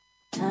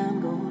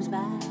So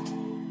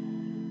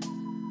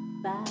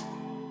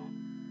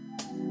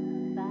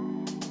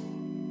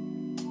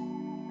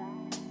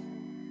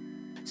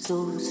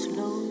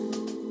slow,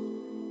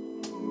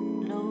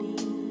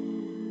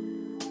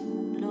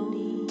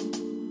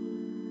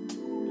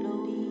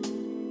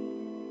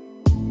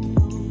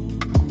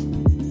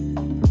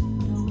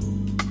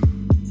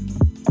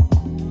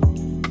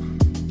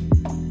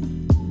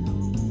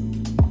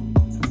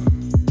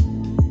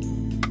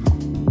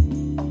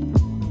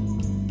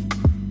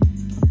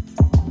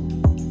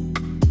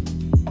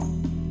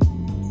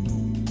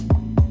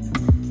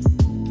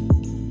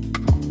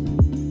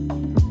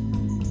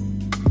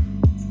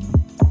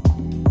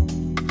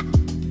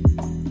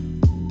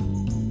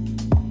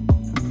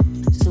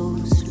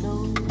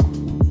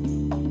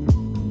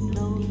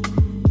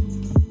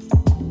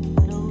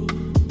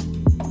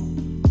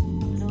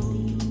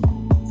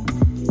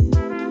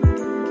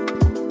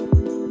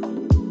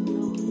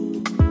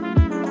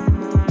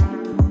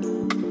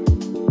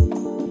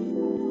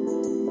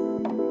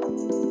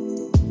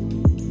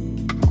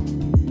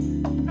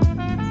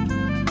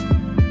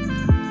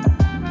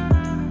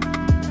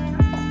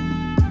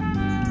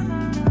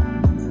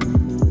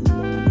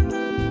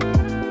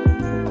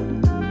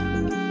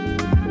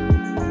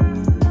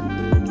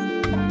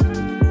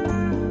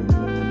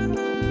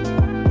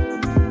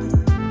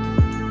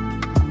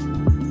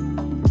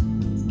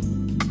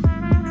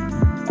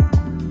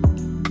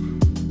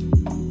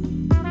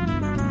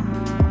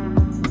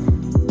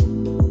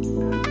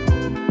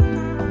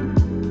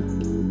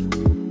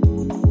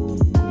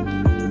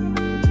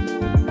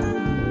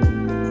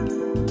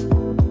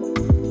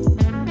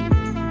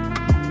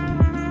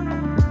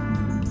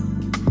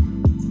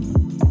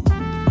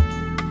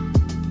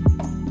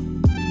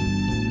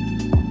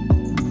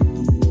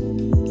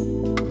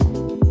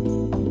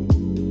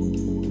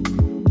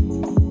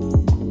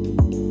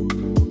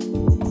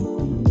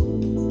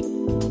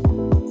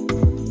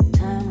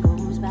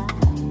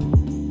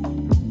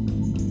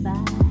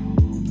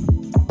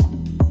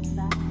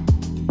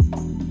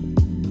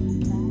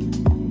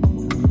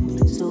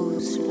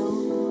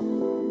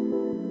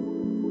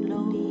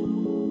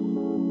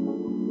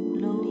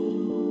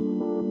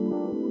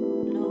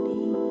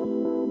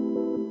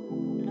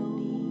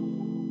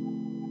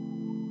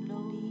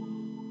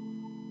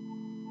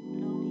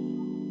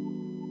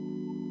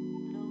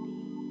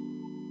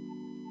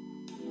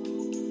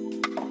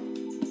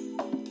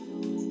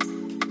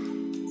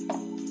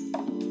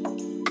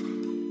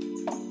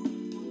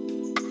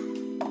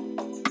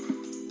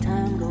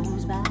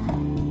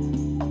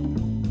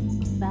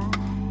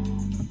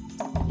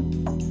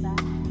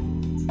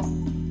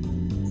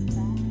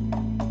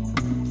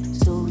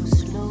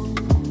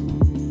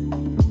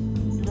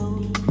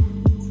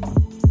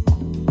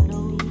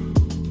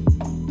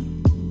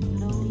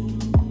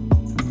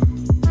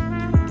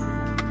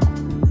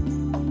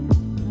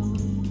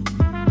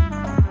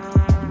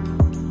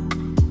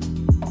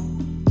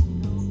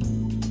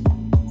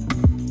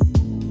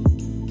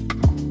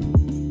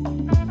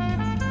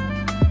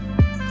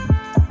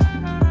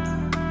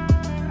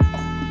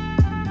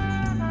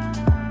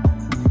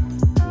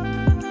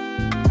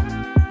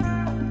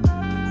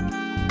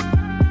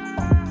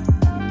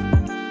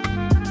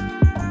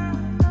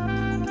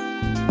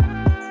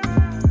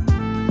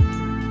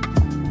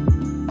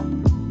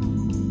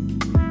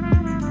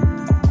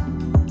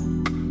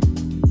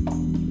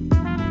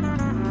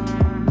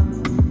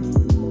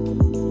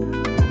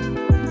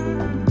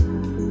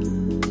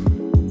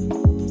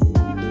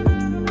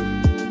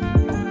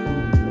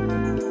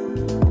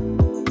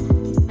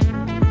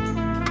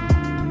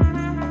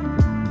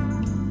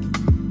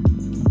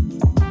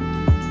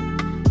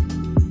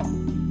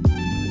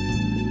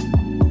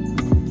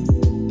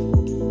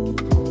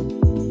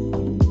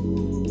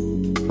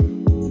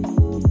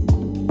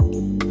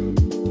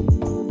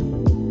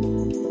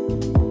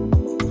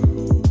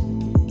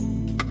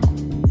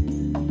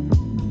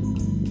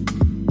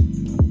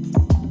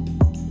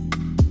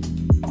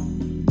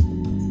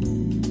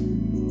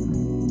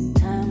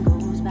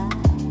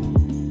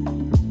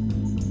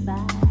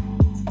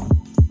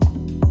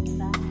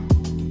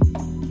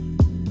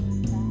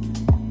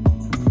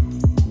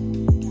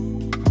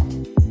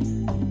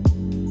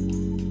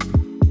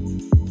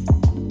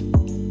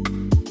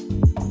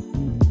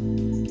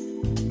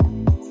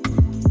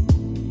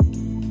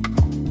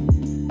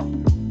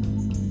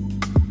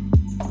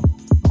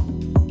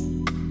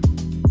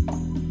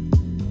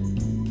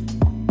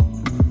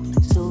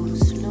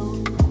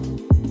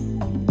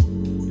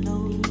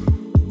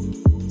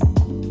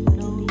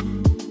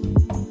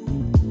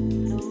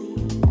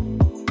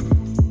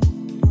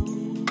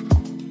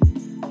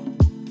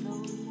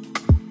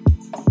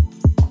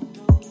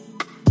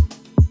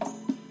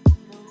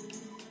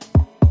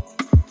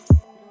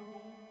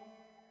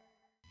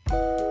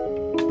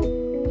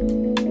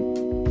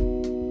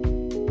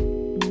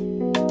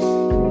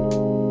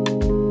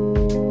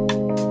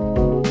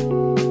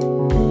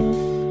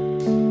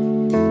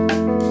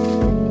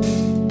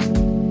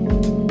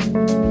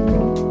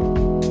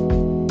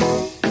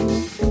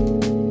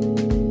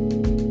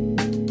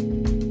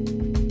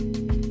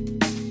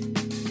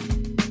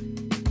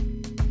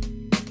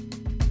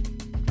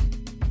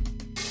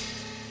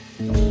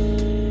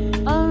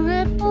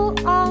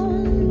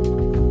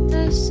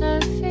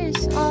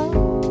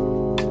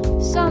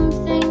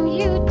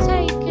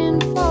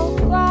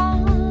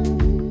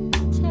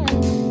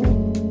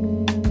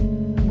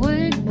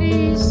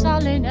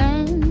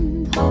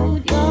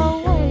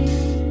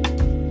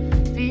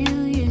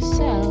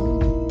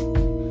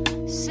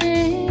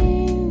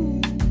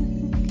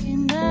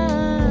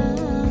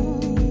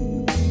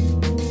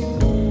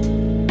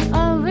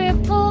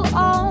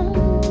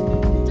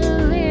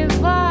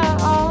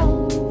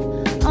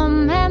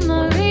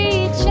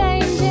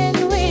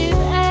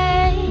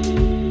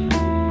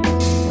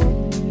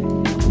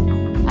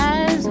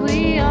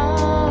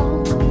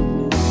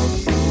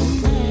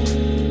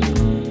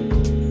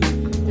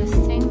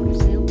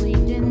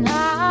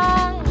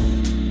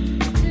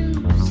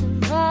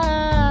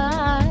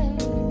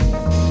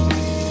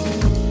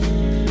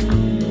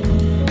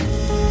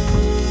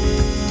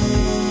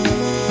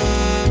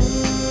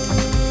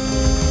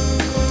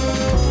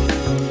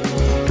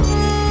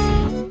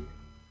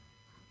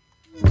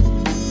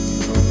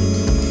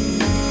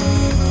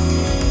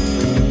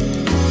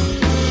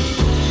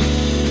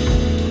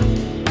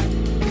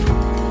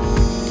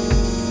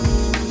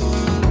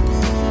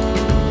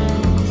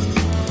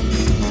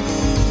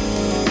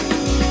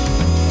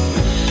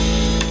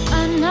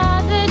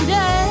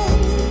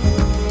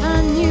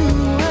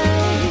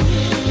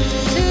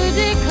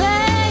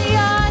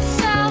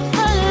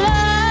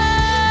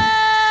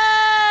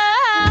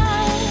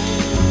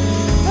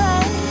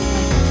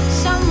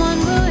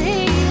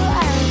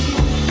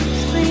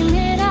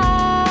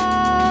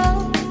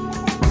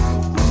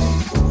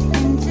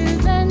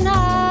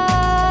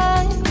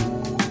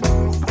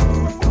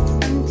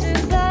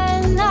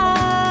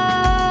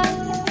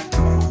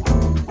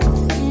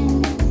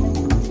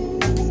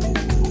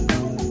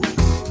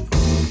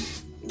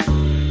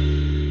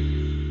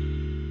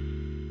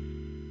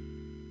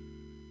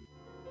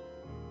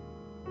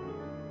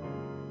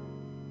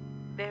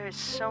 There is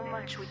so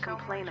much we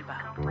complain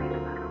about.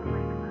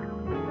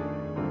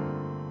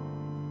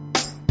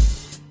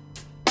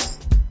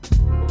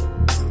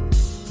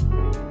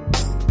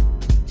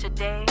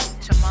 Today,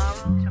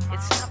 tomorrow,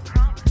 it's not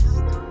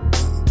promised.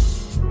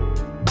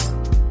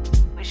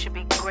 We should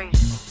be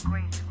grateful.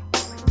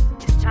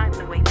 It's time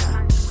to wake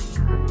up.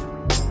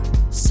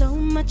 So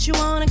much you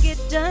wanna get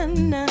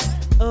done.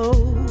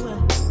 Oh,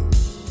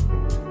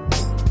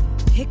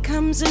 here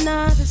comes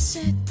another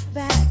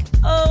setback.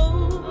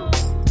 Oh,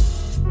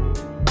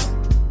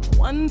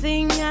 one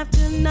thing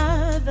after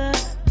another.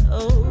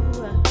 Oh,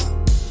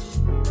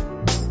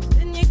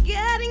 then you're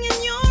getting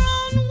in your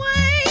own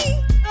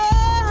way.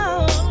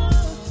 Oh,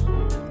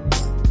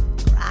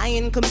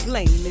 crying,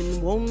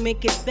 complaining won't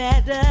make it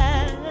better.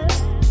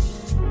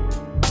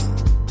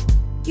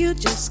 You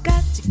just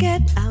got to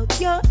get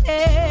out your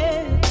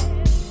head.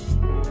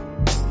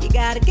 You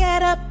gotta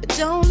get up, but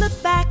don't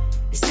look back.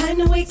 It's time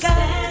to wake up.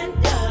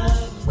 Stand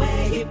up,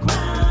 wear your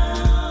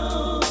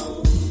crown.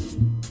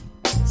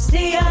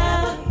 Stay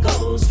up,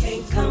 goals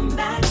can't come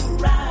back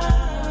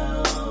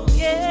around.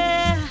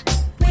 Yeah,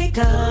 wake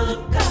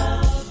up,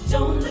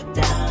 don't look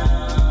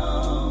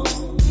down.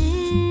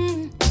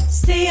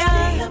 Stay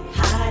up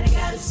high, they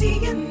gotta see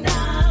you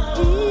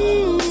now.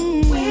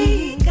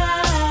 Wake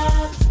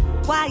up.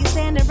 Why you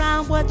standing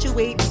around? What you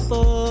waiting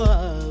for?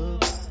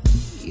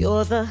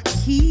 You're the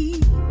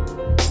key.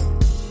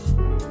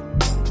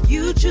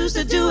 You choose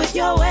to do it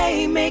your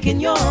way, making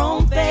your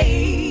own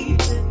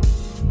fate.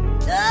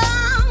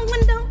 Oh,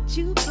 and don't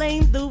you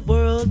blame the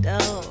world,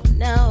 oh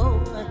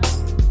no.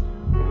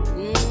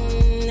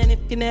 And if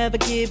you never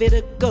give it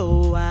a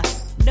go, I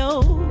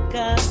know,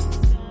 'cause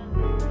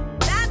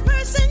that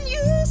person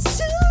used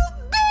to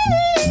be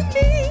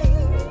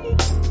me.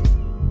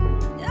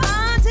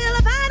 Until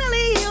I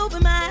finally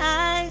open my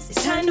eyes,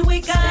 it's time to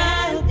wake up.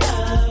 Stand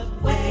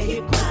up, wear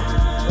your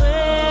crown.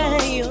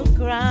 Wear your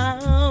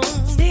crown.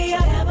 Stay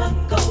up, never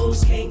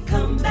goes, can't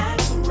come back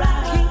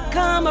around. Can't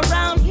come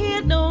around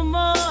here no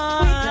more.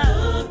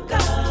 Wake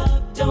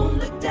up, don't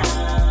look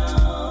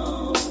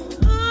down.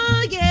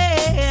 Oh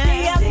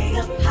yeah. Stay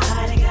up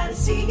high, they gotta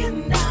see you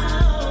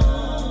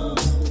now.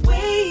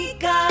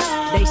 Wake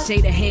up. They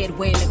say the head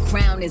wearing the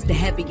crown is the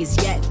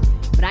heaviest yet,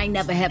 but I ain't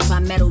never had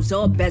 5 medals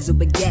or bezel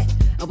baguette.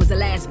 I was the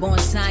last born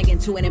scion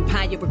to an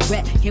empire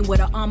regret. Came with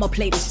an armor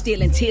plate of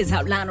steel and tears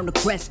outlined on the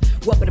crest.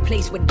 Grew up in a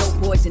place with dope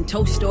boys and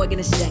Tolstoy in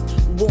a set.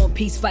 War and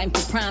peace fighting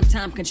for prime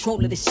time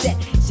control of the set.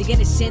 See,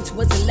 innocence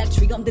was a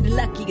luxury, I'm the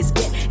luckiest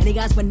get. And the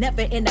odds were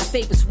never in our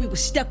favor, so we were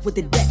stuck with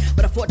the debt.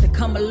 But I fought to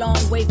come a long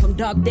way from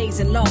dark days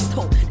and lost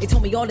hope. They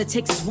told me all it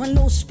takes is one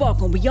little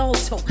spark and we all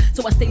told.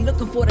 So I stay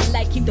looking for the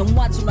light, keep them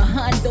watch on the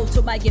Hondo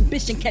till my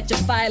ambition catch a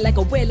fire like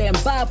a whaler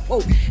and Bob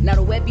Hope. Now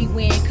the every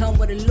win come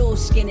with a little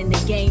skin in the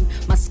game.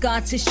 My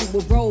scar tissue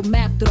will road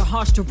map through the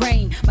harsh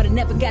terrain, but I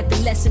never got the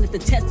lesson if the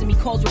test of me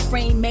calls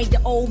refrain. Made the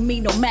old me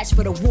no match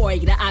for the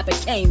warrior that I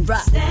became. Right.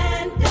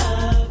 Stand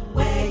up,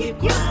 where you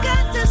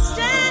got to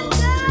stand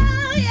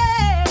up,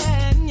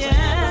 yeah,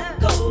 yeah.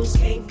 Goals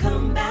can't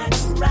come back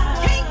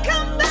around. Can't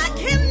come back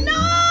here no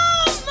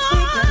more.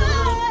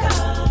 Wake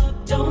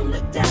up, don't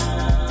look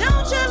down.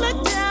 Don't you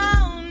look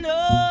down,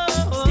 no.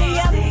 Stay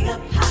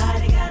up high,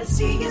 they gotta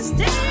see you.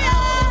 Stay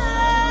up.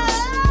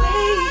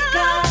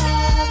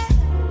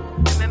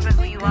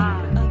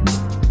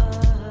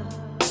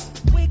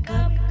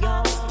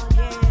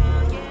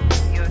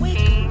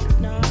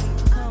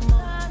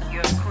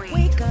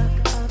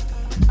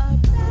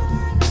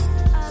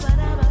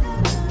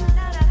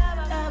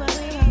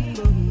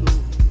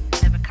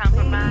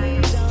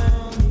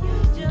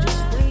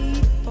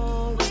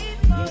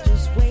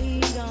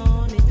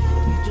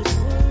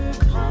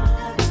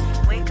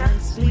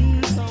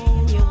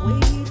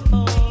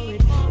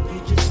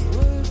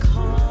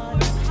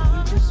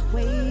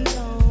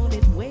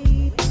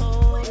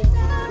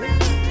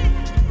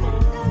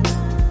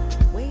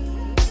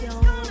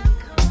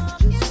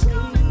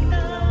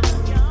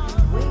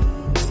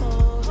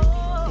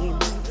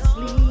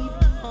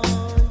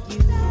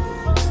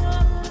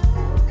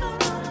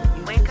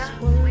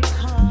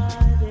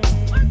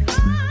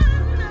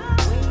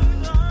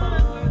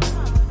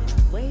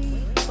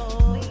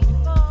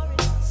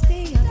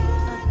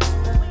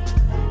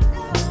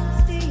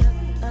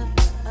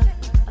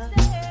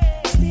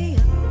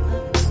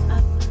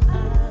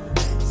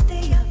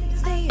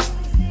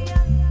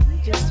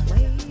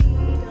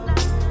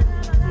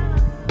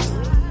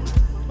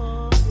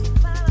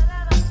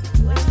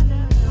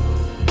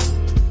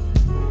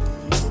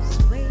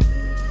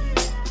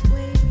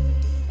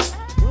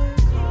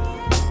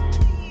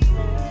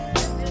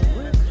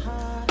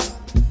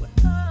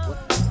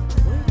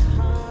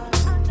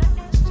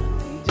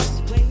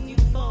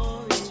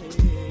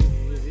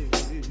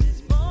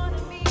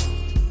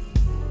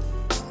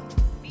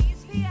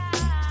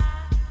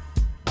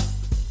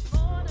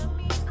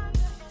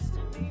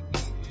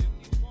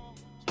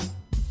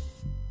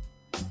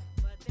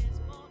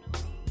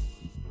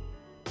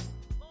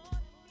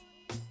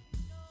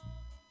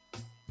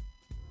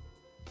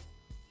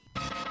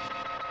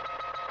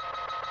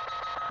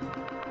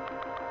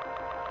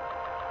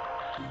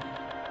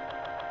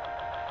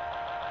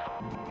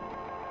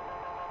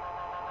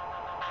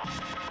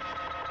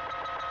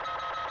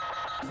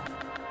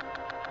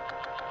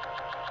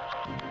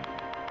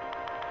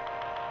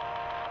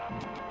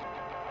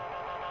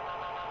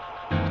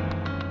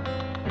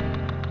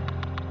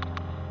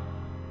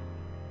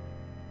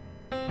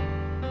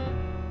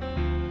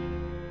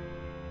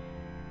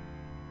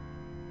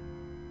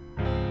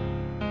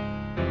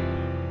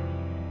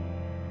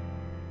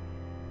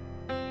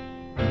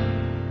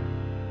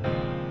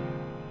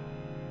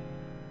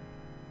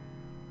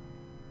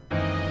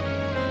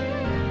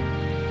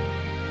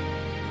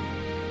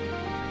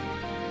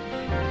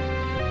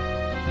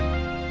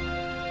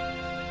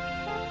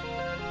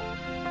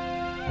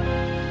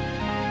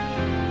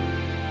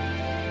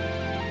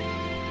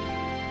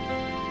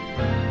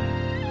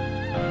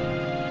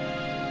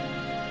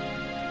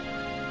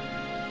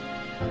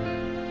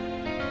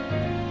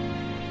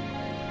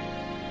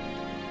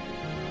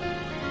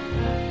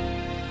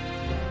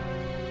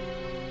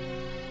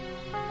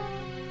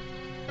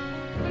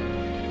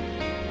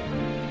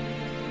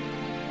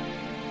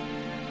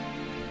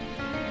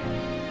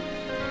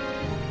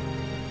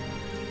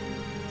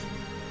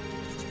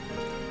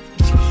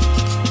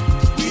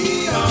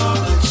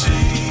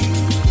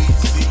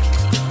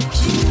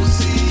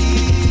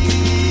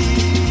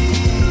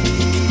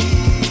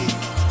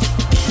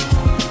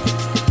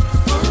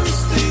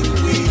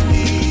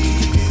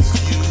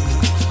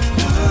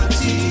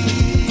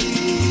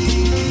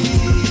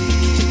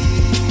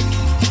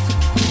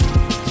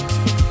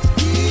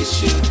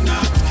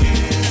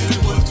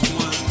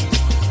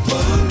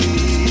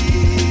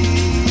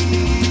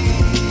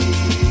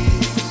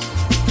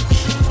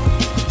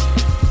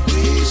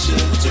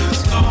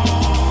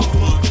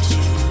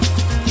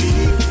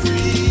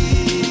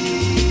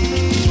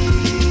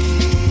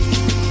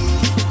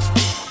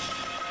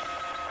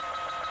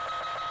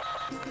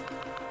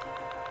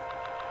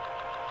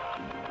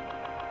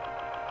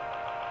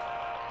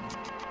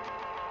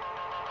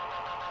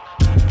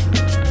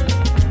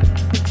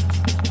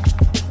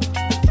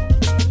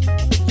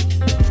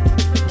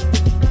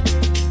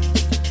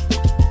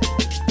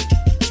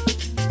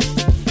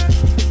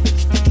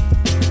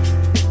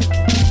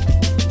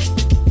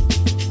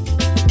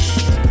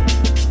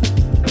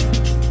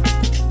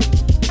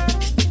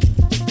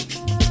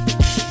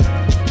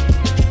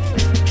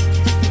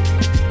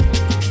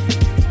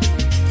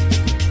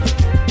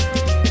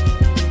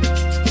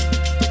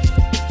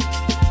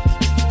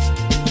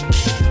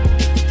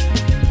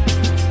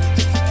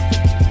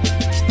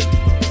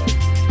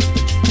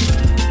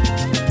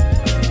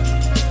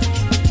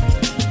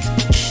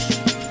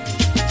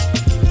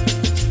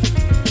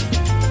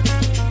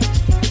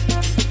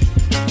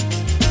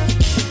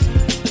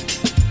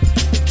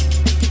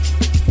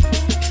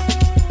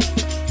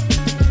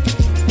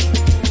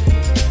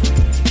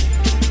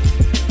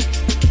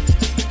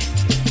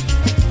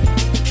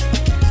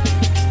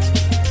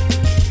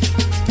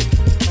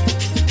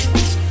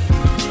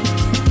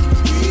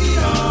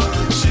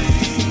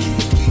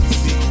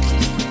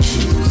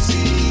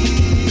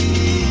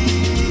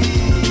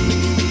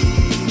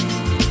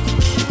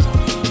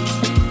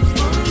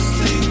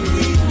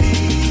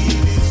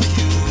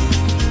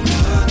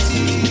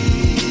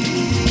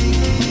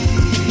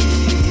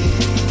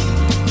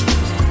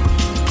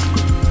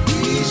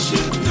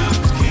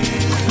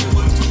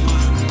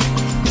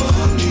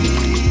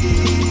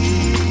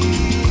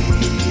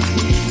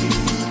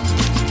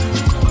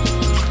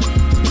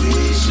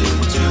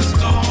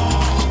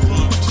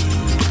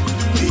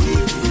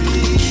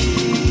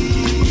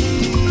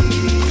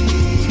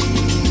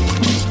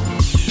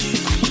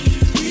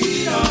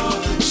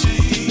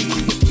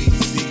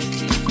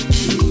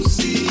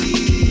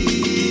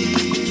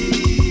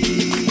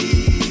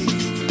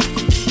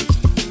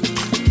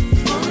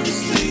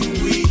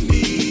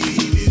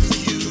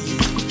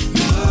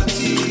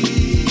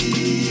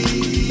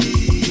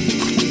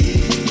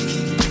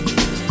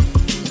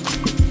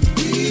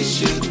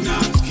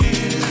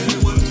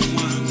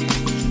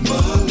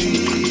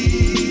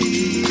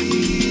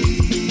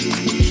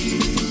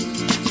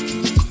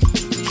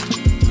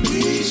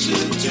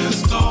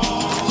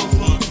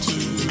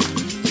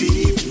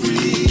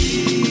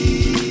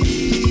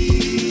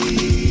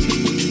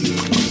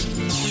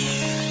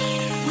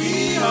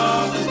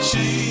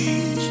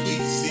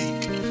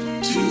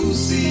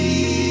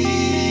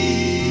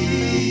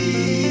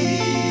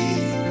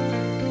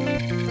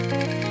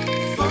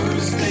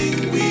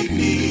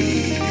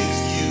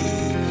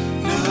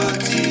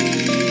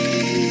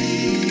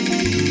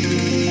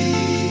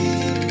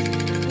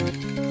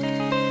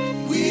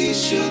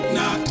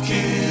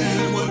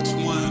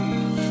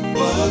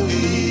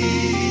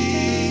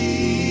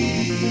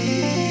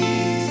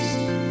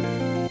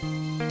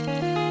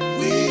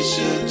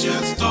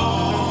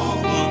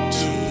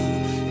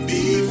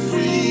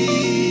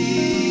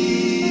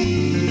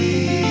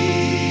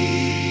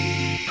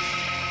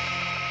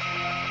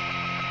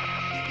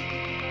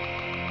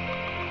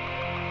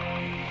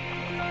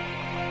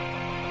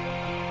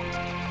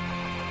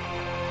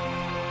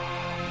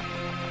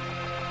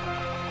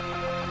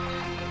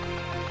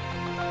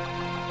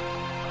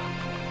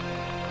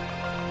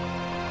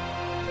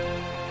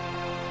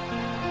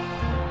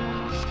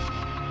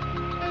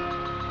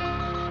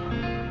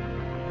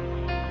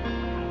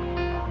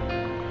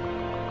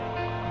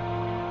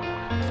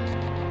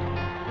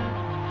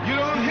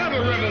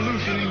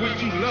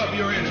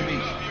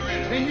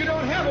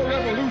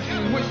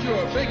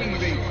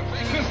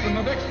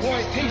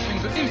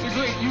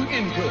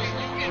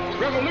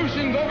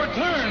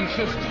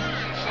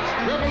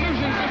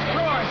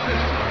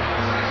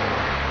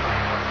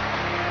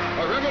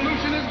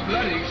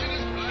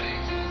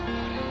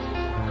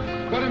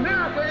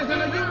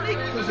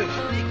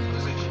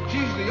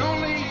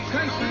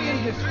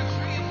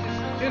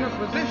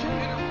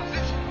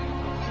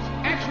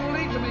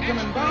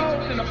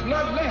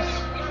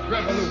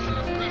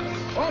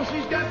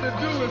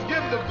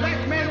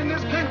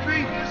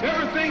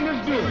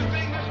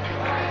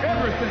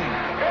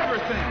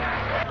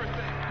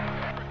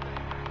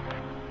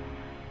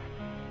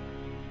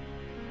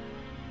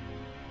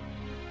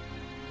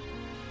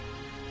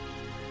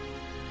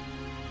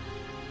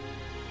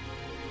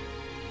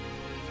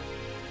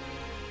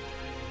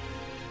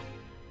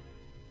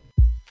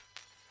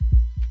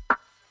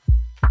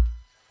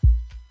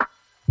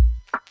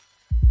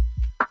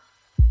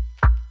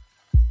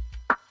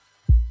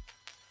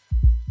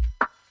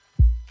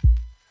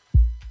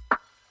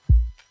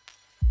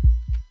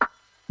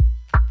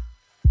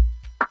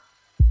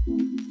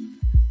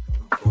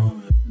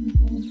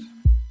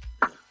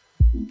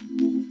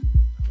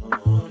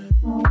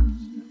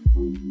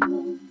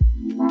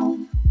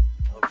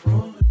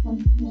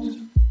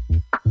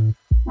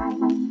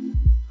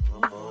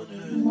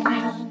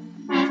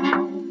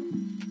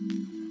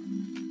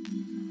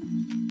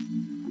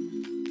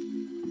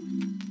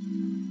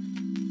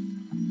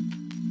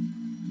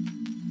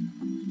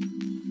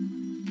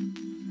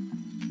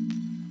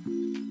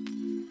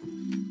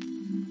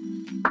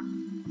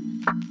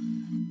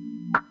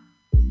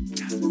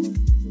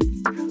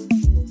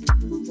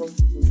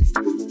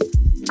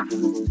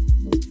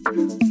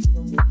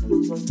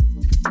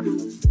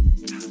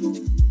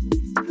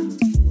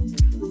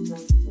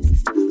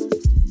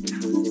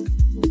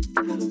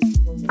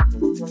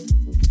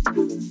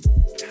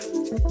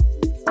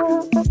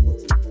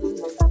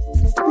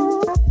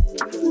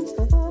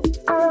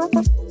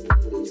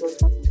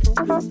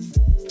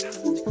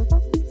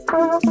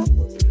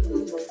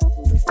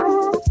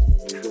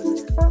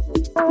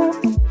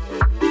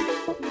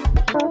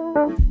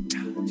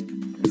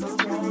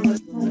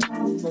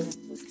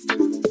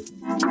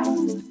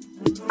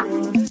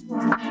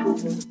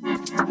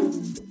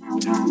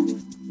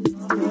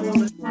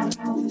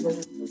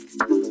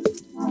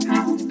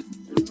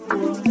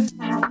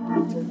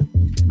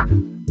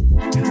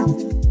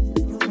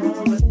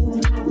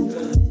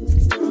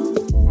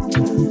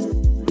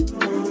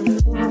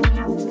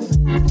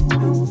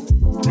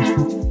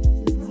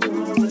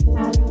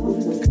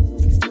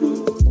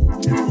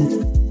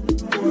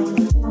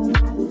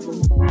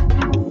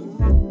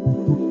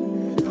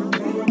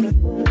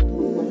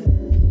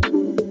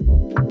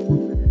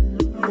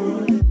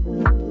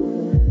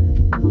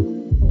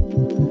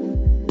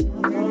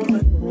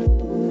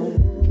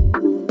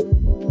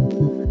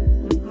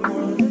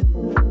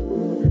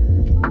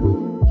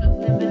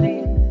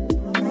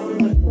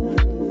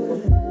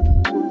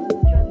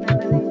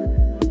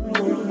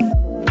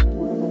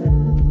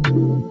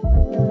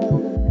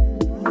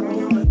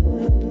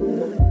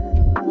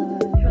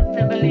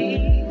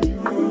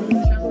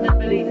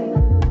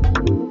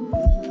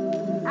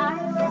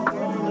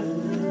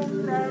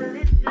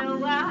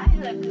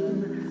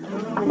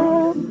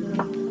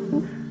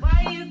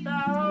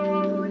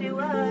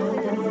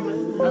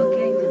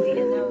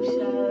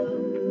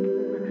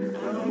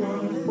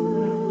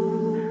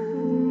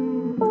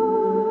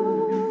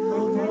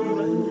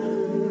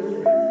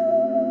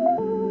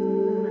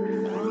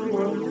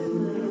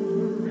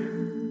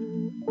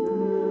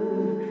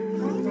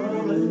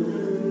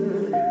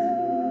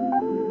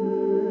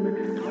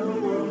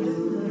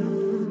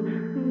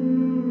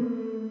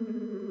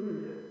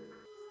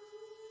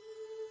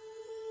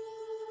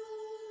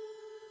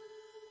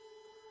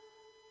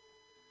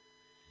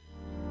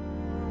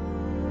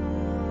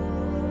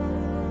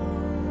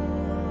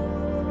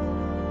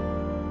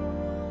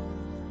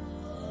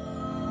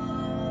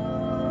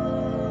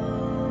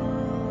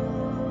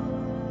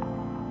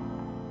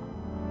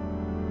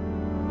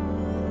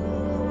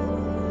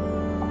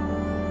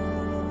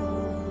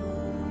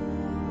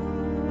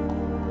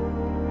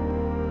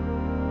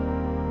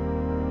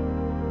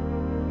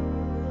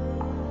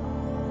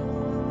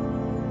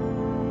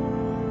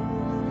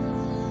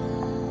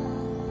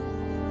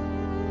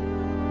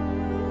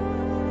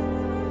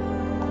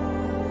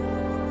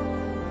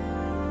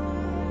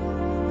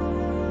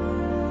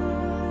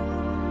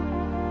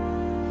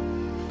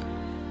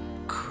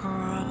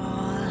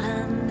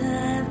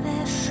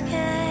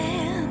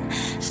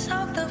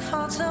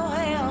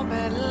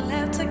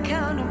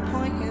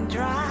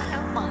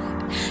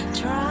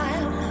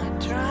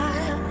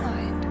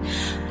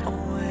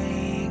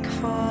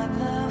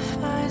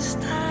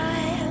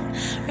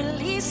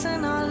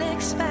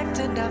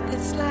 out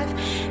this life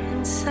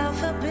in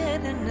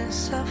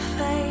self-forbiddenness of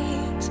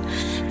fate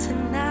to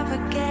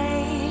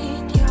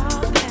navigate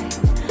your pain,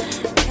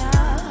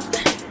 your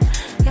pain,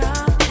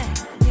 your pain,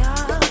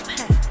 your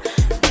pain,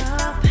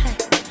 your pain,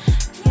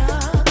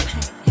 your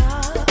pain,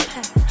 your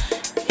pain,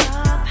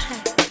 your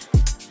pain.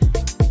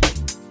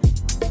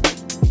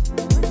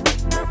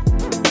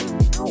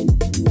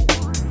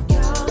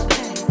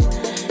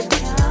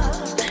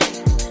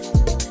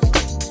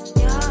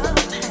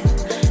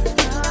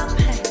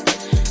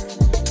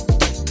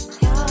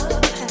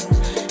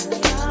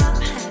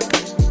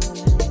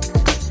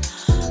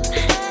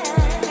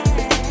 Hey.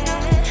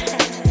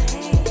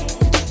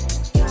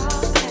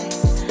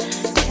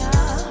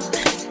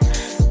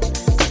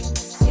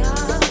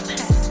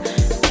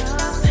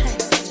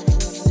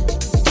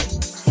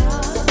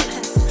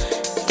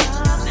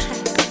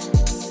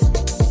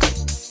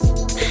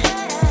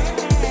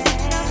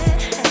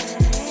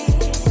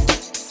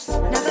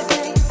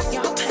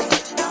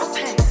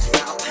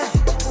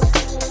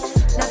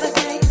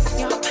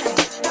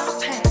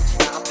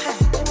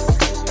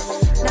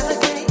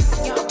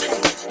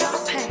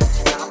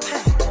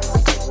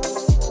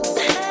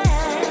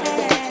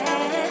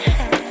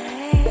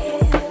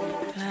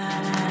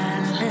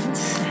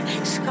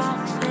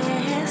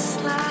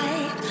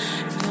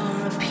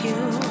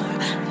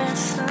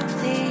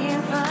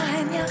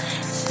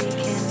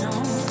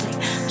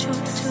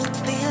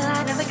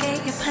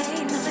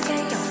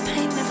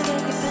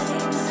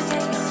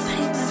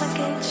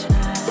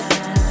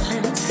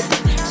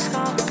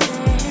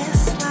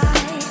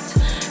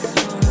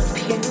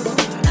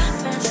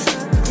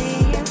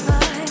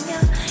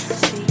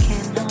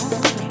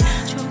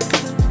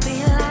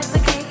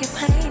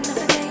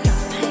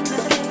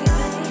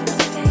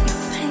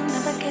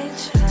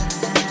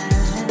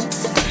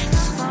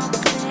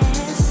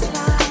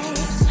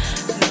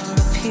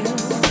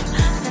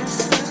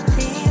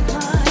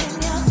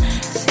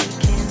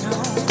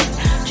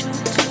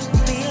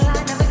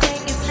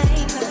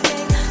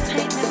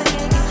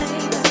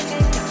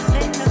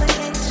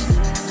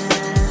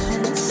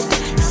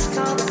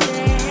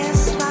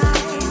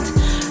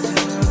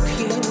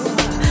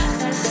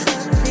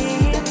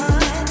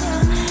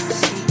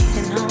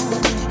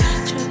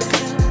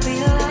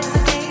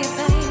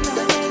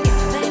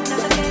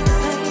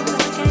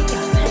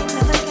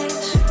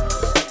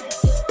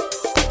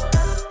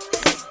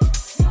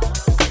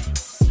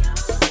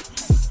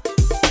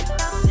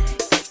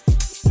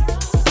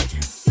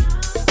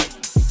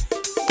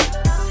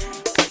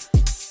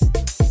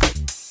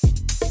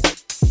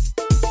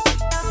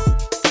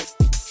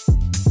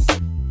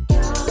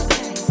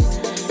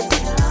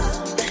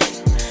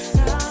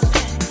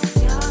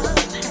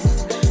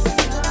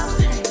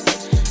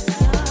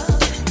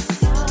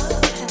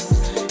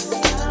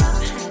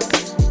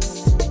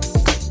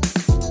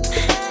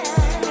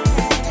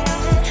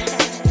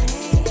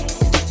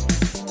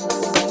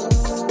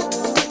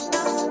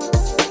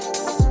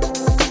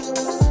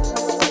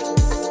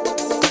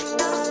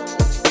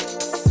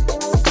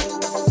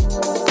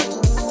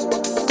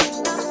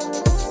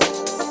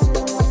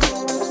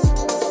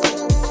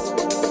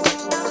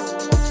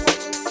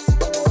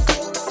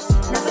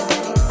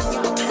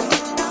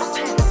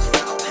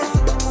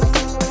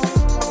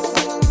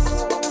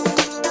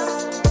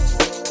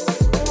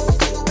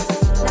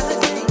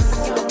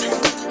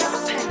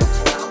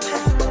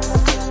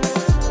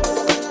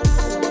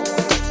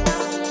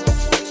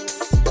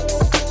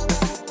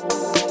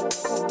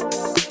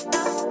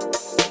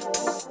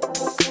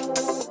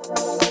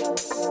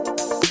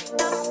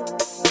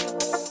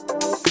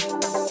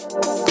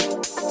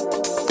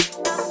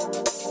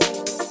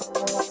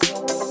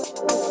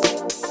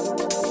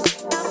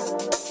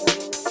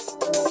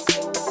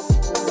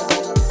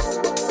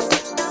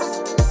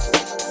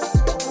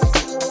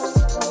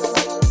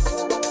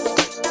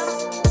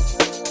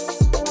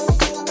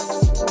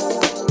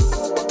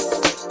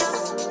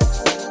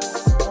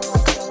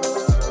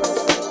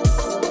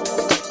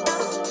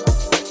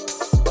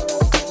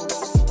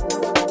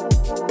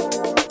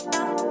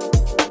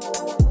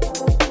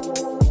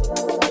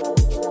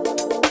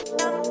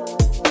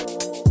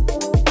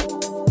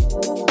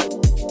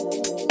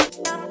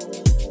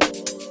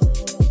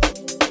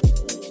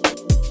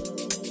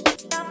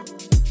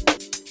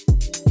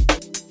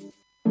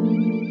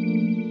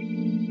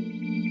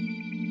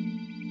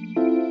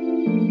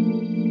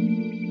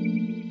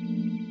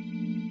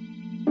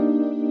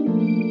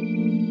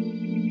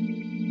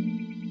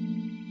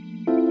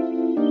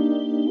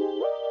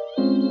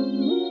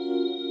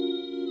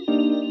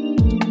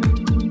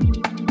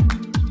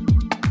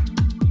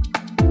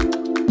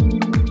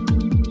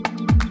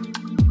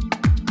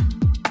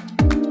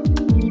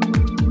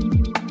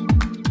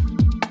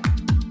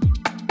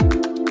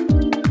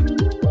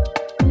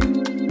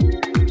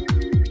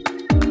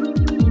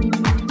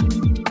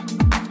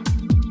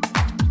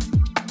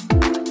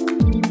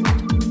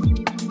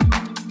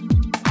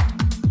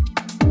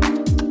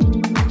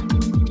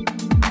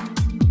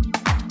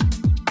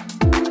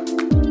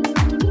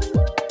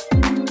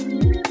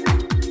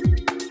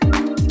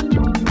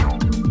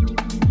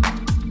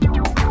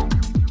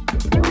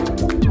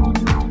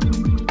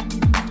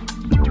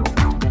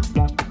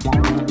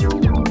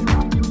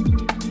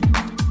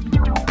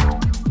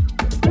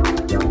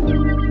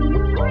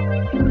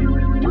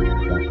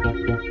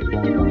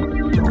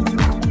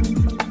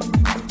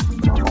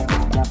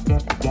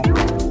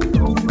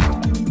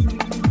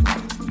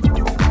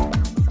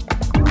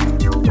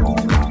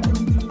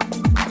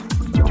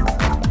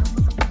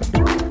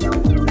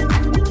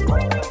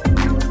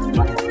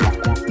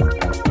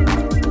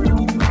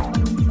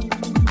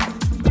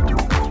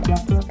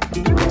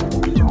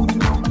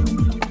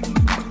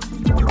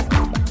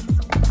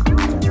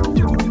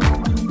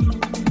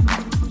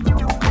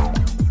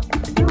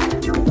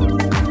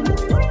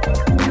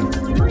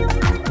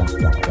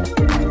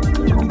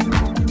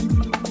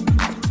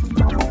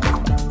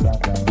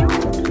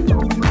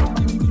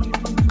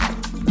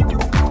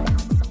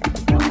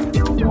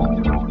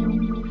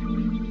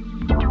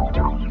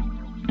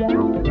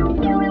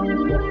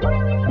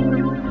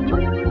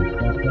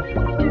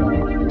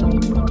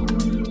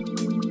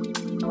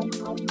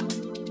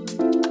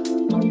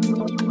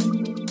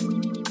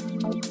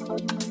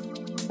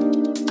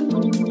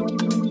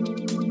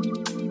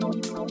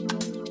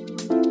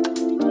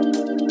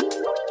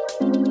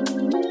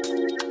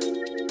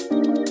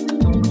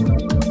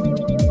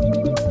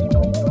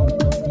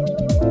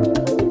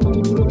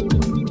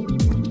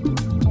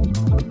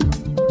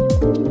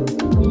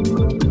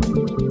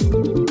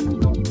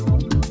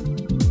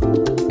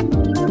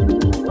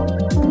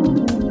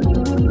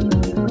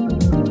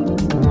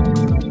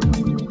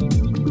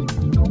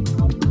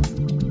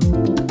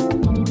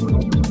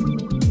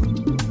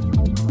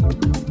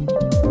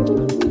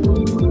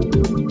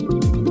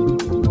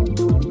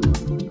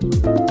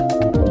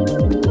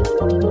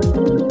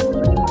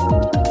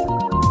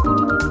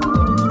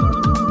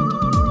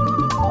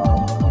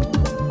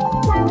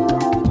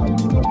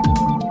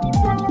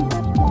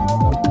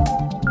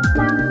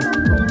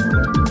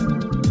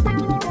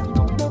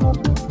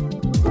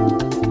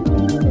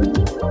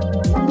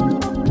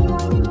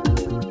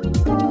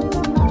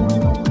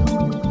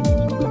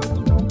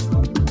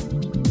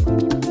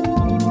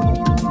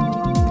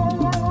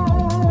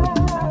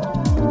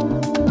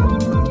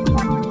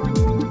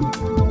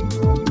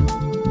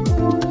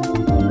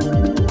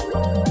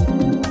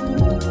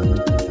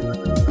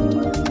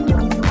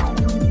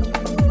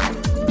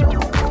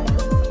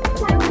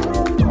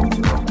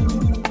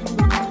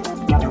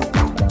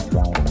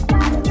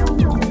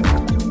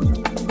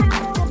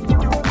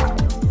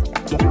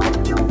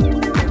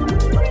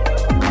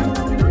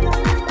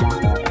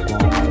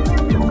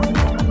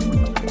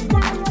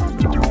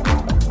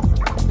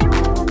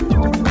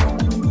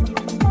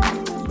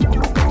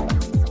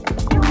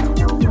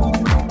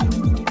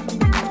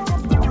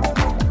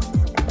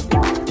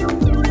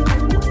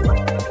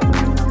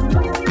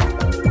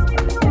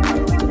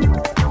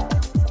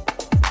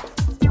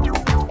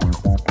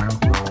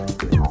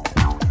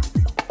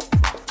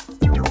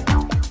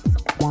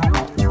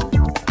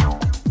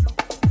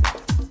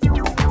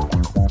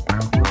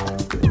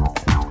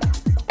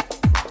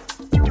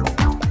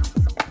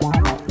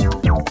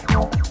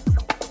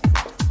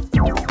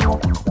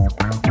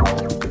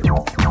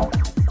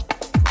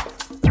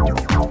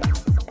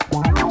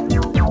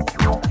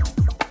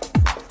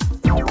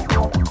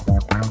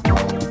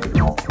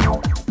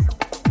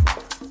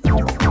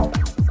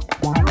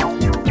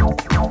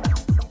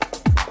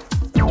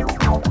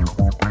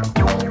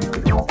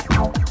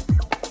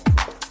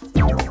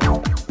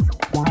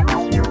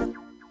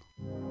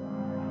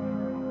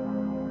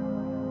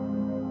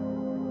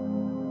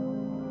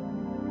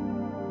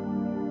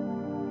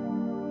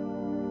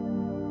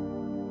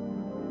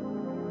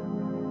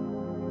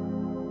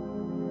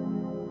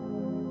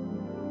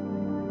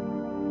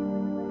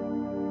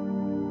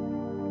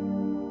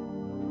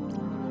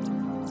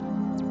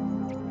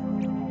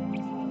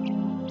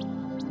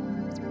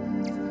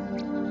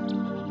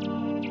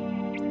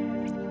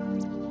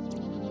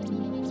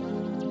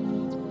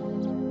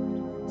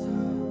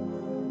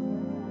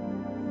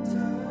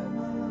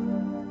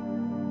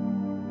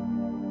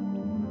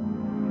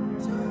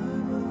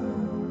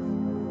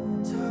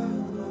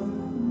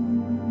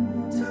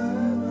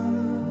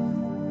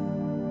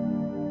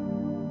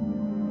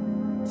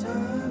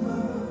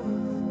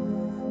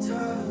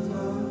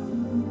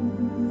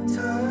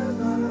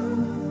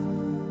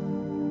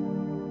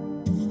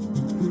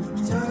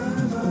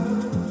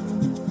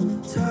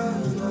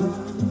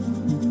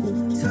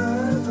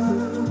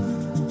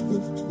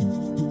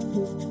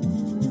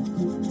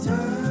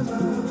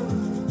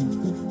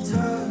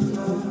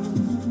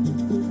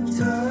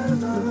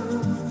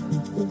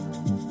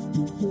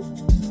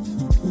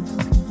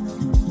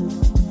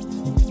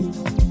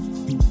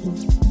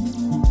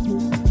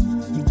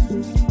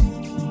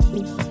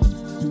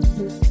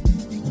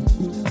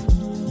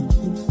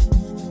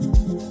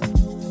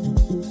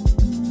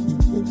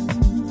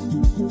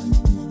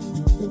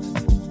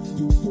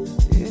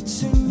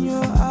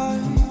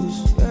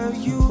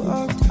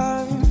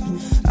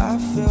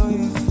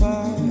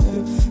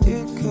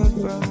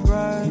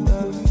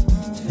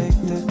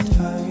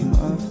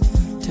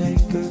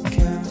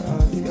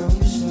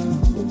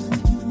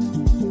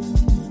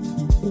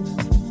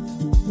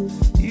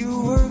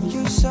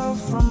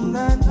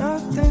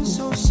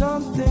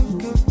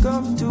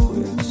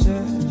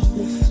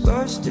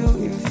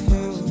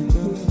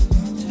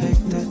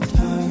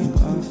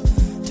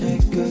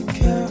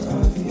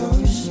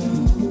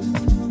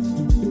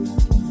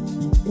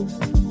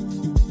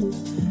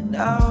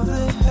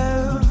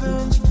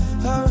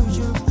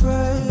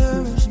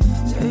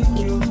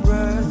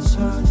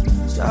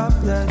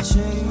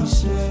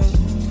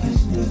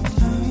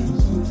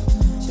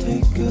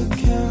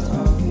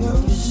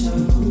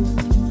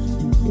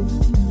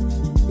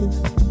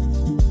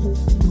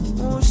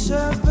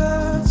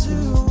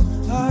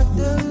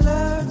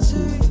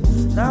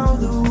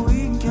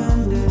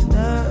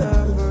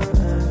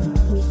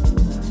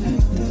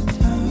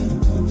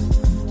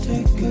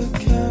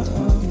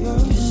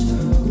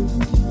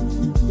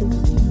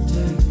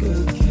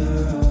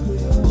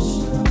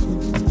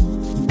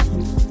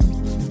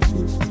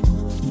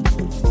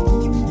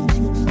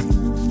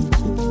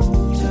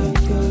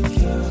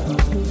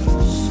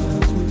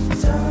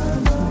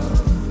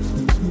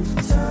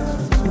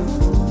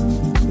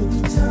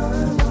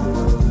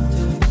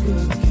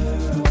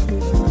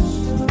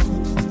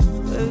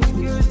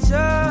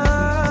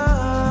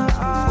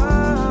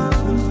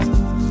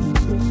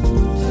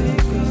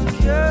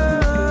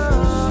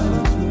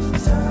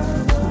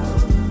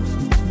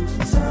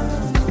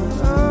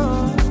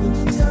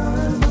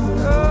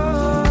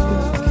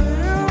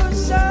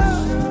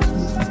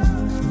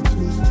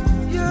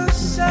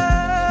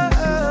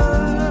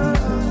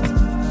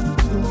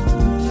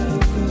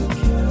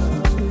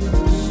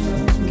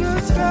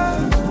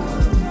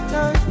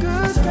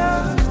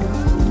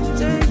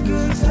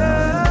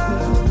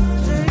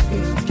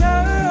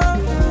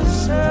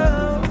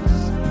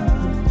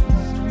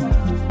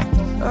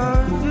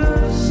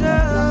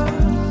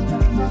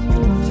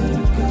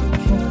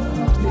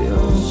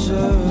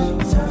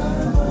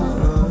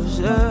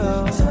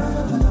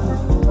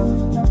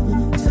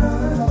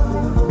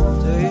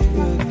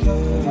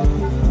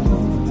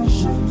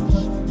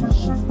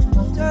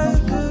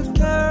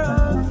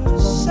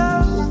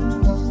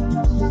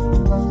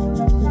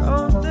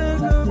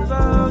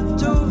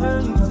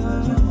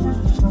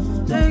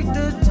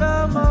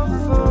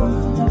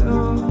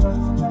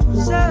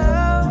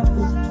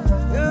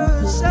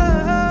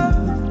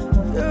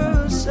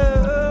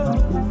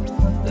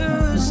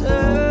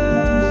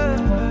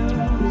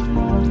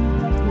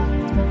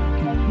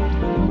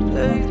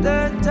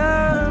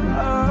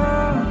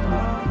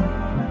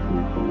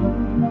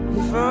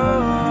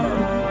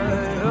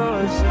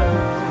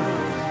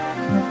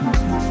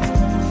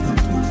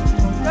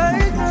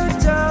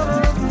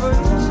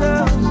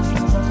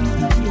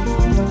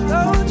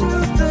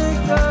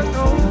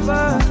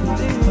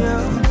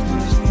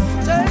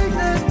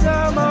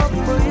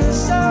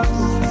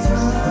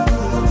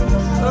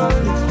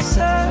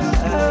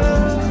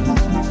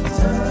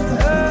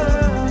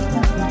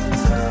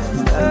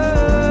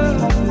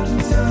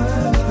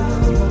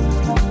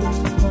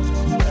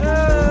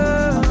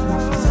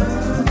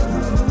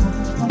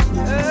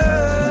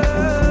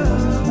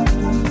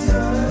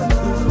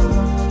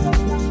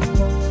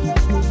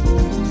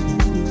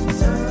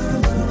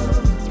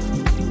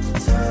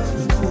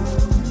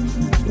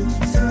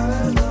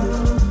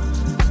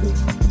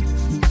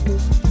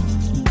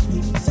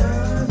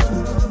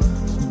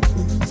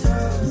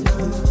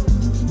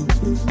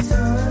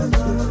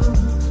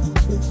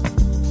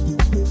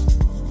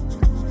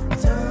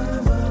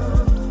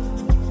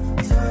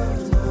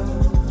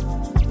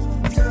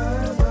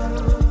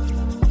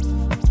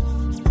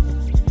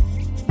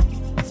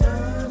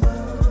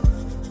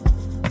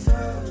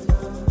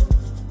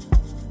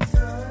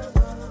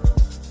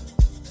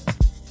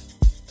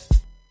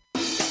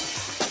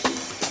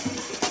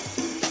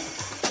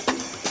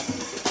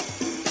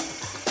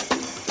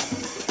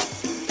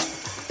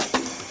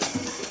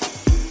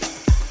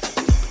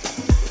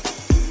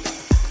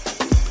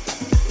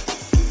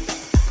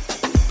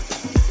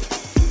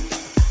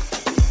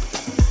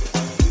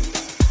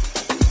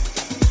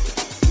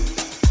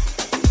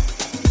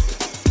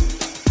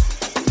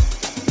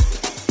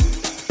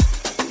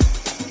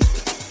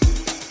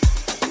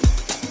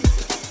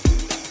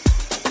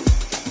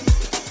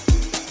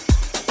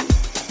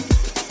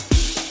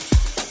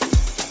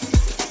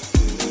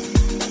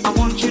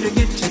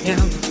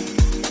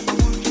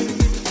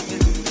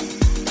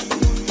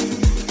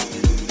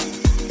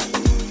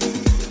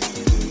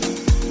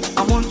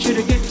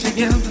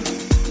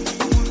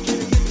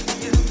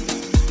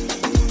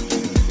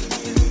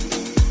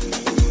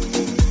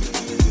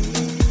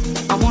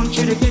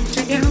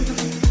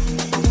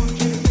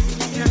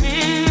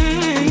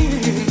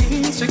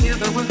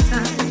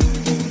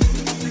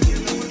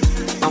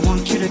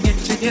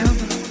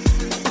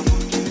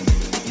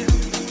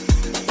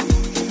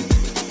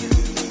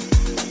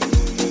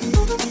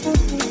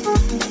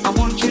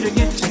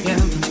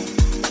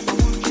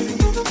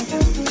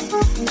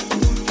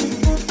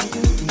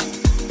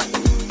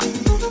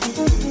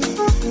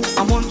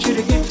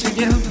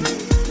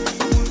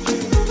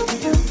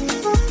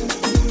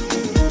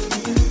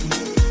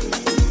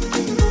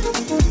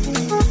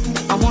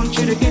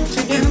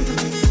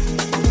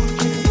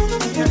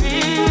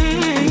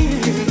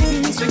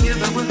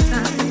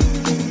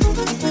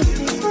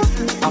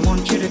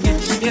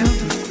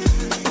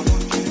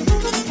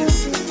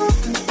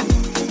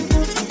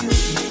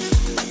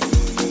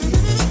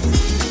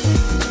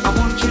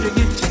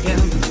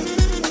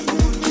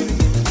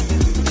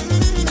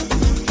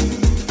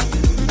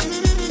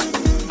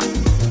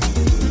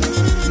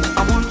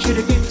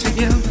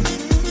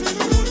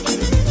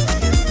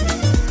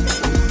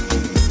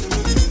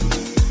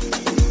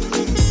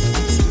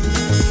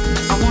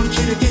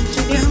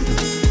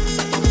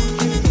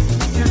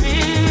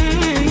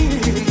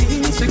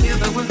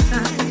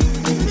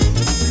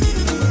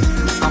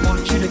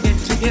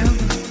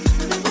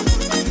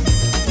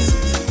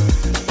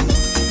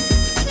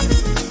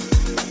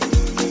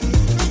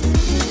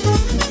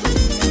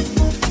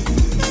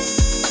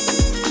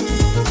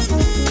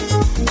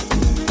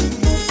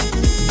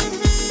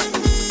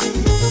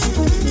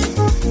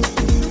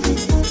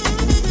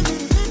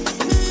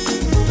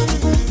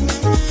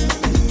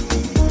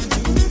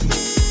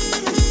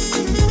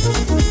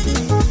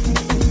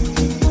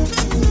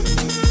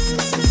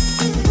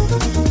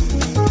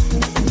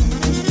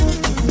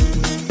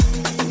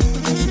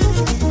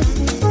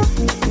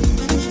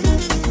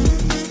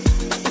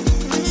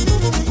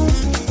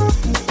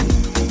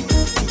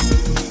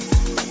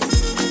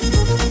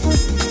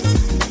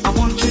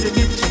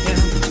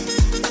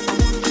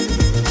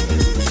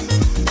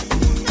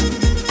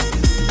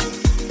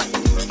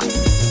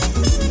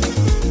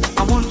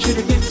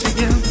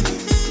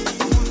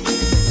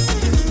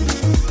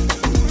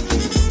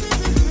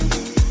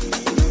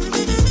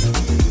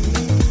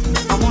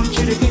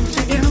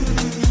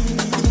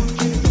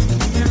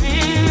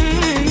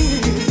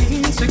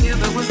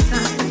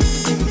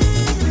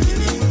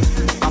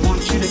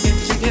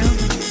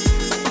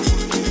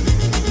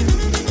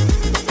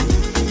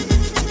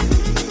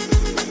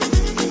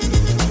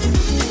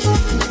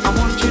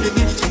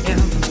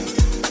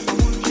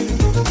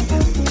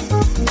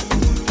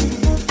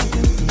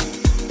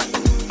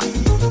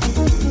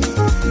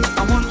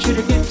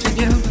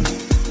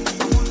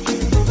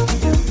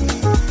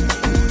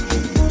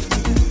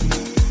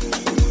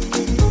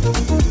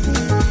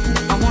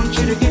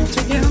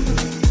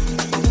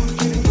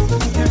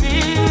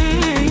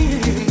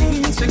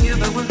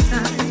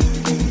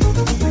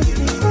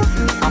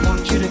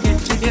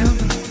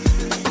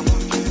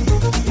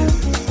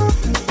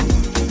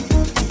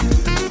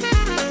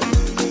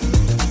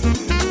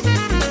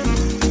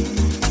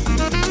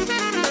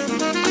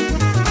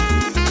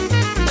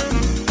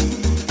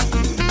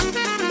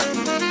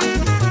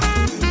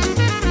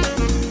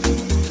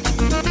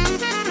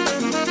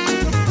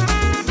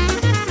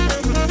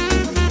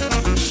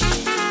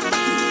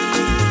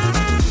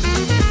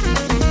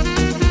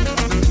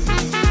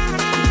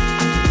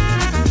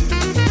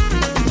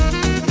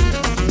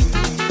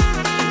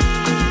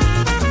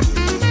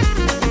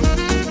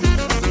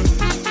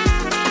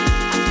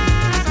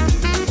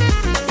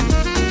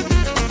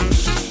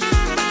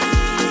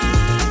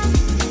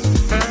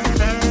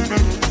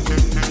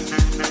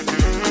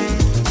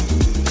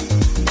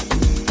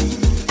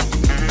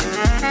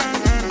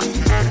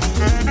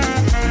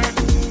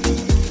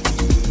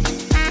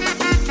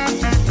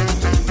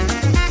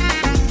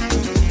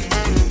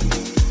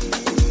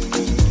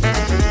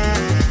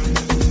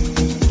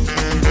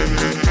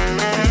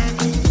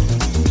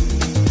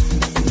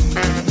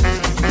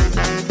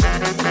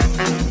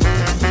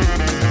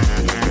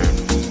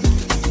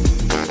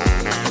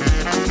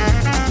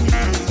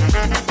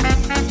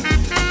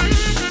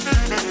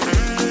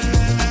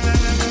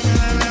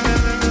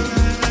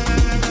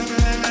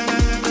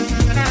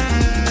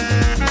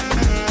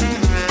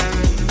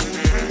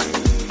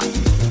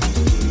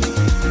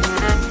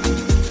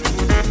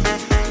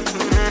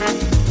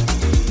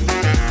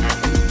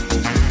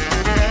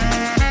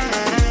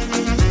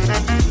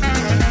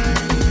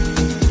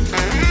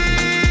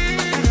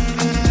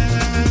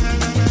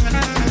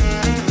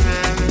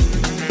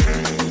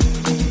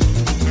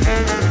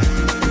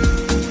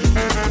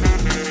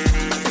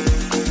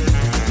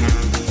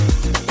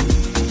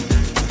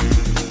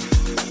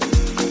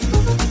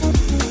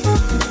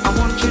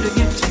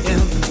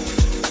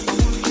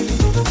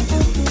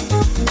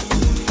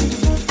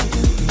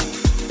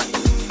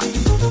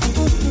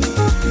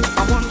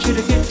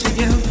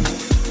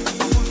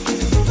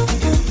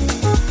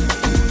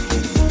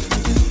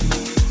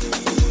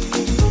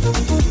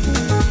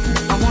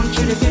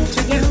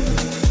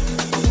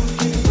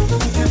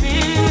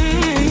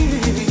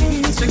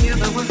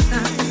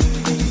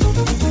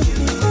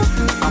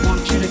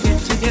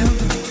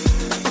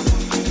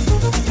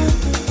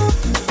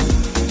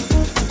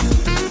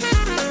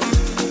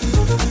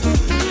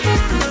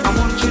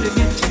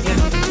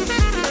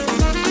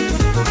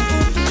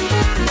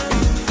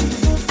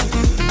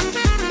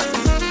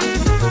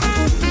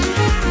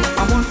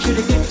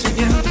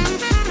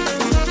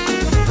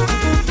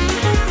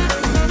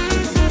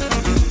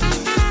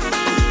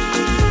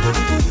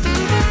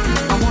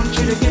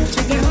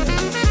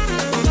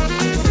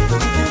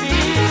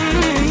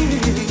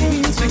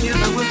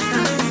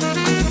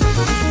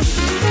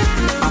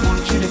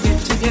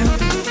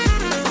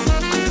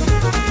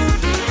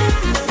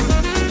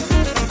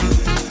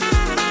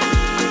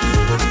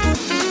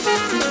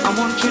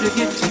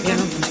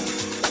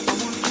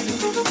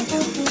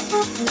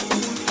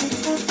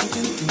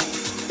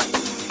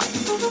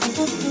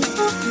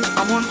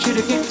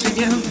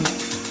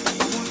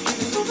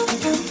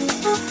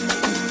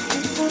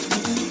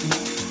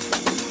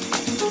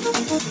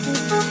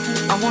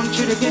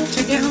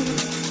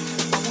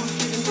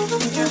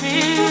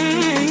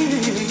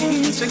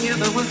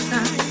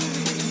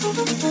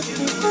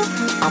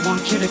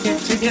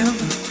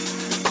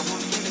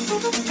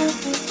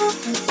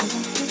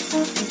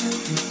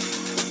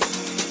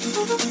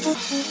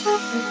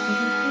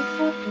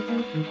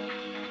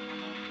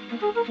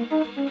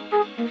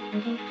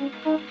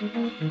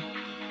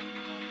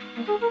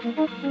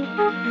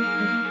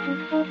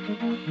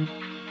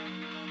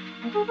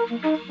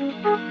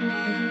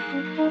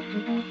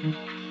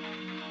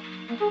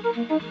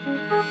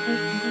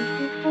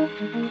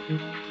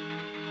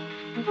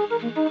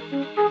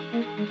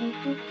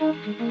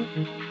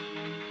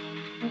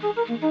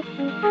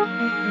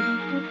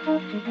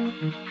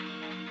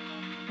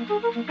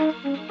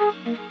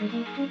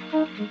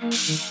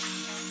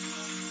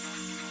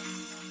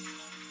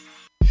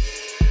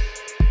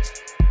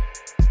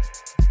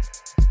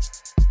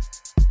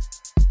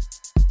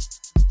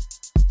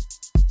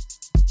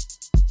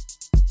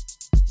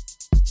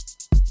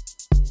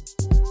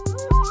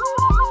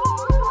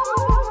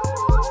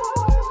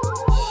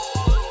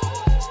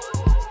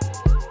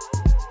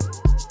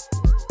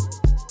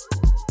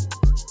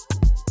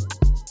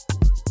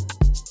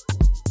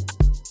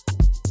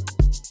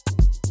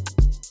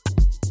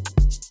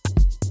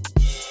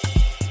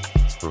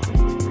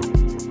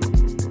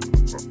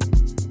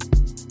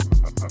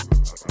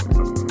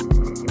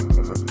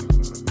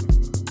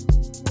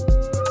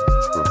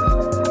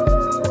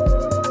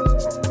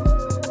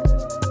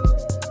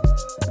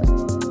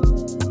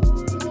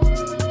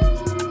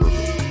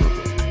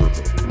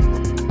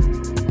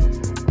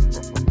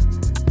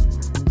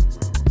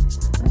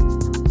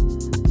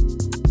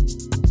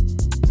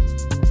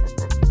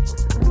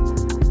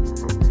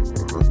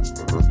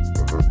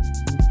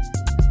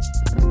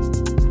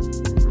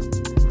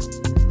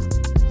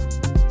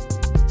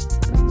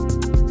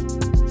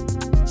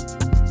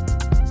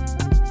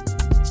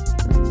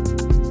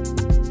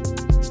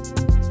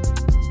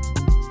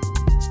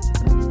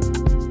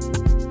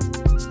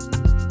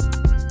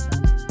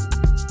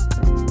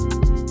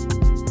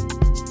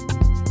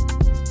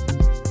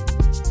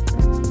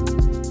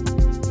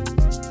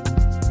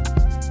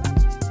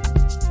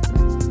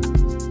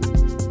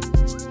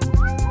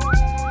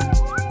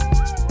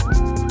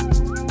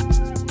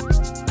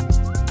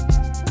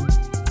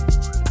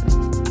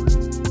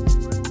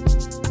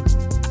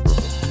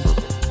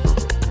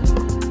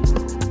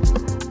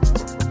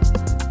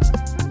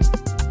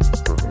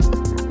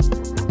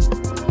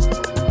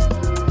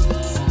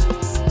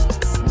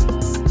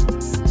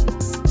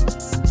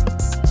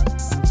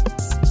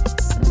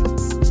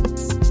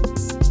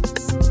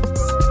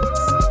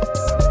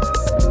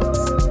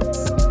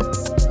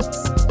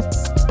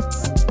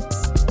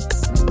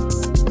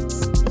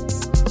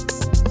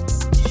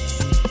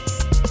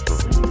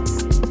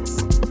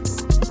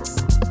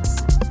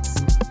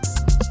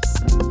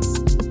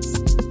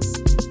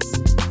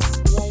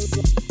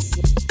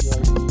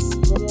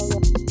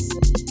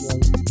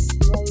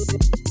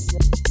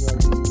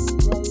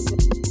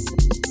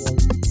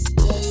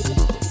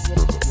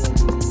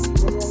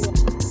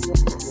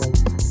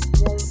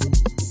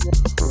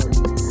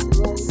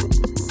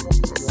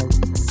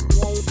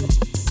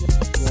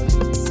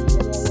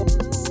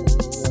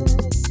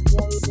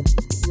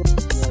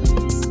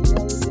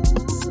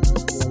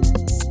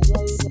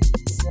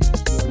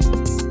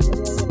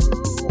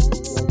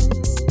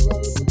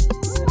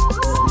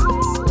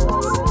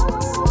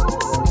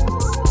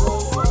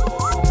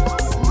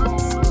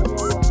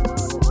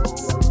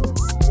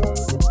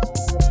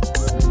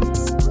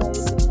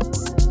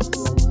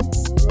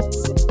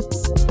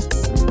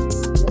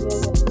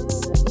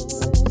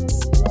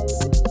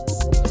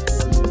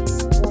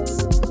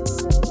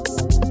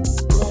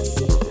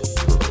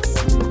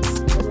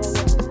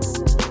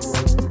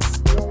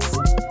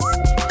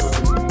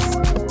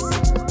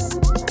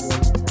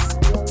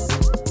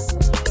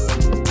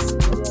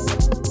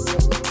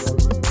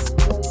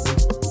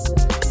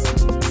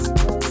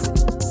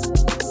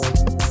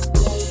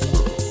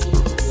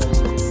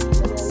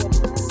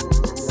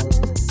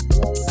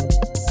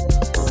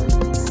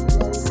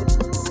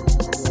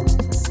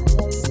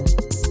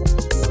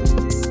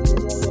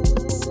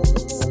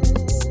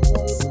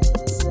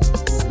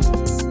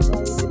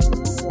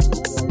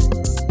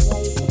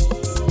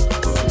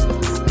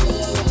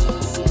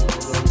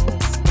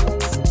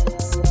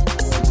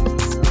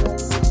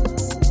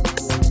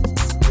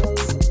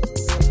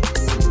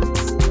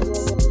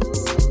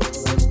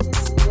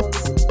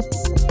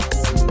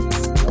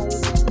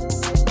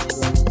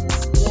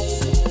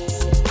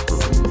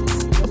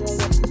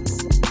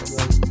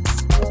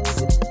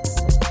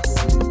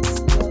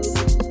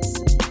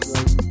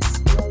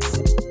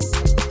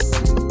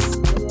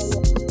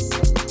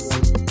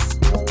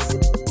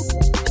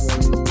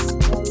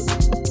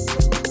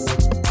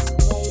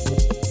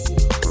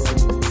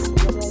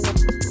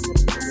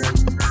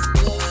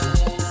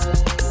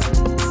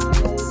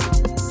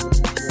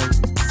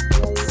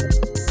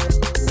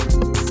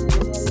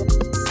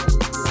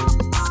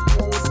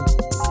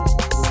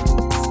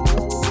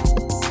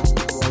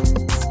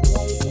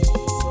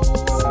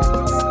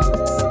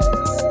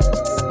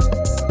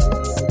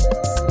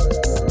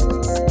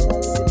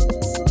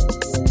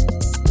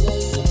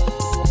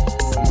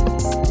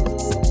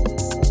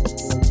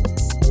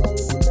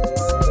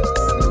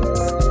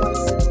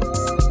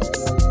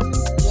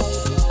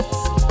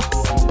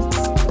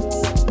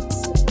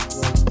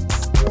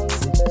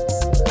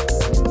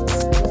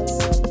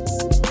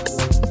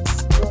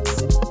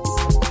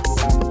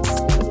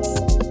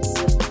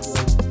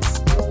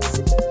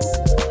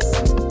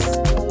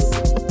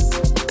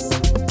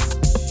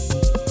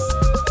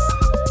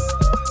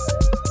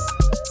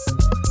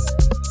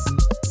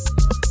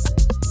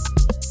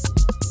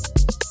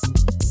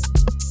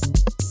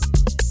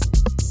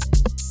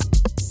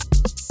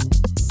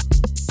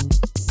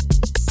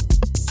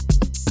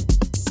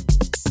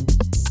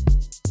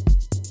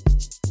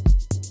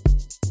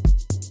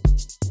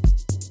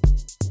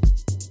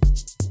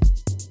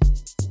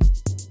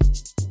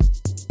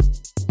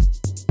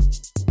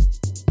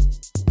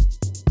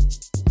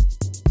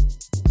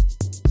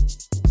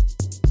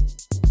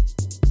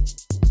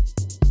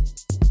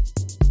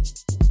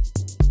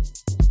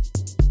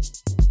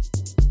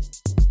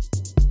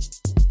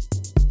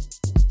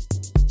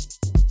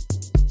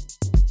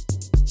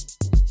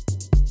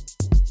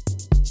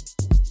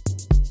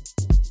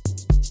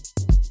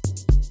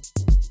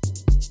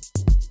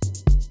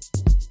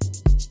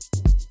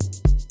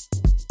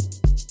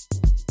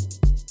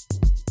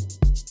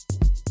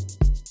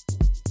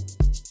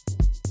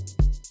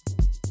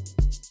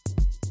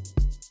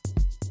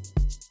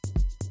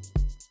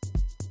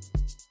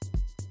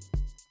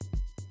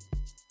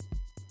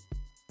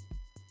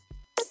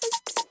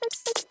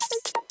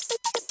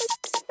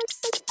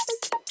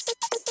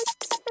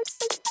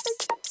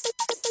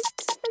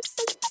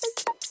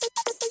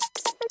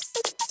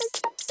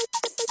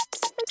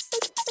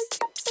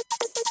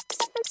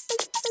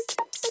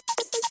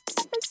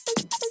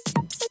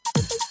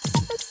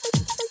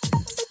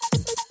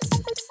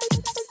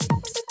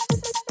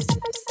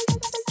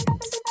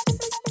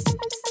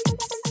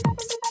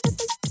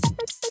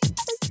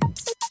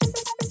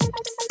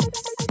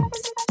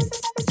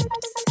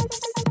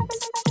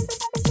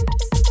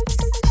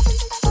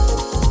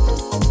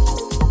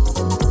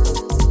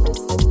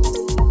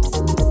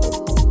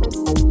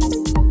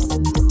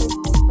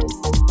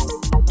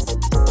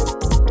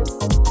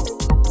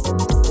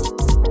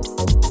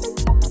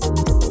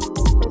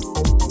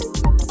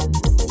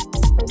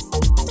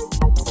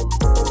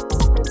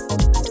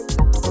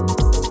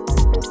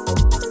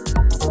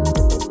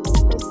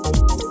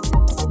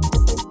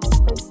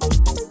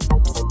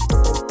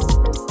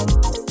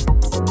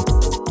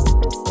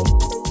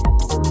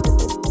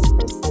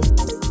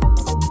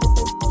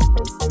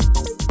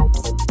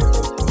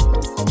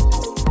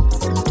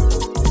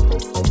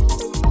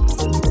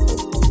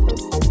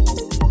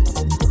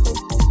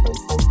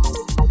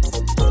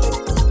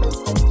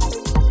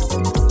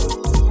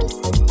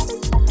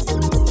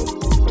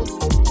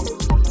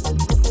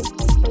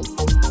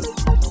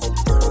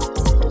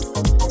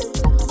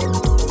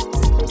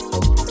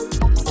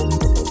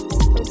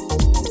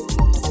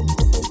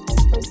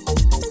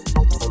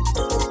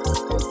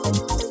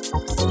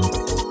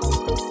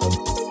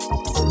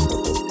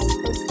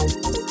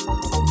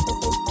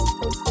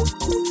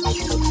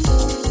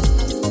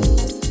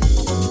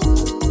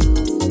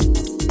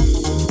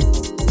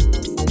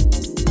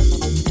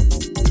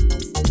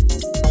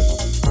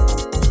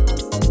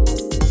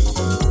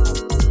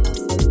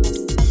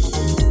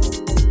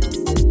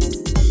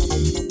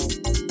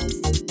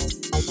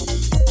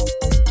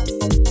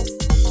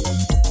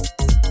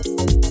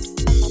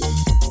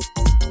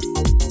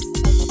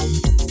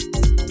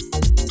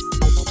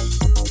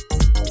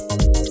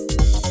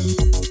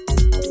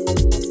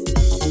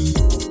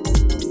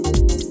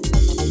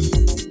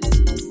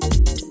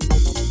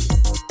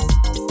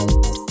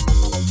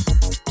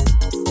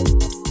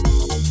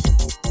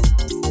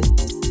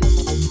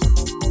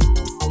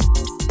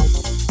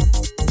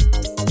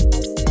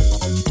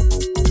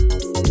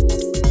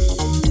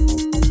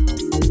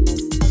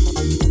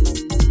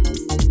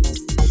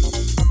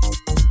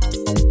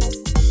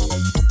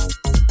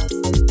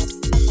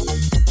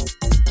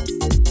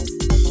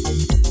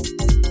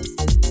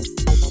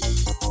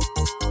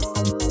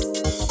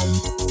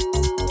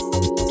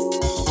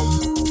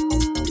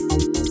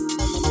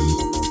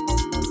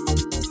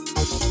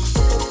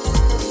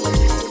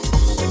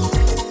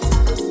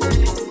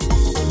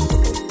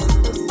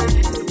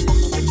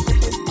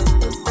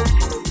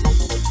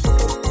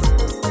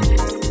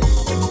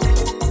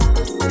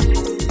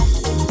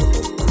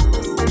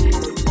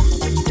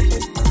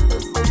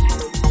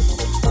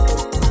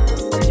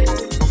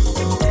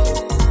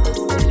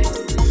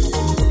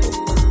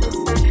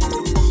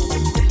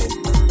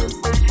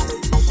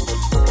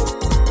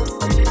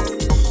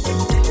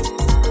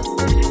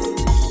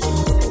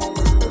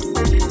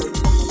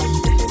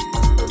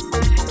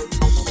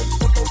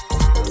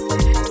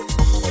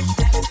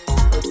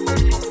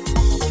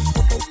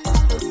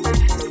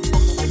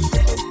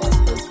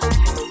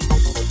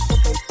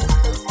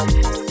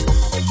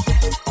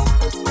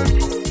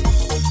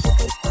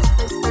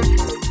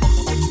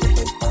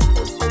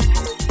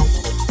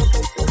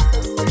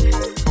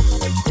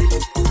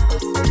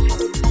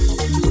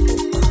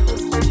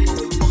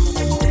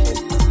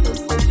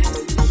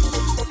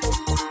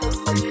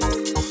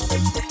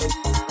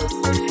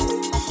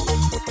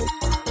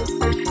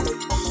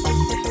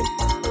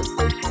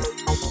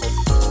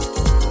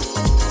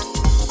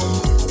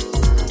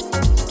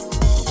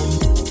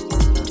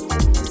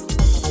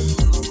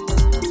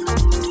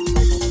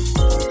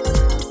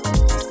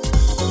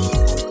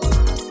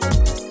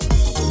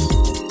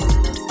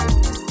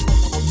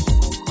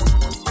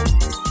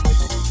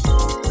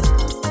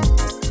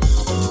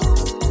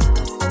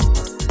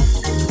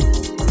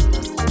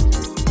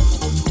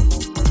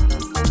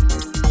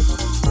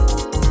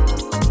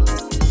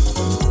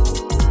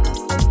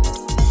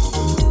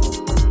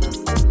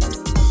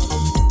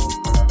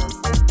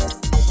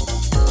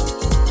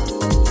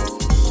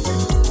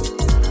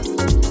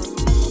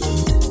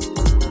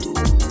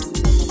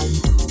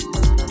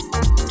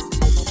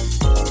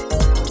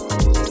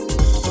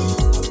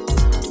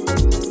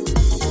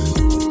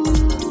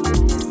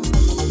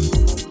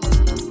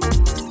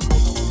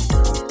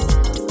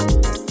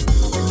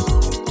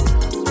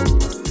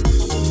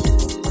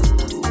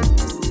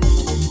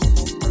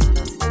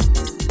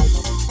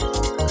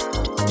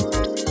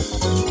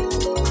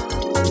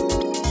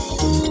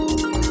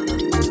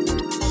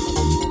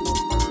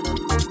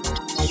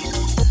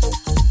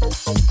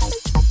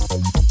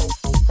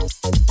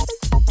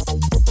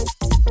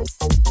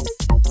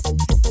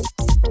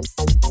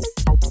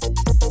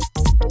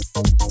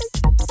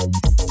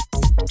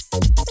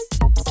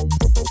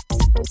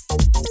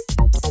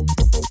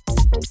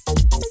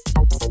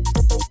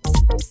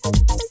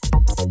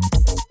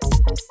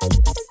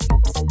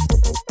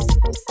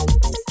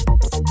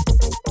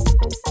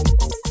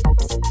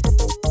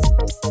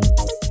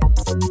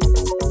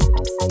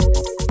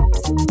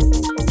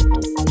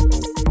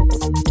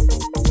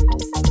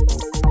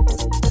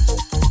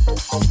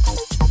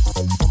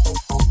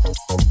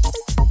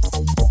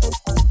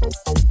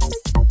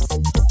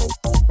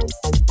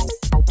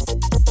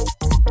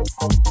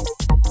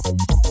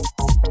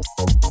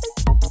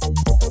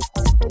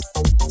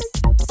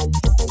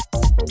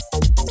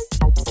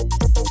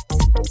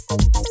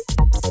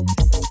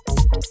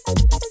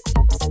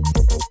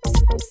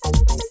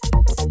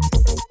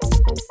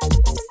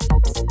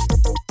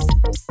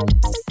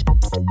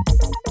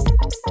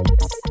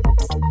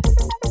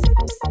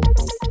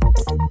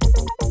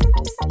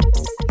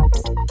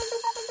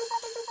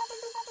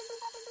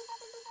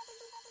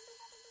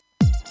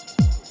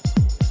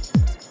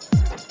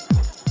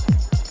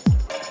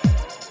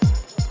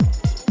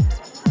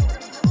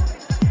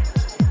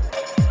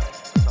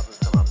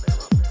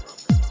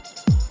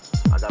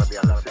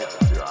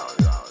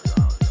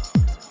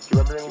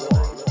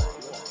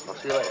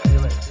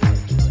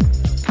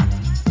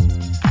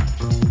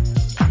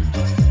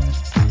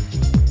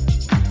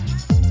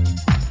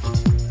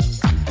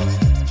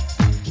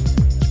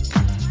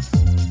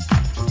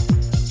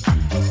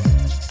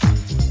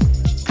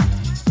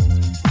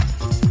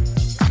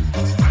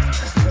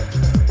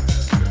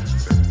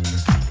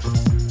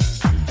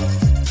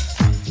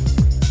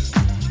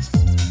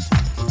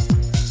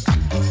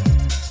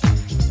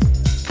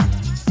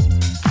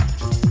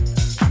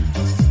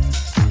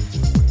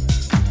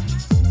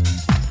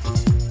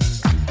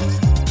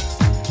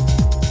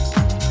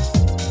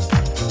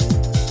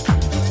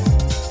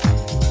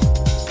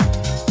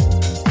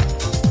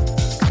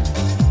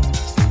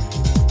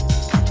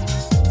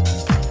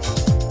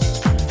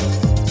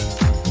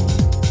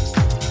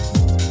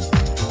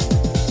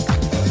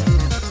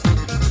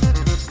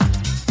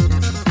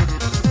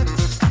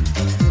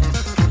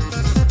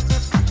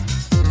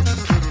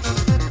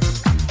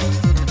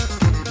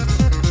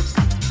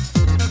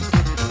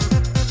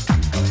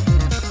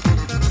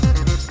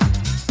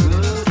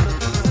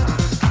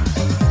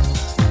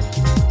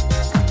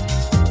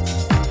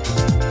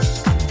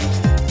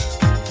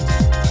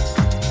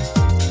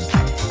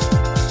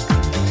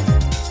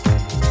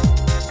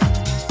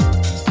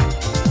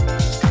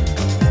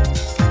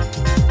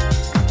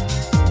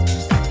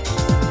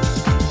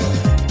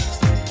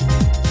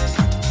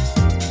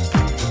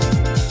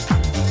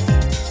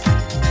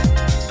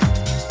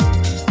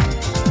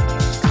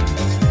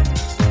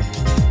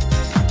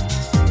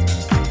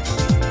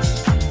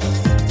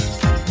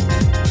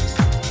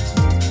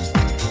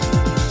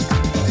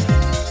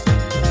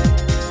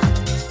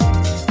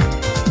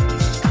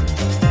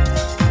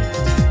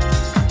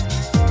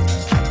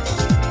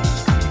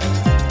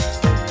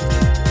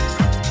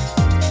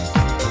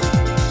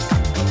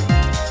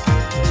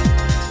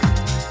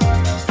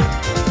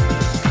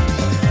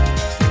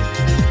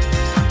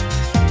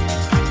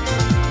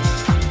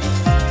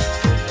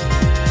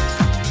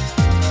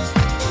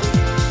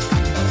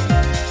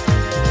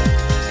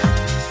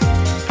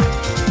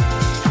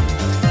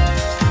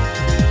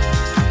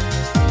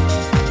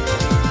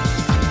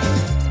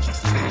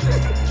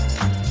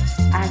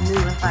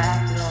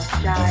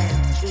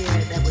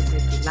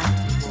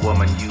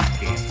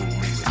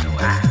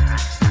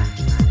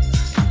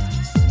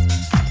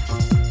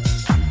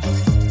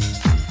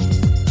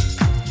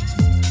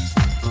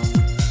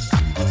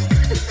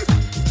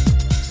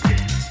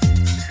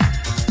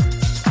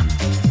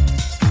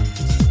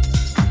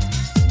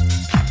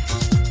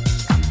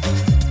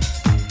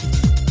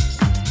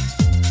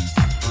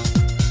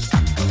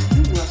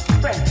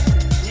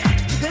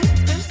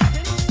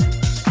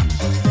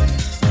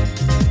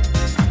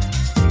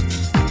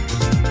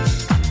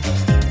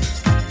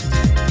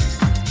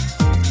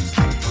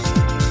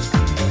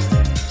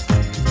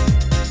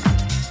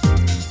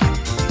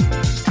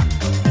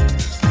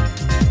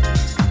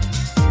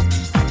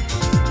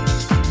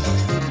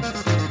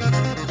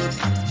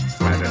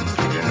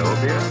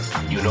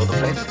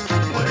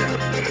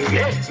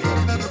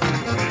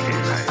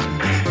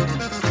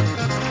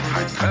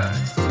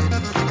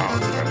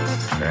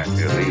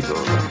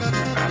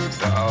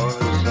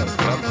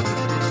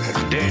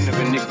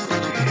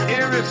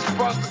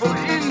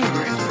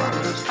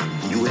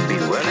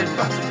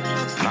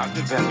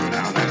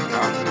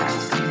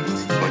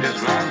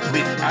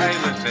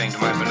 was saying to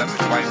my beloved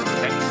wife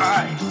that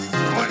I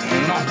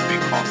will not be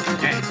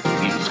caught dead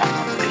in such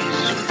a place.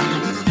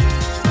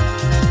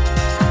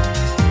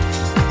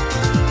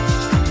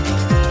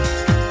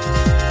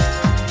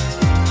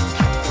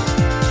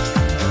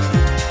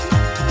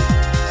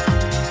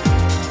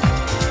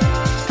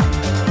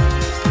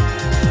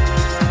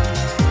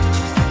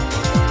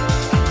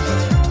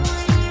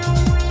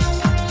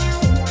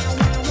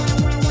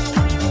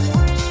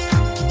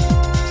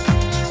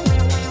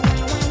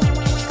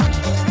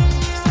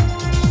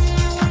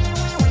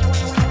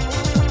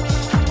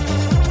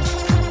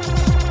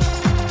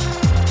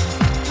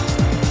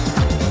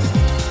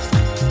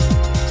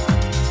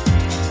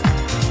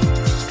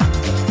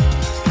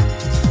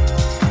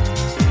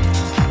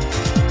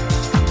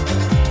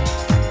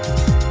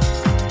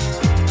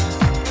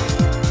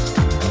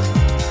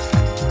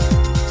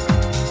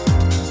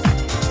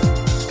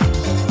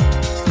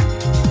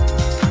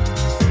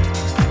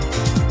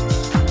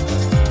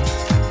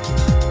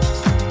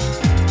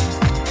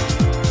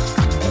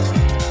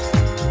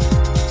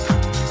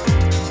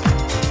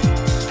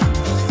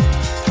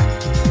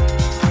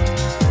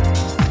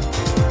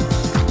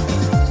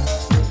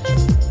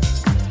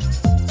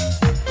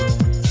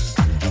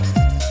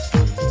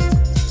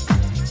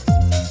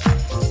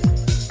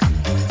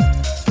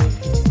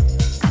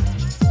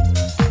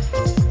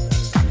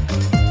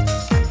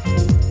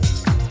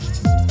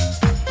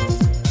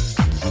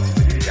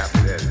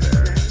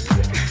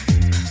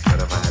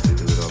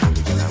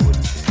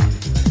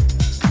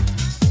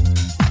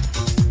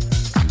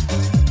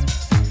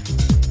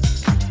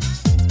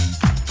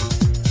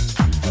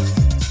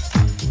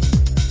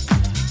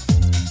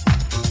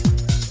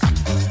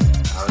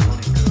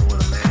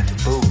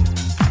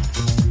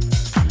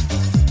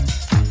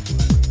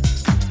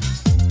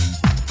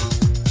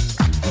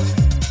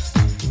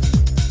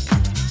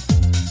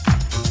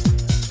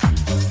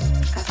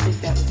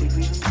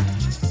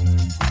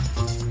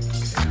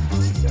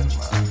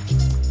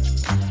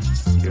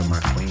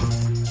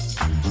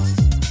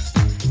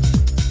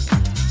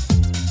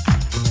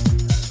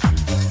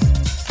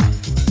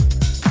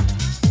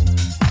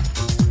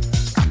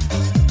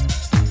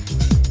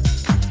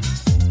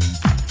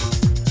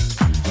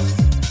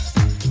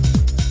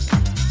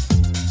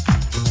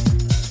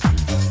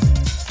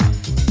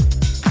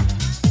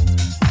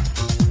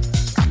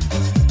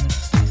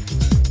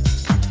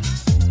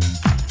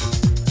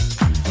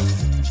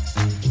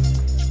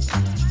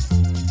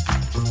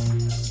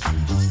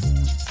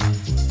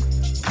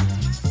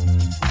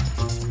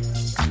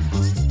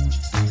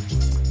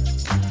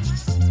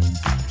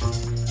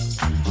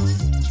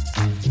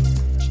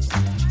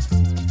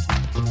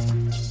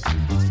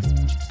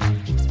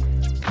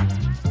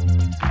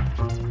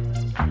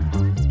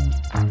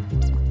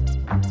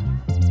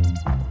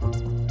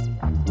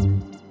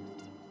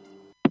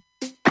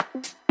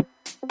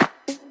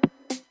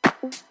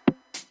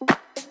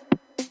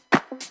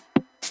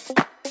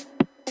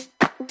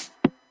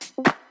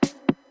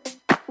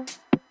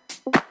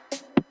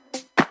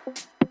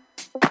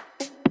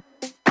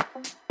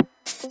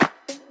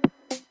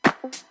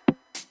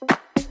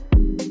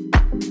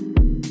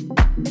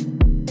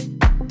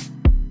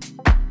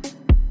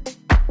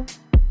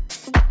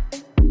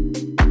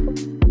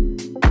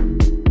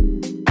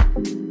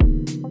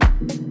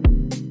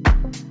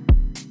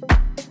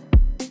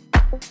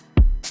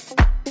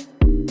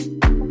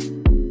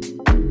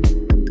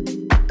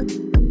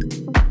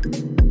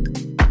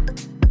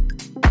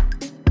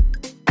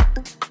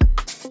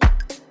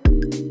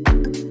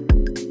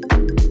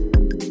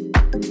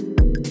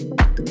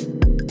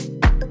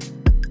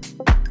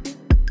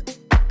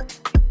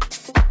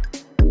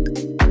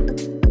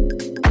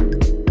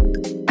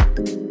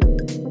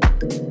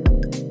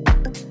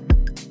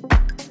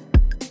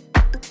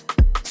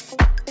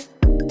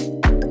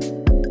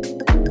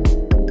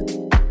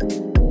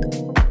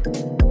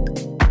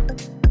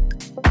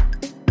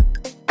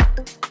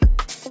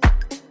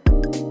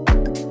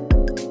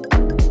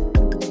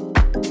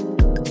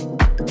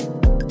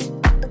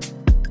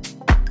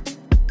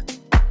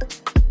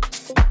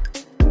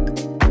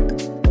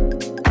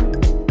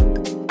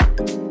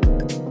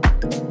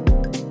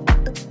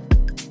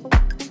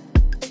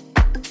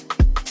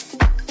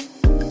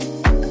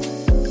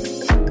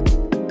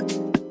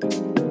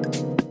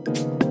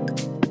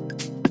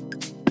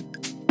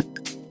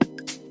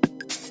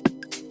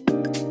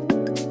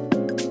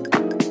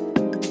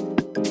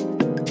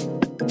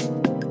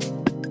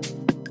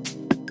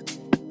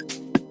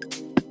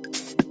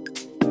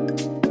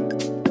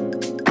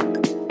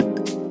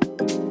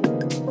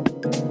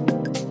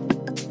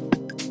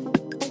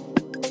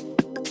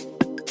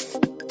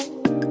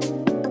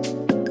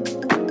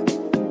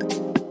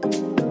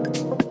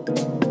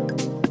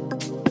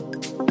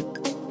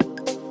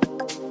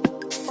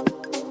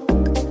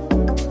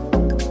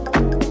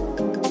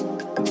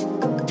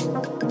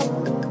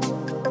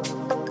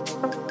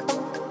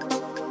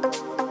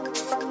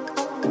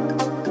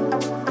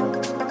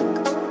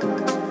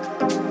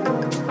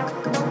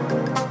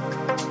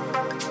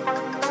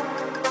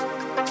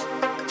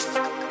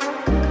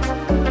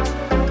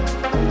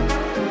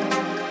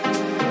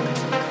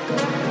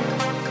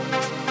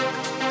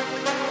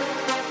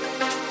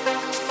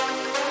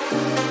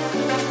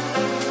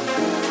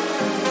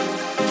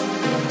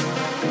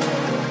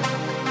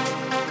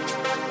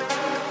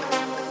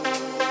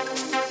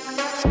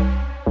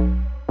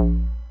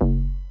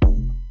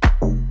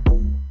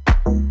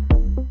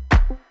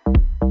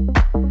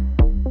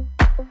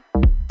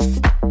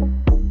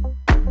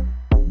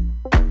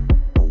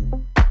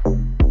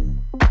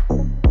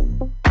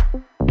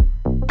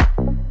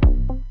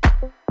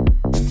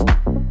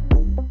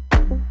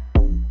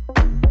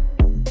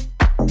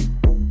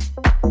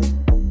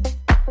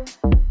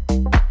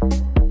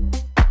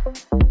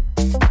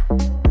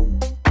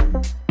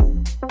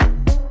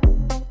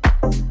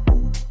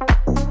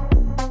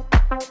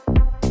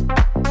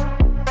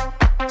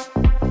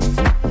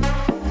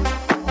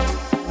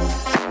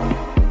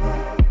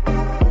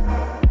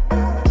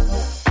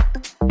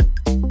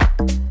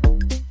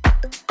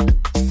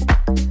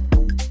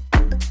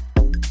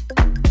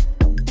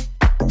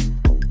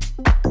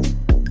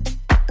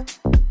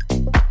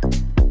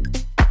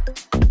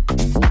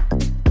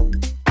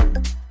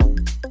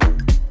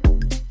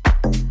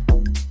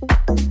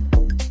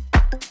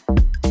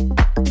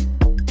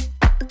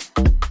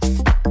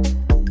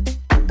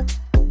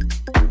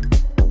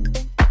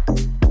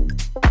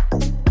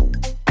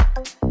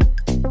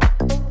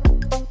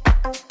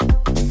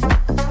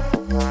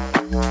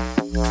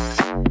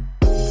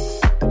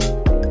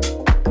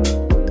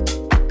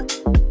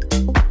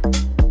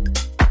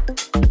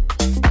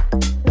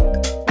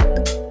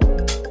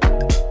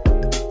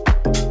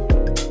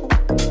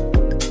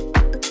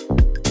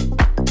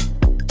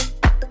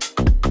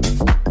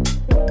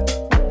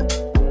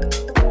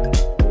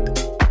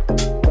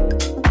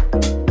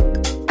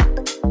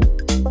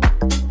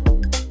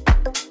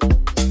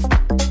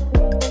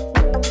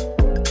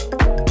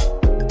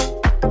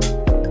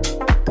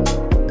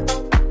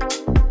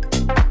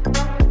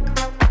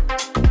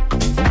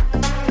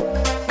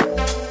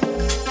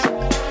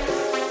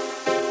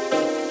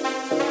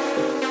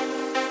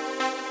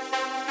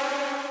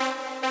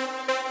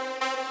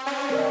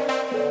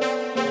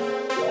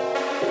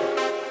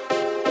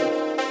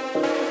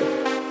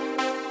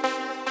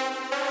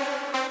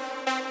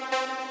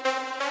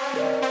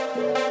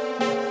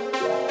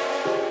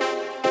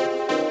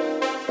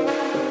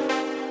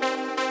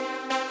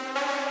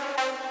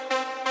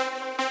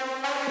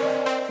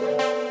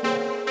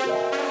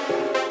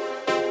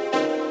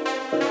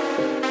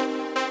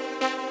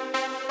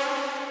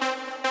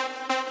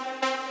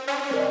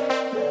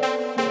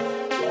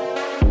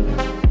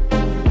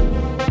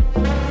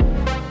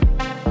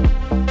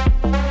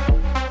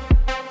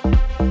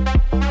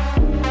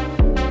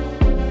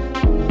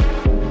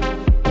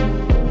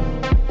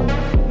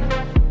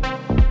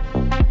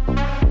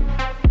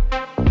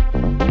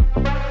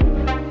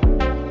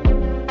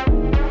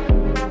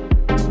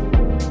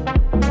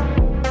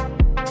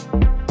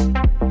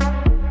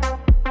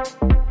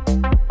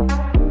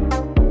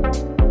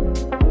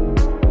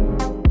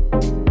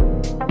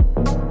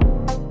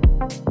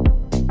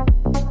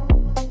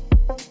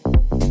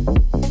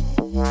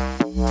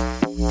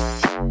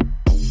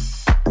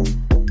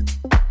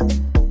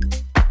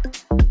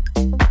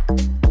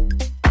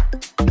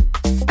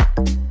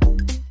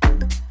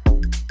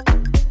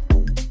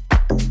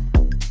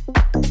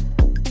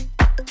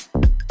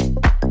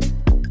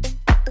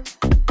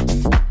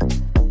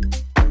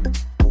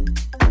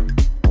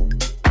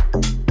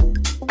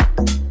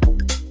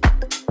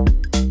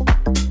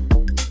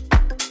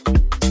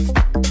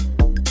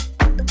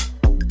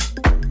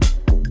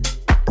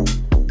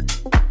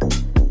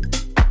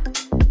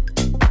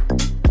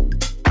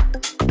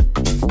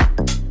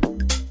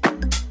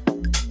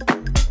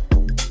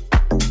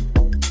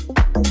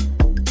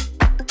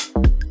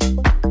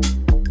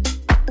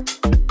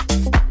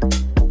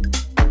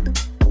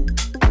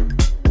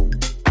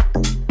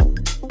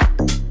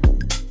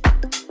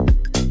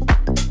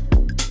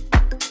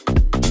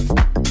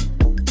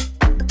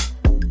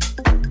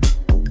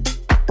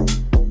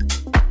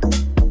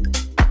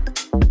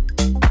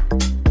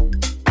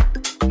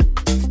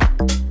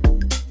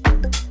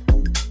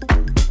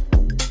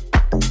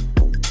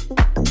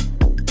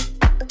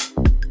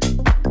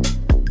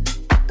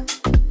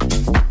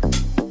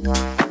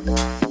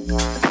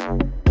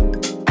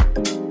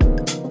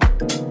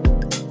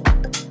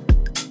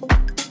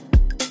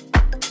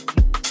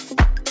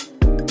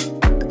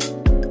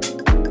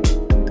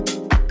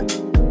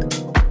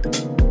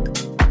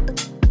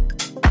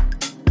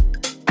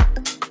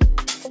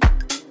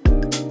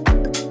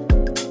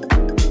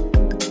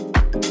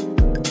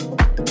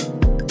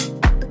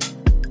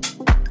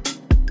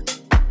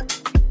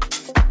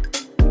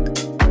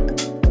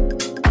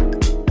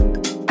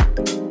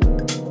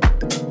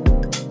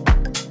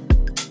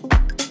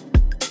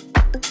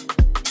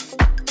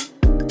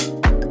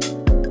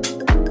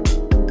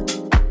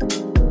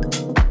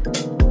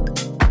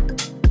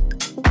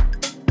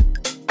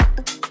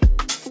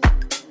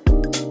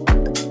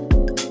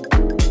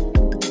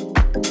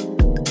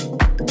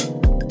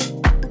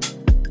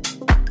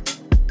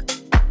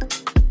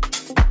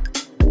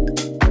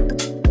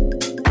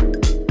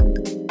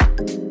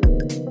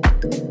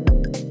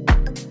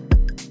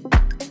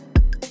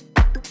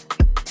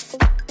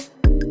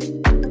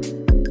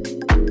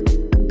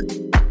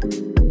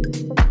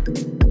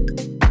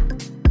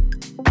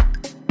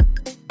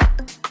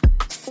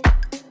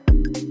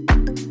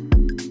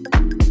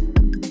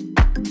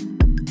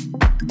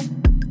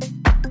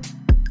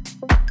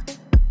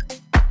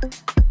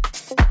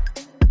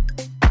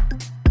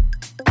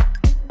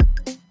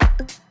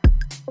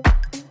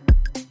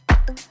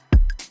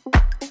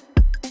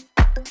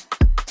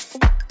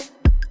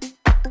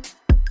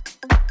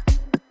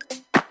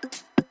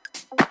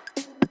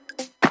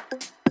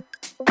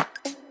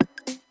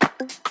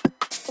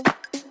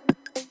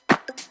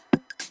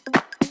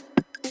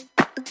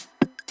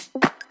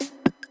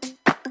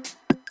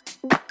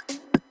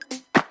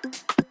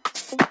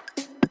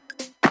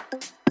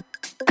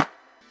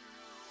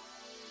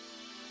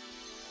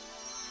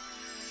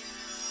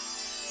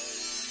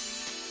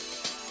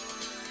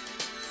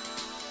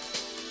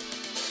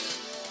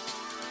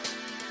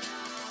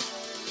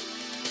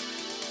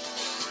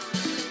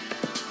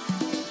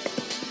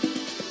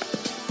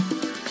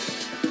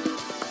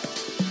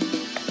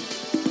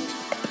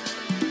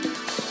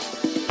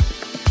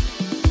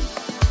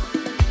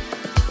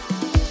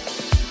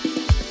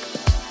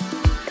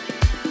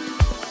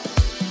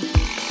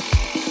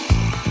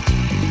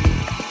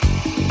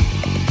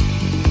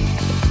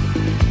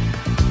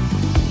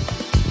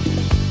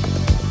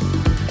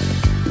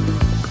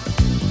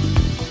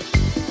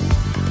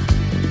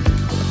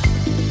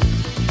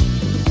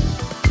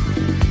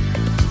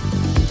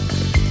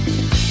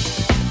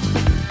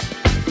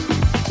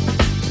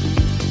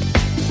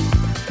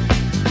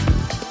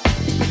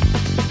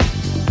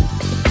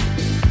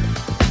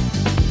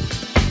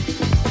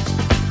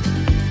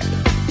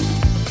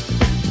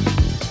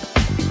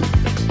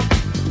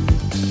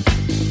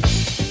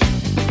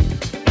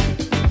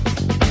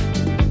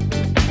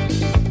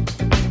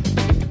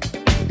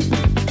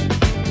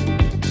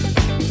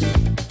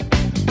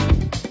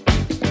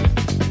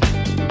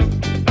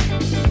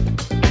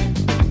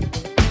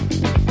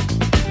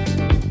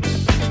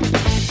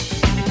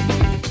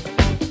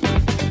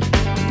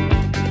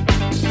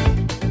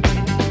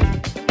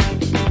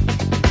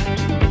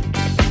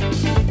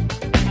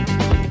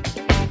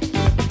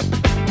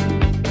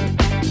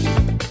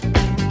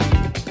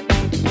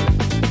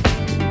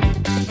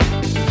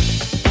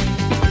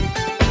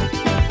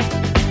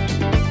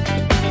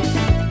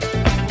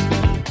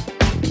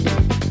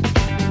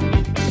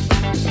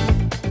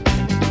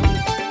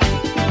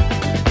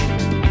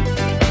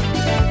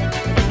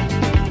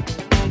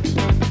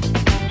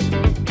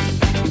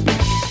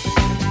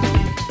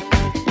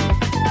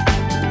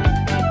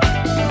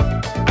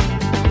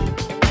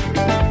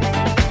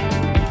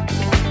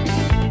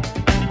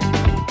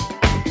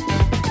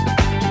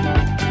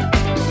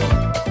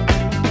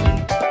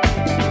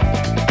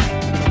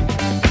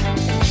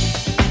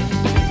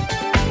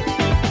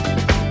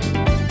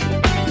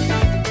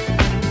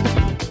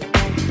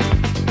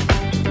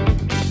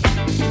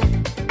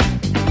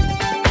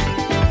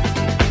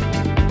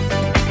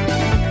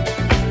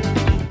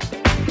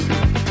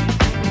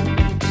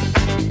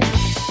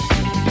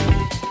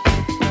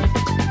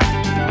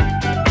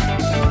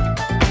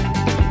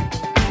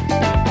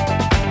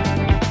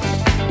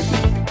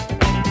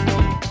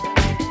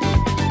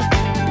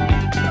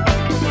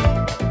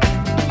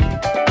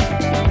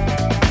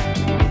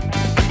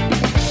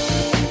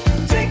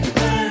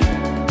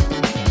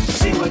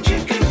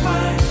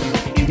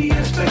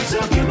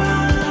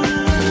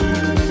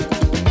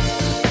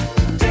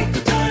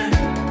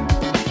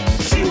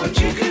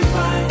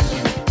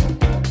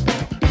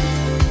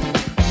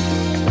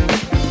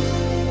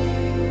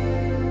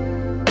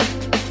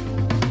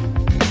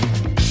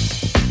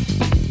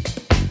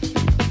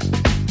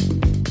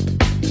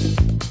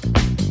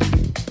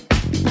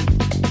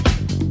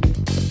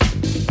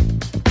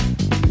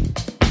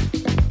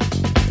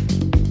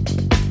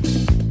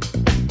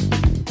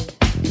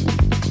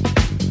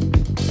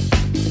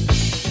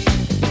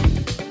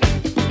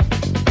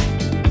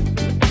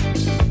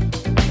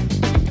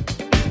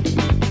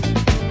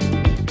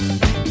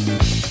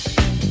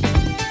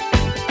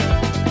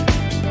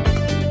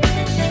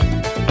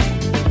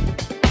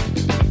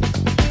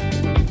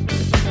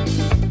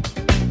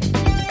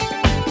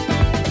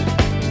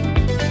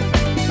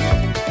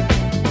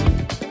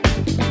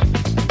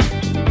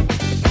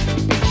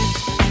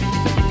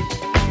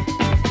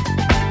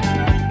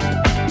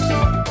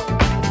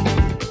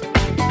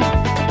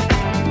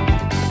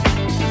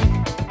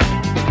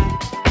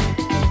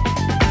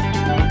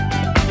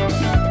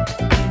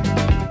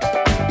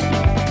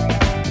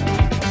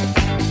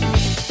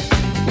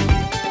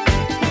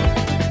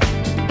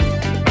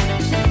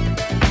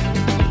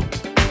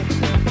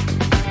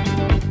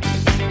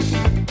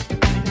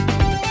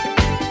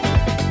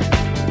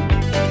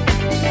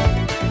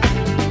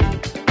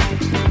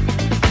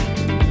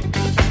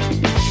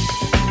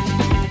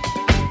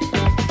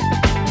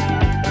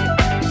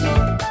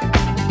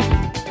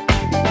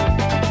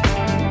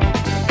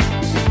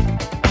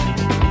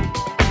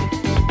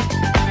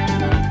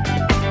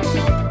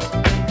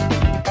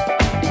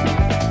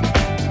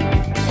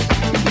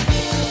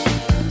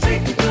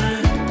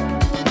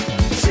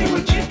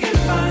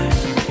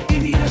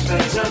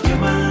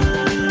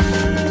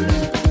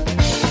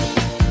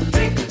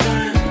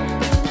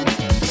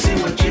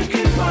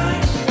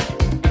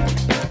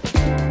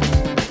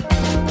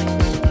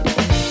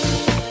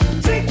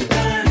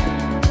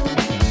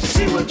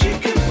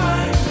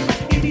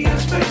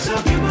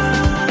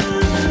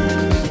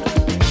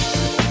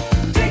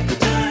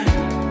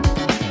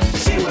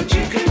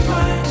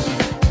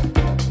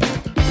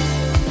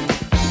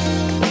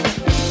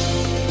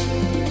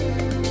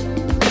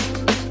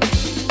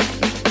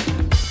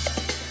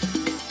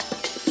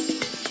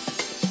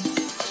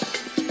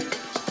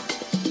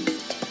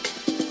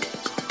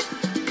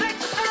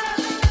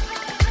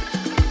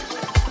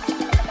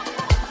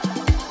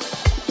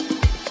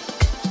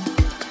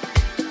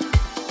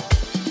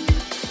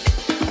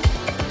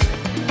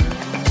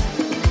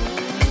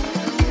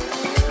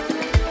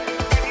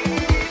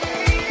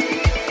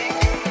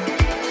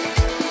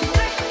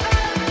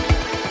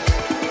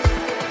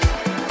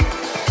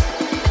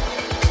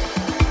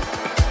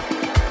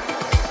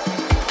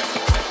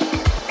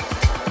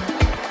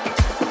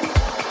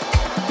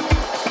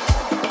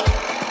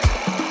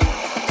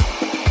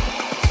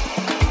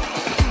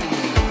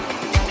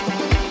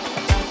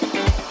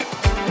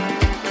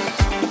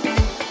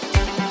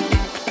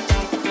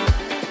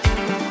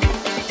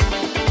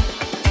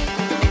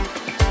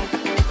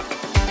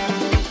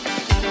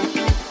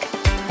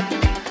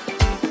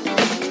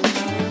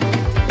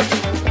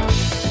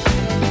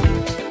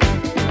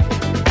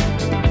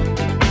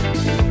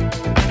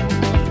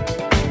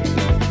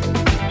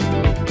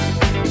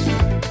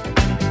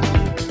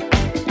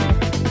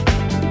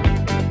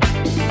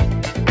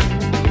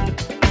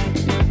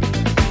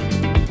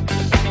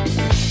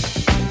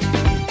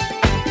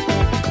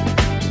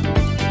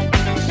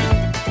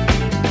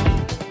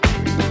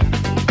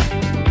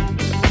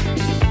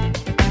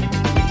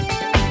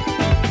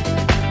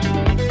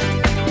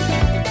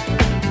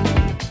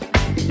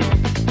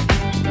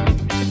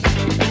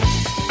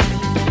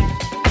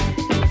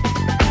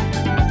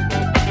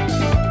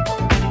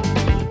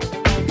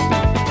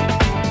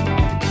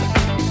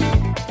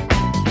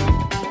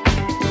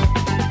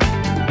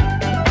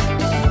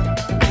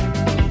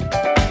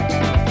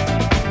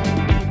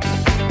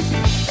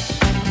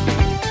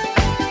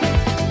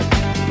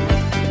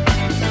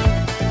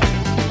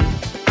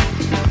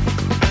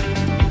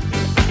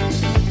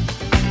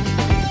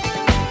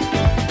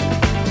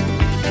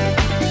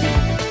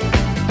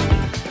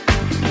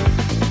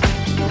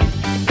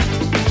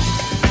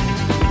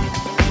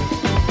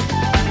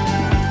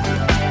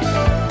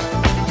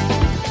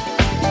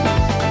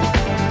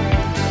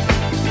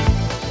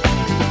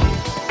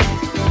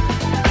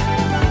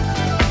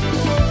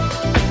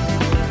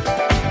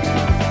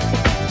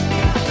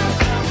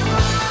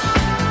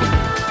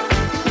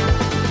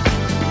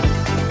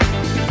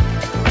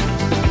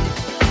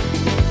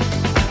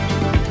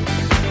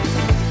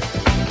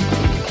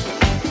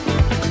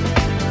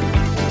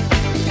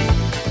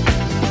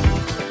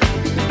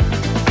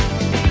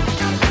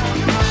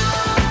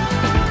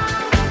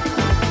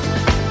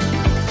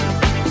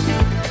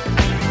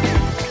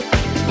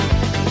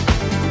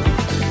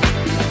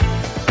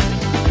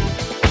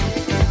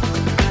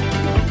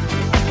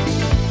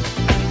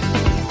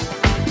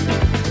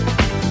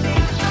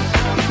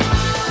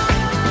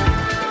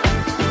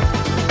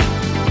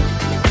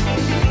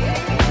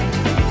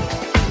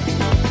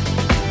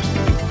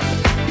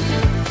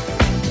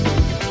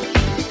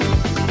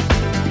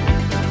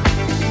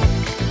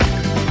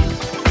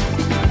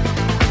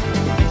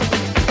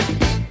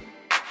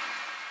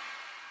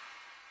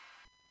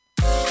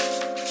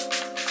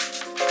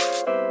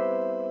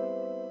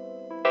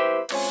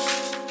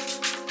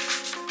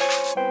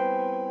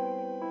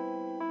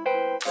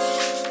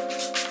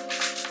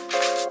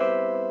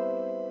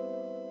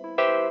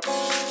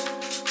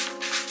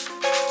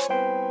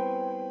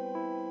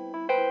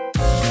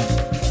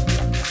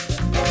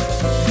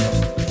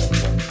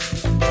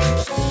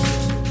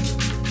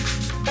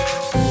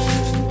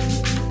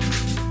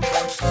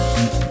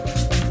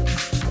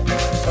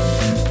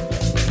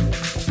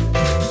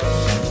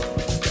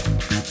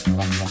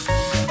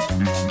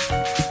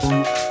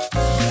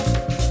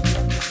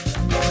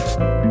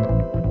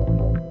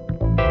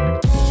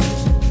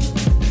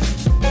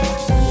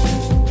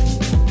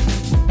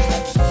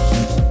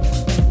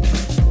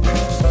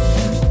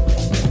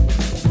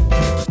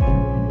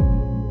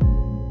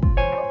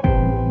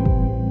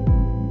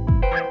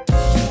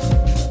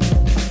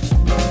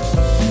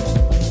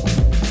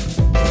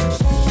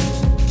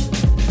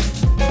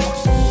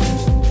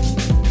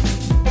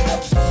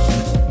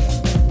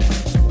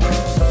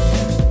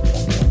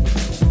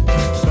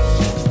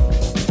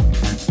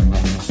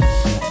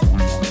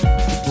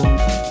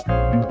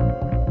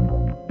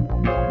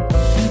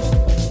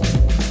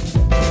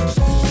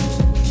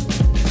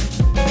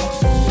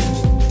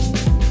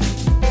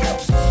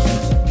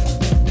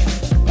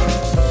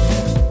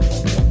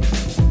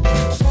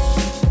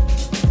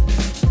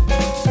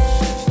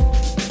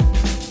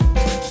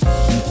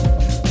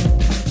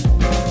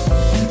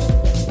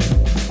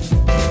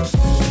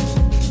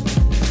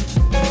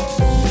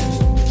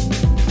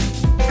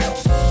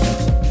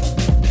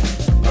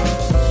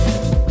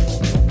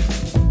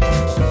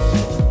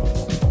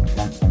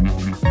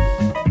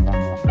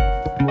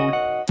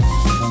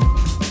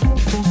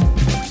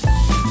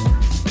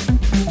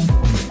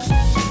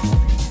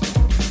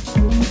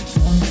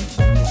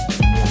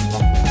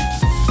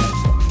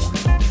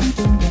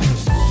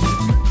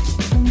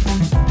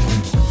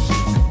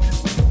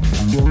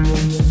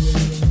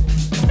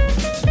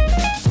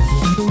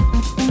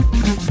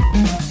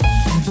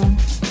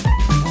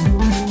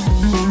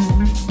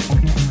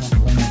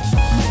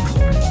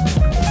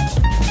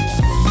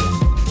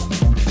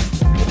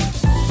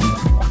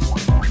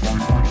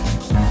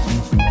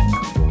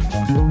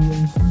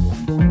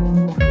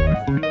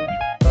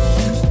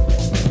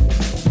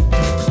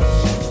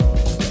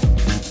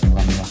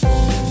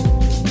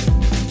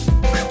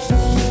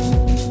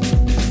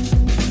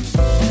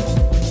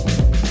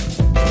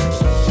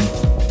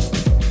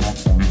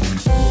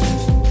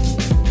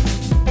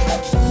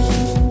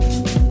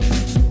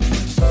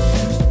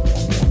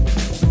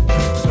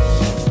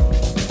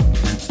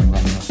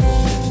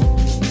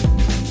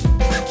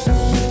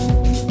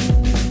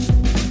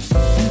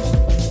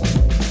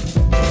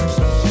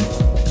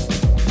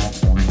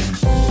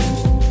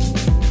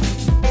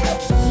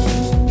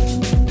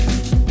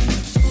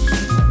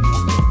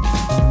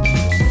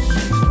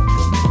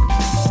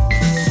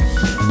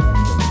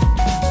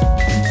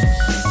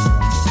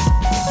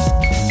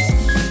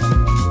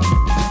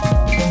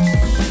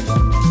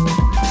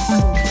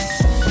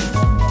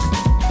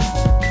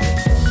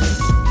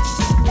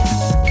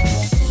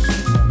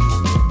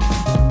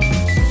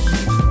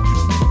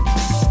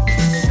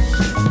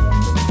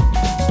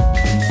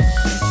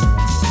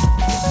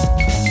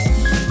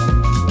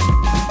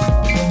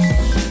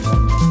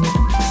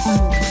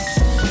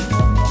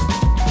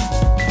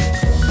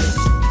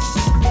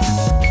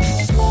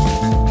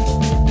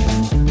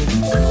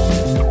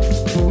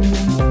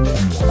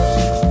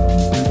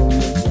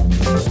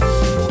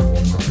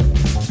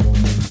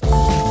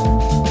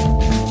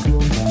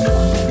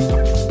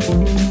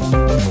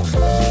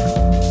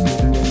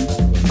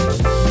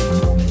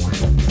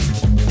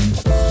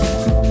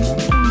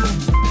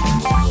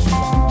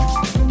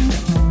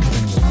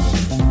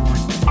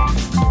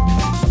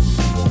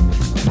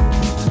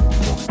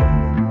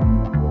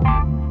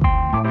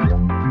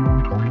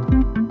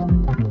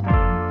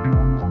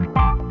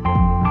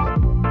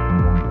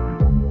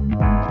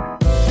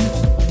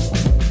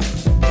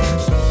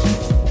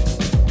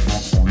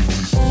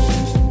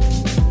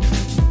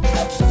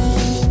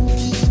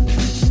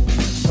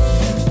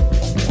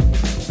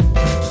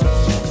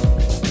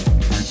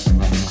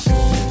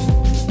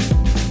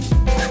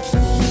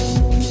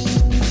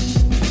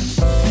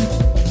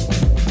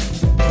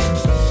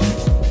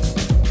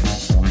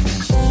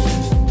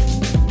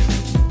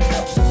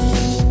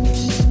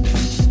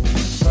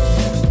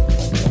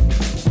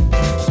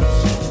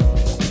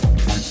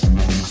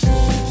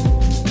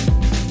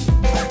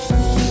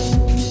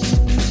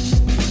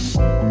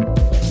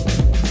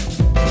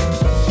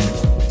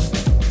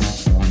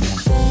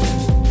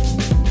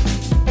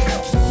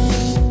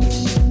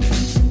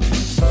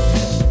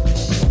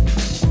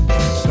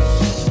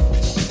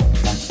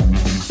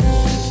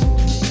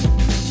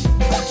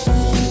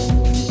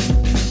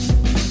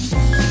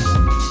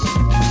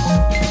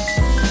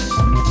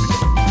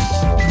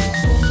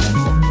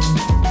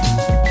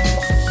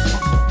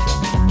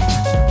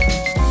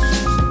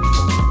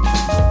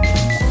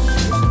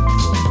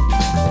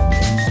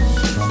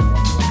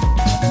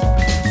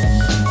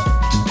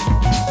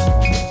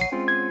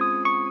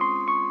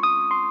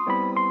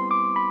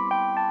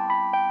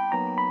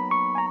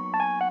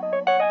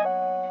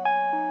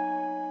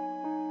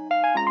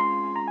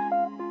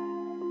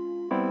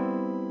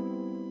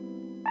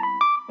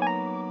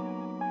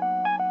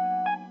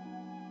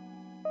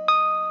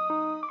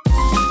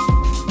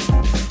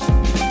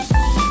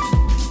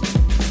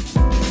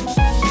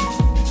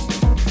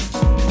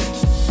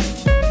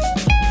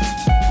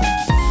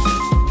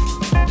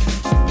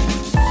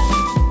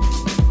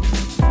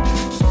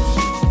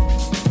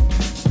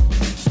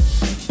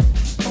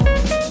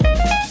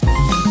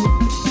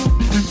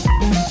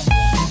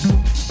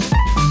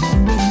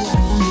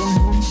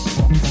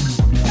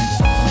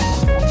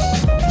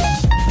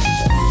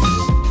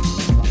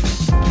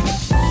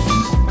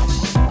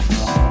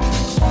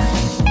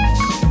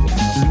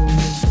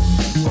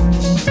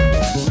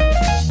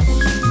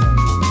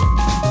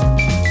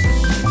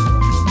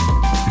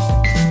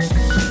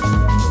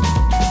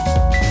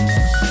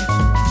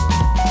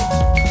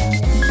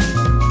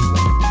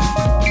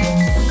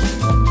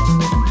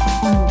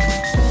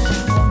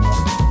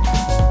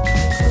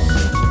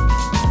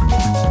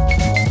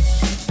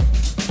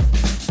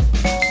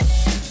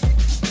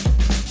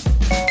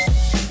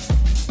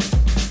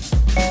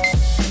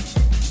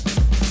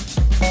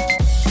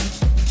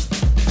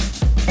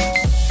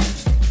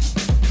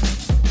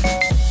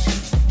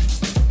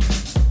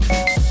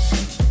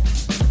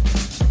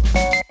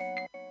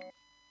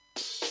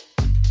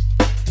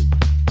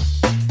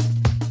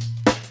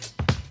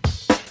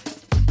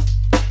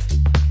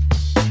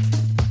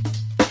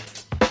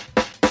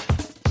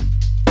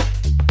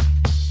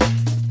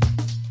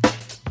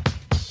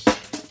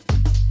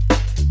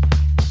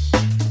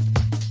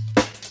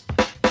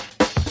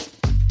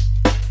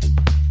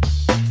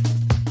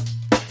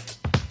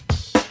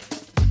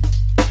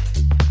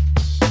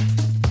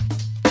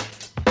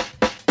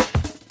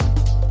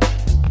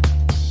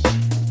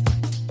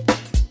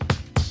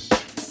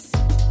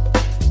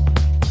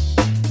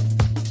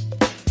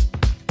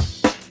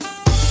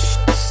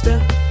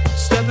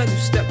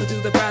 step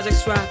into the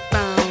projects where I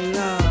found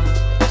love.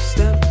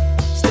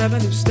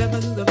 Step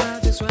into the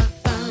projects where I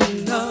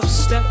found love.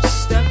 Step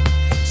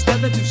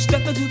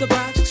into the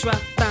projects where I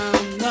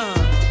found love.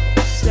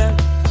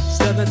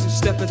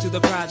 Step into the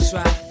projects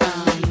where I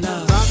found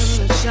love. Rocking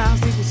in a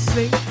child's deep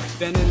sleep,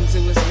 then into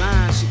his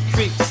mind she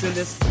creeps in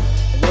this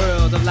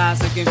world of lies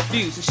that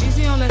confuse. And she's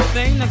the only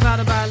thing not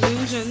clouded by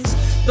illusions.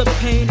 The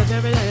pain of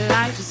everyday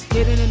life is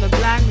hidden in the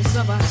blackness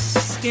of her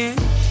skin.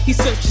 He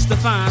searches to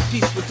find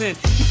peace within.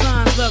 He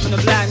finds love in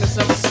the blackness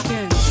of her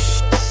skin.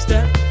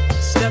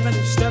 Step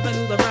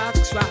into the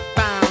projects where I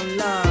found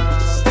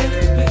love.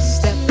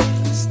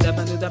 Step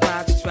into the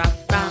projects where I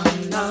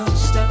found love.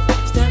 Step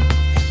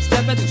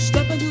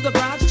into the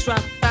projects where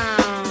I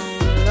found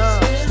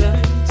love.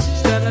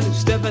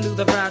 Step into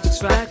the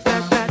projects where I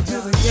back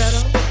to the ghetto.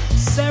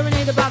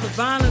 Serenaded by the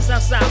violence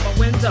outside my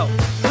window.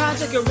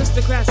 Project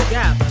aristocrats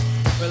gather,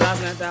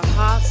 realizing that their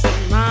hearts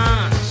and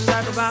minds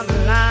shackled by the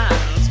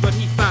lines. But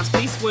he finds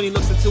peace when he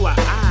looks into her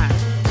eyes.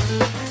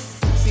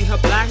 See, her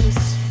blackness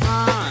is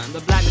fine.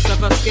 The blackness of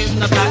her skin,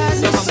 the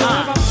blackness of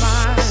her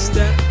mind.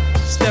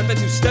 Step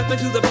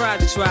into the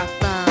projects where I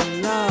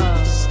found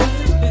love. Step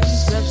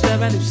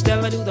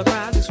into the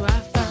projects where I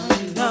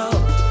found love.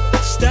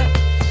 Step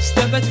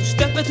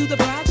into the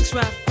projects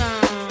where I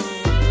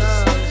found love.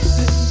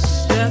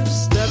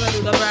 Step into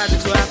the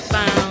projects where I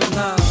found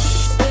love.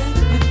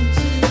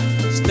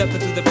 Step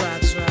into the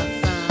projects where I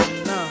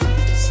found love.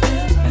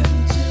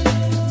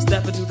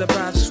 Step into the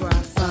projects where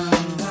I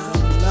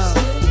found love.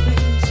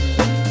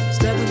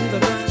 Step into the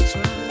projects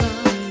where I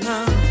found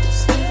love.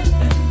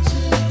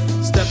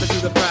 Step into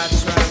the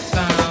projects where I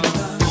found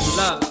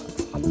love.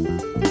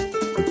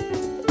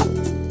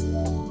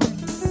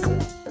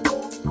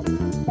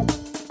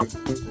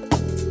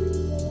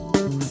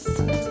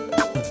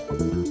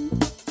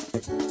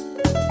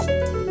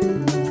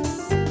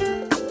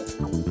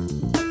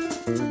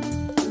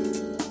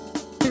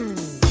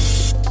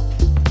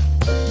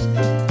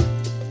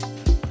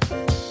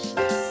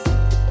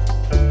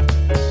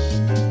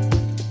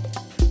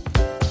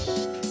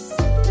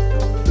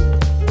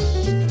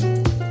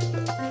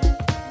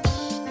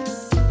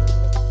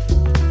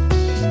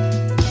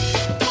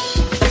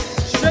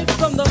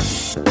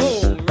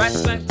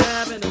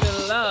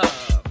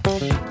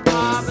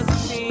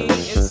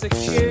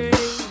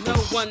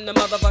 The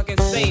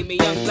motherfucking save me,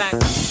 young black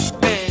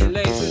man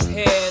lays his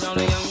head on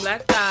a young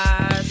black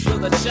thigh. Feel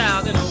the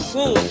child in a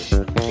womb.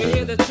 You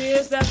hear the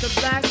tears that the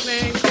black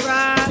man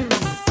cry.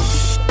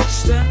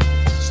 Step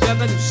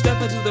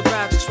into the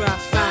projects where I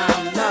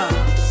found love.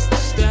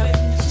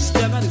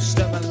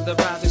 Step into the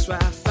projects where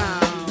I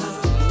found love.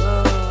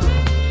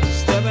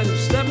 Step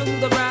into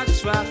the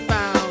projects where I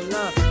found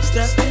love.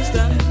 Step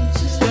into the projects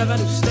where I found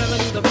love. Step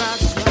into the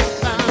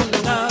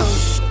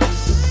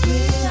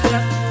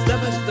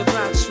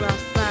projects where I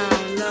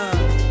found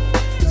love.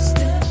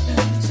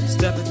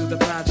 Step into the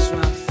projects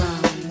where I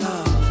found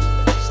love.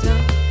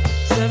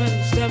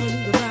 Step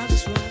into the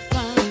projects where I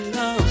found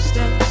love.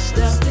 Step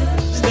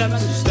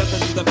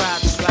into the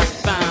projects where I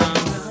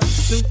found.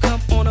 Soon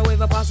come on a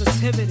wave of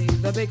positivity.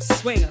 The big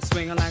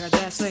swinger like a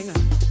jazz singer.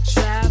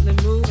 Traveling,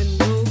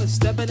 moving,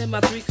 stepping in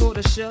my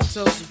 3/4 shell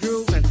toes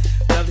grooving.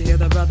 Love to hear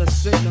the brothers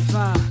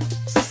signify.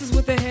 Sisters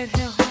with their head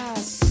held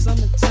high.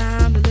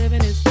 Summertime, the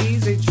living is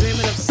easy.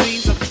 Dreaming of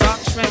seas of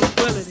dark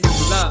tranquility.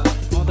 Love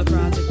on the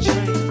project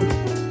train.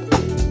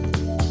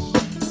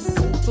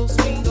 Full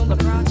speed on the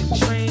project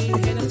train.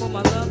 Heading for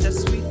my love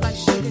that's sweet like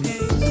sugar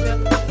cane.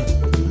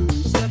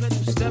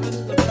 Step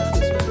into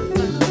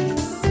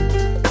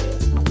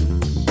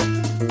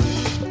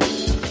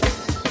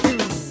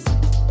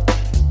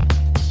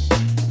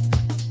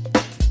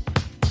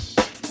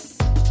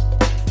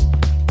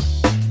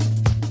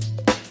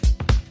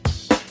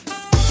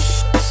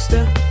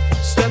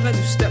projects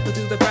where I found. Step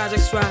into the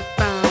projects where I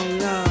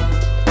found love.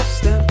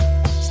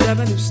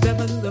 Step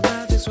into the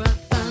projects where I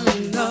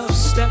found love.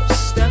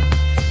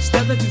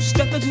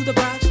 Step into the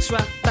projects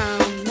where I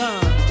found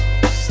love.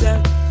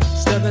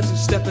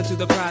 Step into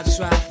the projects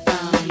where I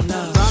found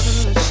love. Rocking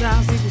in a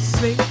child's deep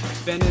sleep,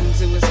 then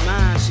into his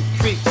mind she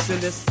creeps in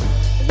this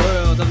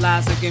world of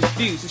lies that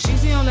confuse. And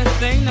she's the only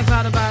thing not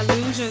clouded by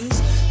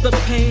illusions. The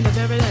pain of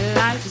everyday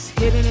life is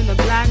hidden in the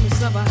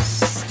blackness of her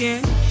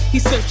skin. He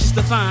searches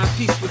to find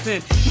peace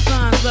within. He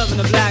finds love in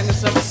the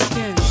blackness of her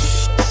skin.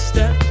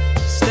 Step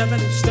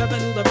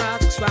into the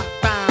projects where I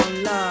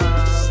found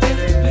love.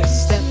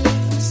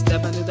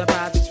 Step into the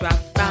projects where I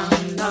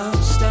found love.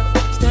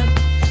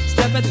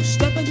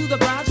 Step into the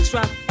projects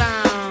where I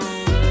found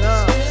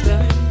love.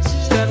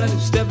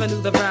 Step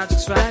into the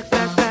projects where I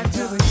back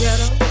to the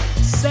ghetto.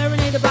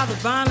 Serenaded by the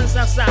violence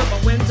outside my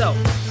window.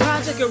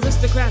 Project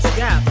aristocrats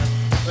gather,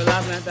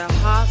 realizing that their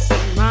hearts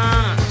and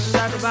minds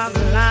shackled by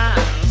the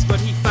lines. But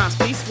he finds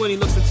peace when he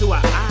looks into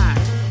her eyes.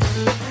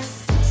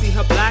 See,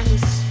 her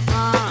blackness is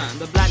fine.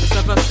 The blackness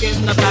of her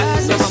skin, the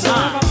blackness of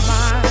her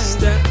mind.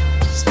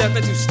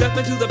 Step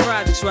into the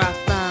projects where I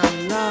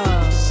found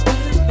love.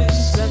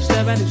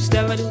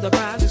 Step into the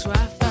projects where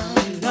I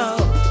found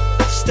love.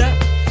 Step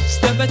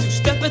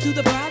into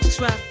the projects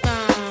where I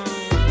found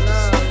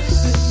love.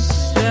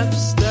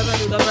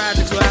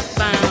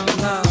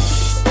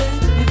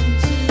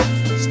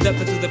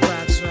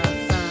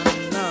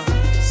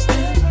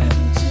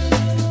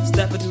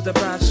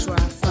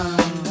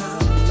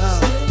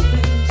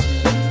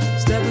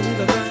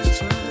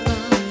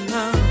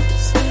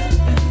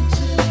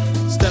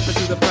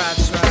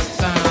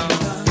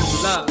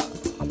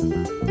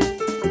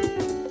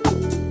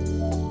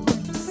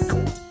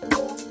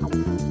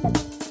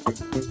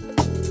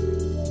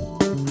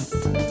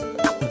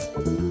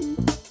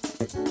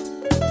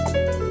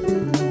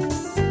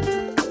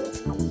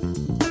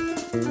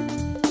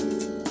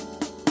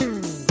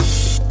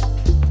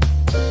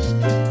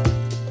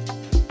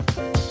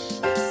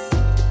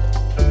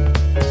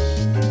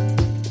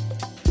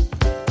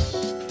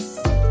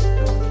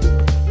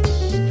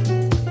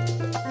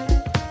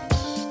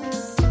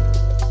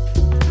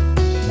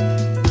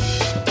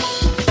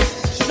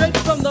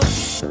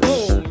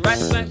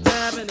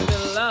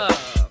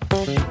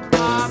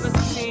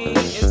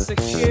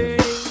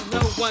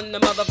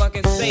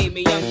 motherfucking see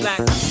me. Young black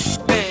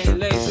man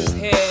lays his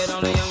head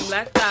on a young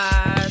black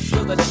thigh.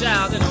 Still the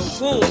child in a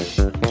womb.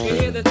 You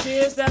hear the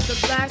tears that the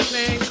black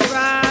man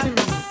cry.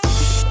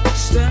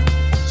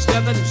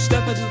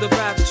 Step into the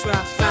projects where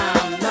I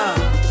found love.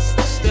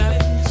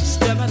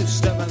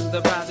 Step into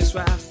the projects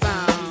where I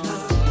found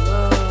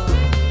love.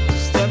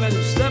 Step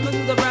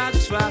into the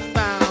projects where I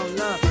found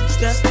love.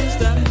 Step into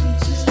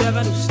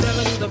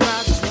the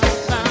projects where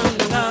I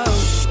found love.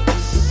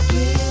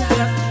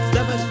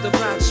 Step into the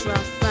projects where I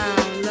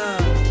found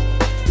love.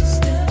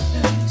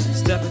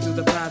 Step into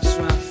the projects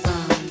where I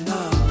found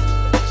love.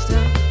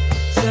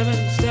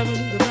 Step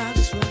into the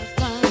projects where I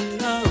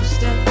found love.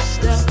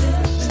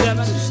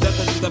 Step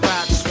into the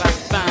projects where I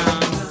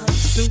found.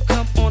 Soon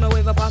come on a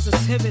wave of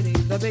positivity.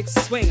 The big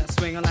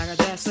swinger like a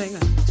jazz singer.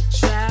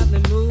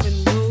 Traveling,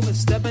 moving,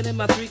 stepping in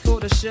my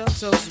 3/4 shell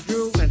toes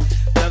grooving.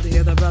 Love to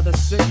hear the brothers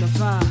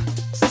signify.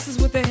 Sisters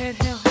with their head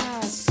held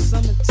high.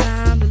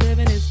 Summertime, the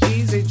living is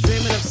easy.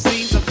 Dreaming of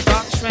seas of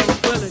dark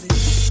tranquility.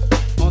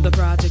 On the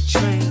project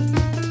train.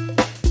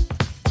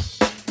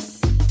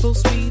 Full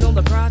speed on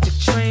the project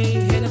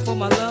train. Heading for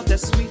my love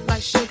that's sweet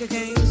like sugar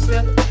cane.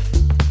 Step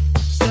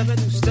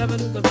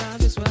into the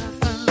projects where I found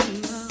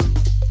love.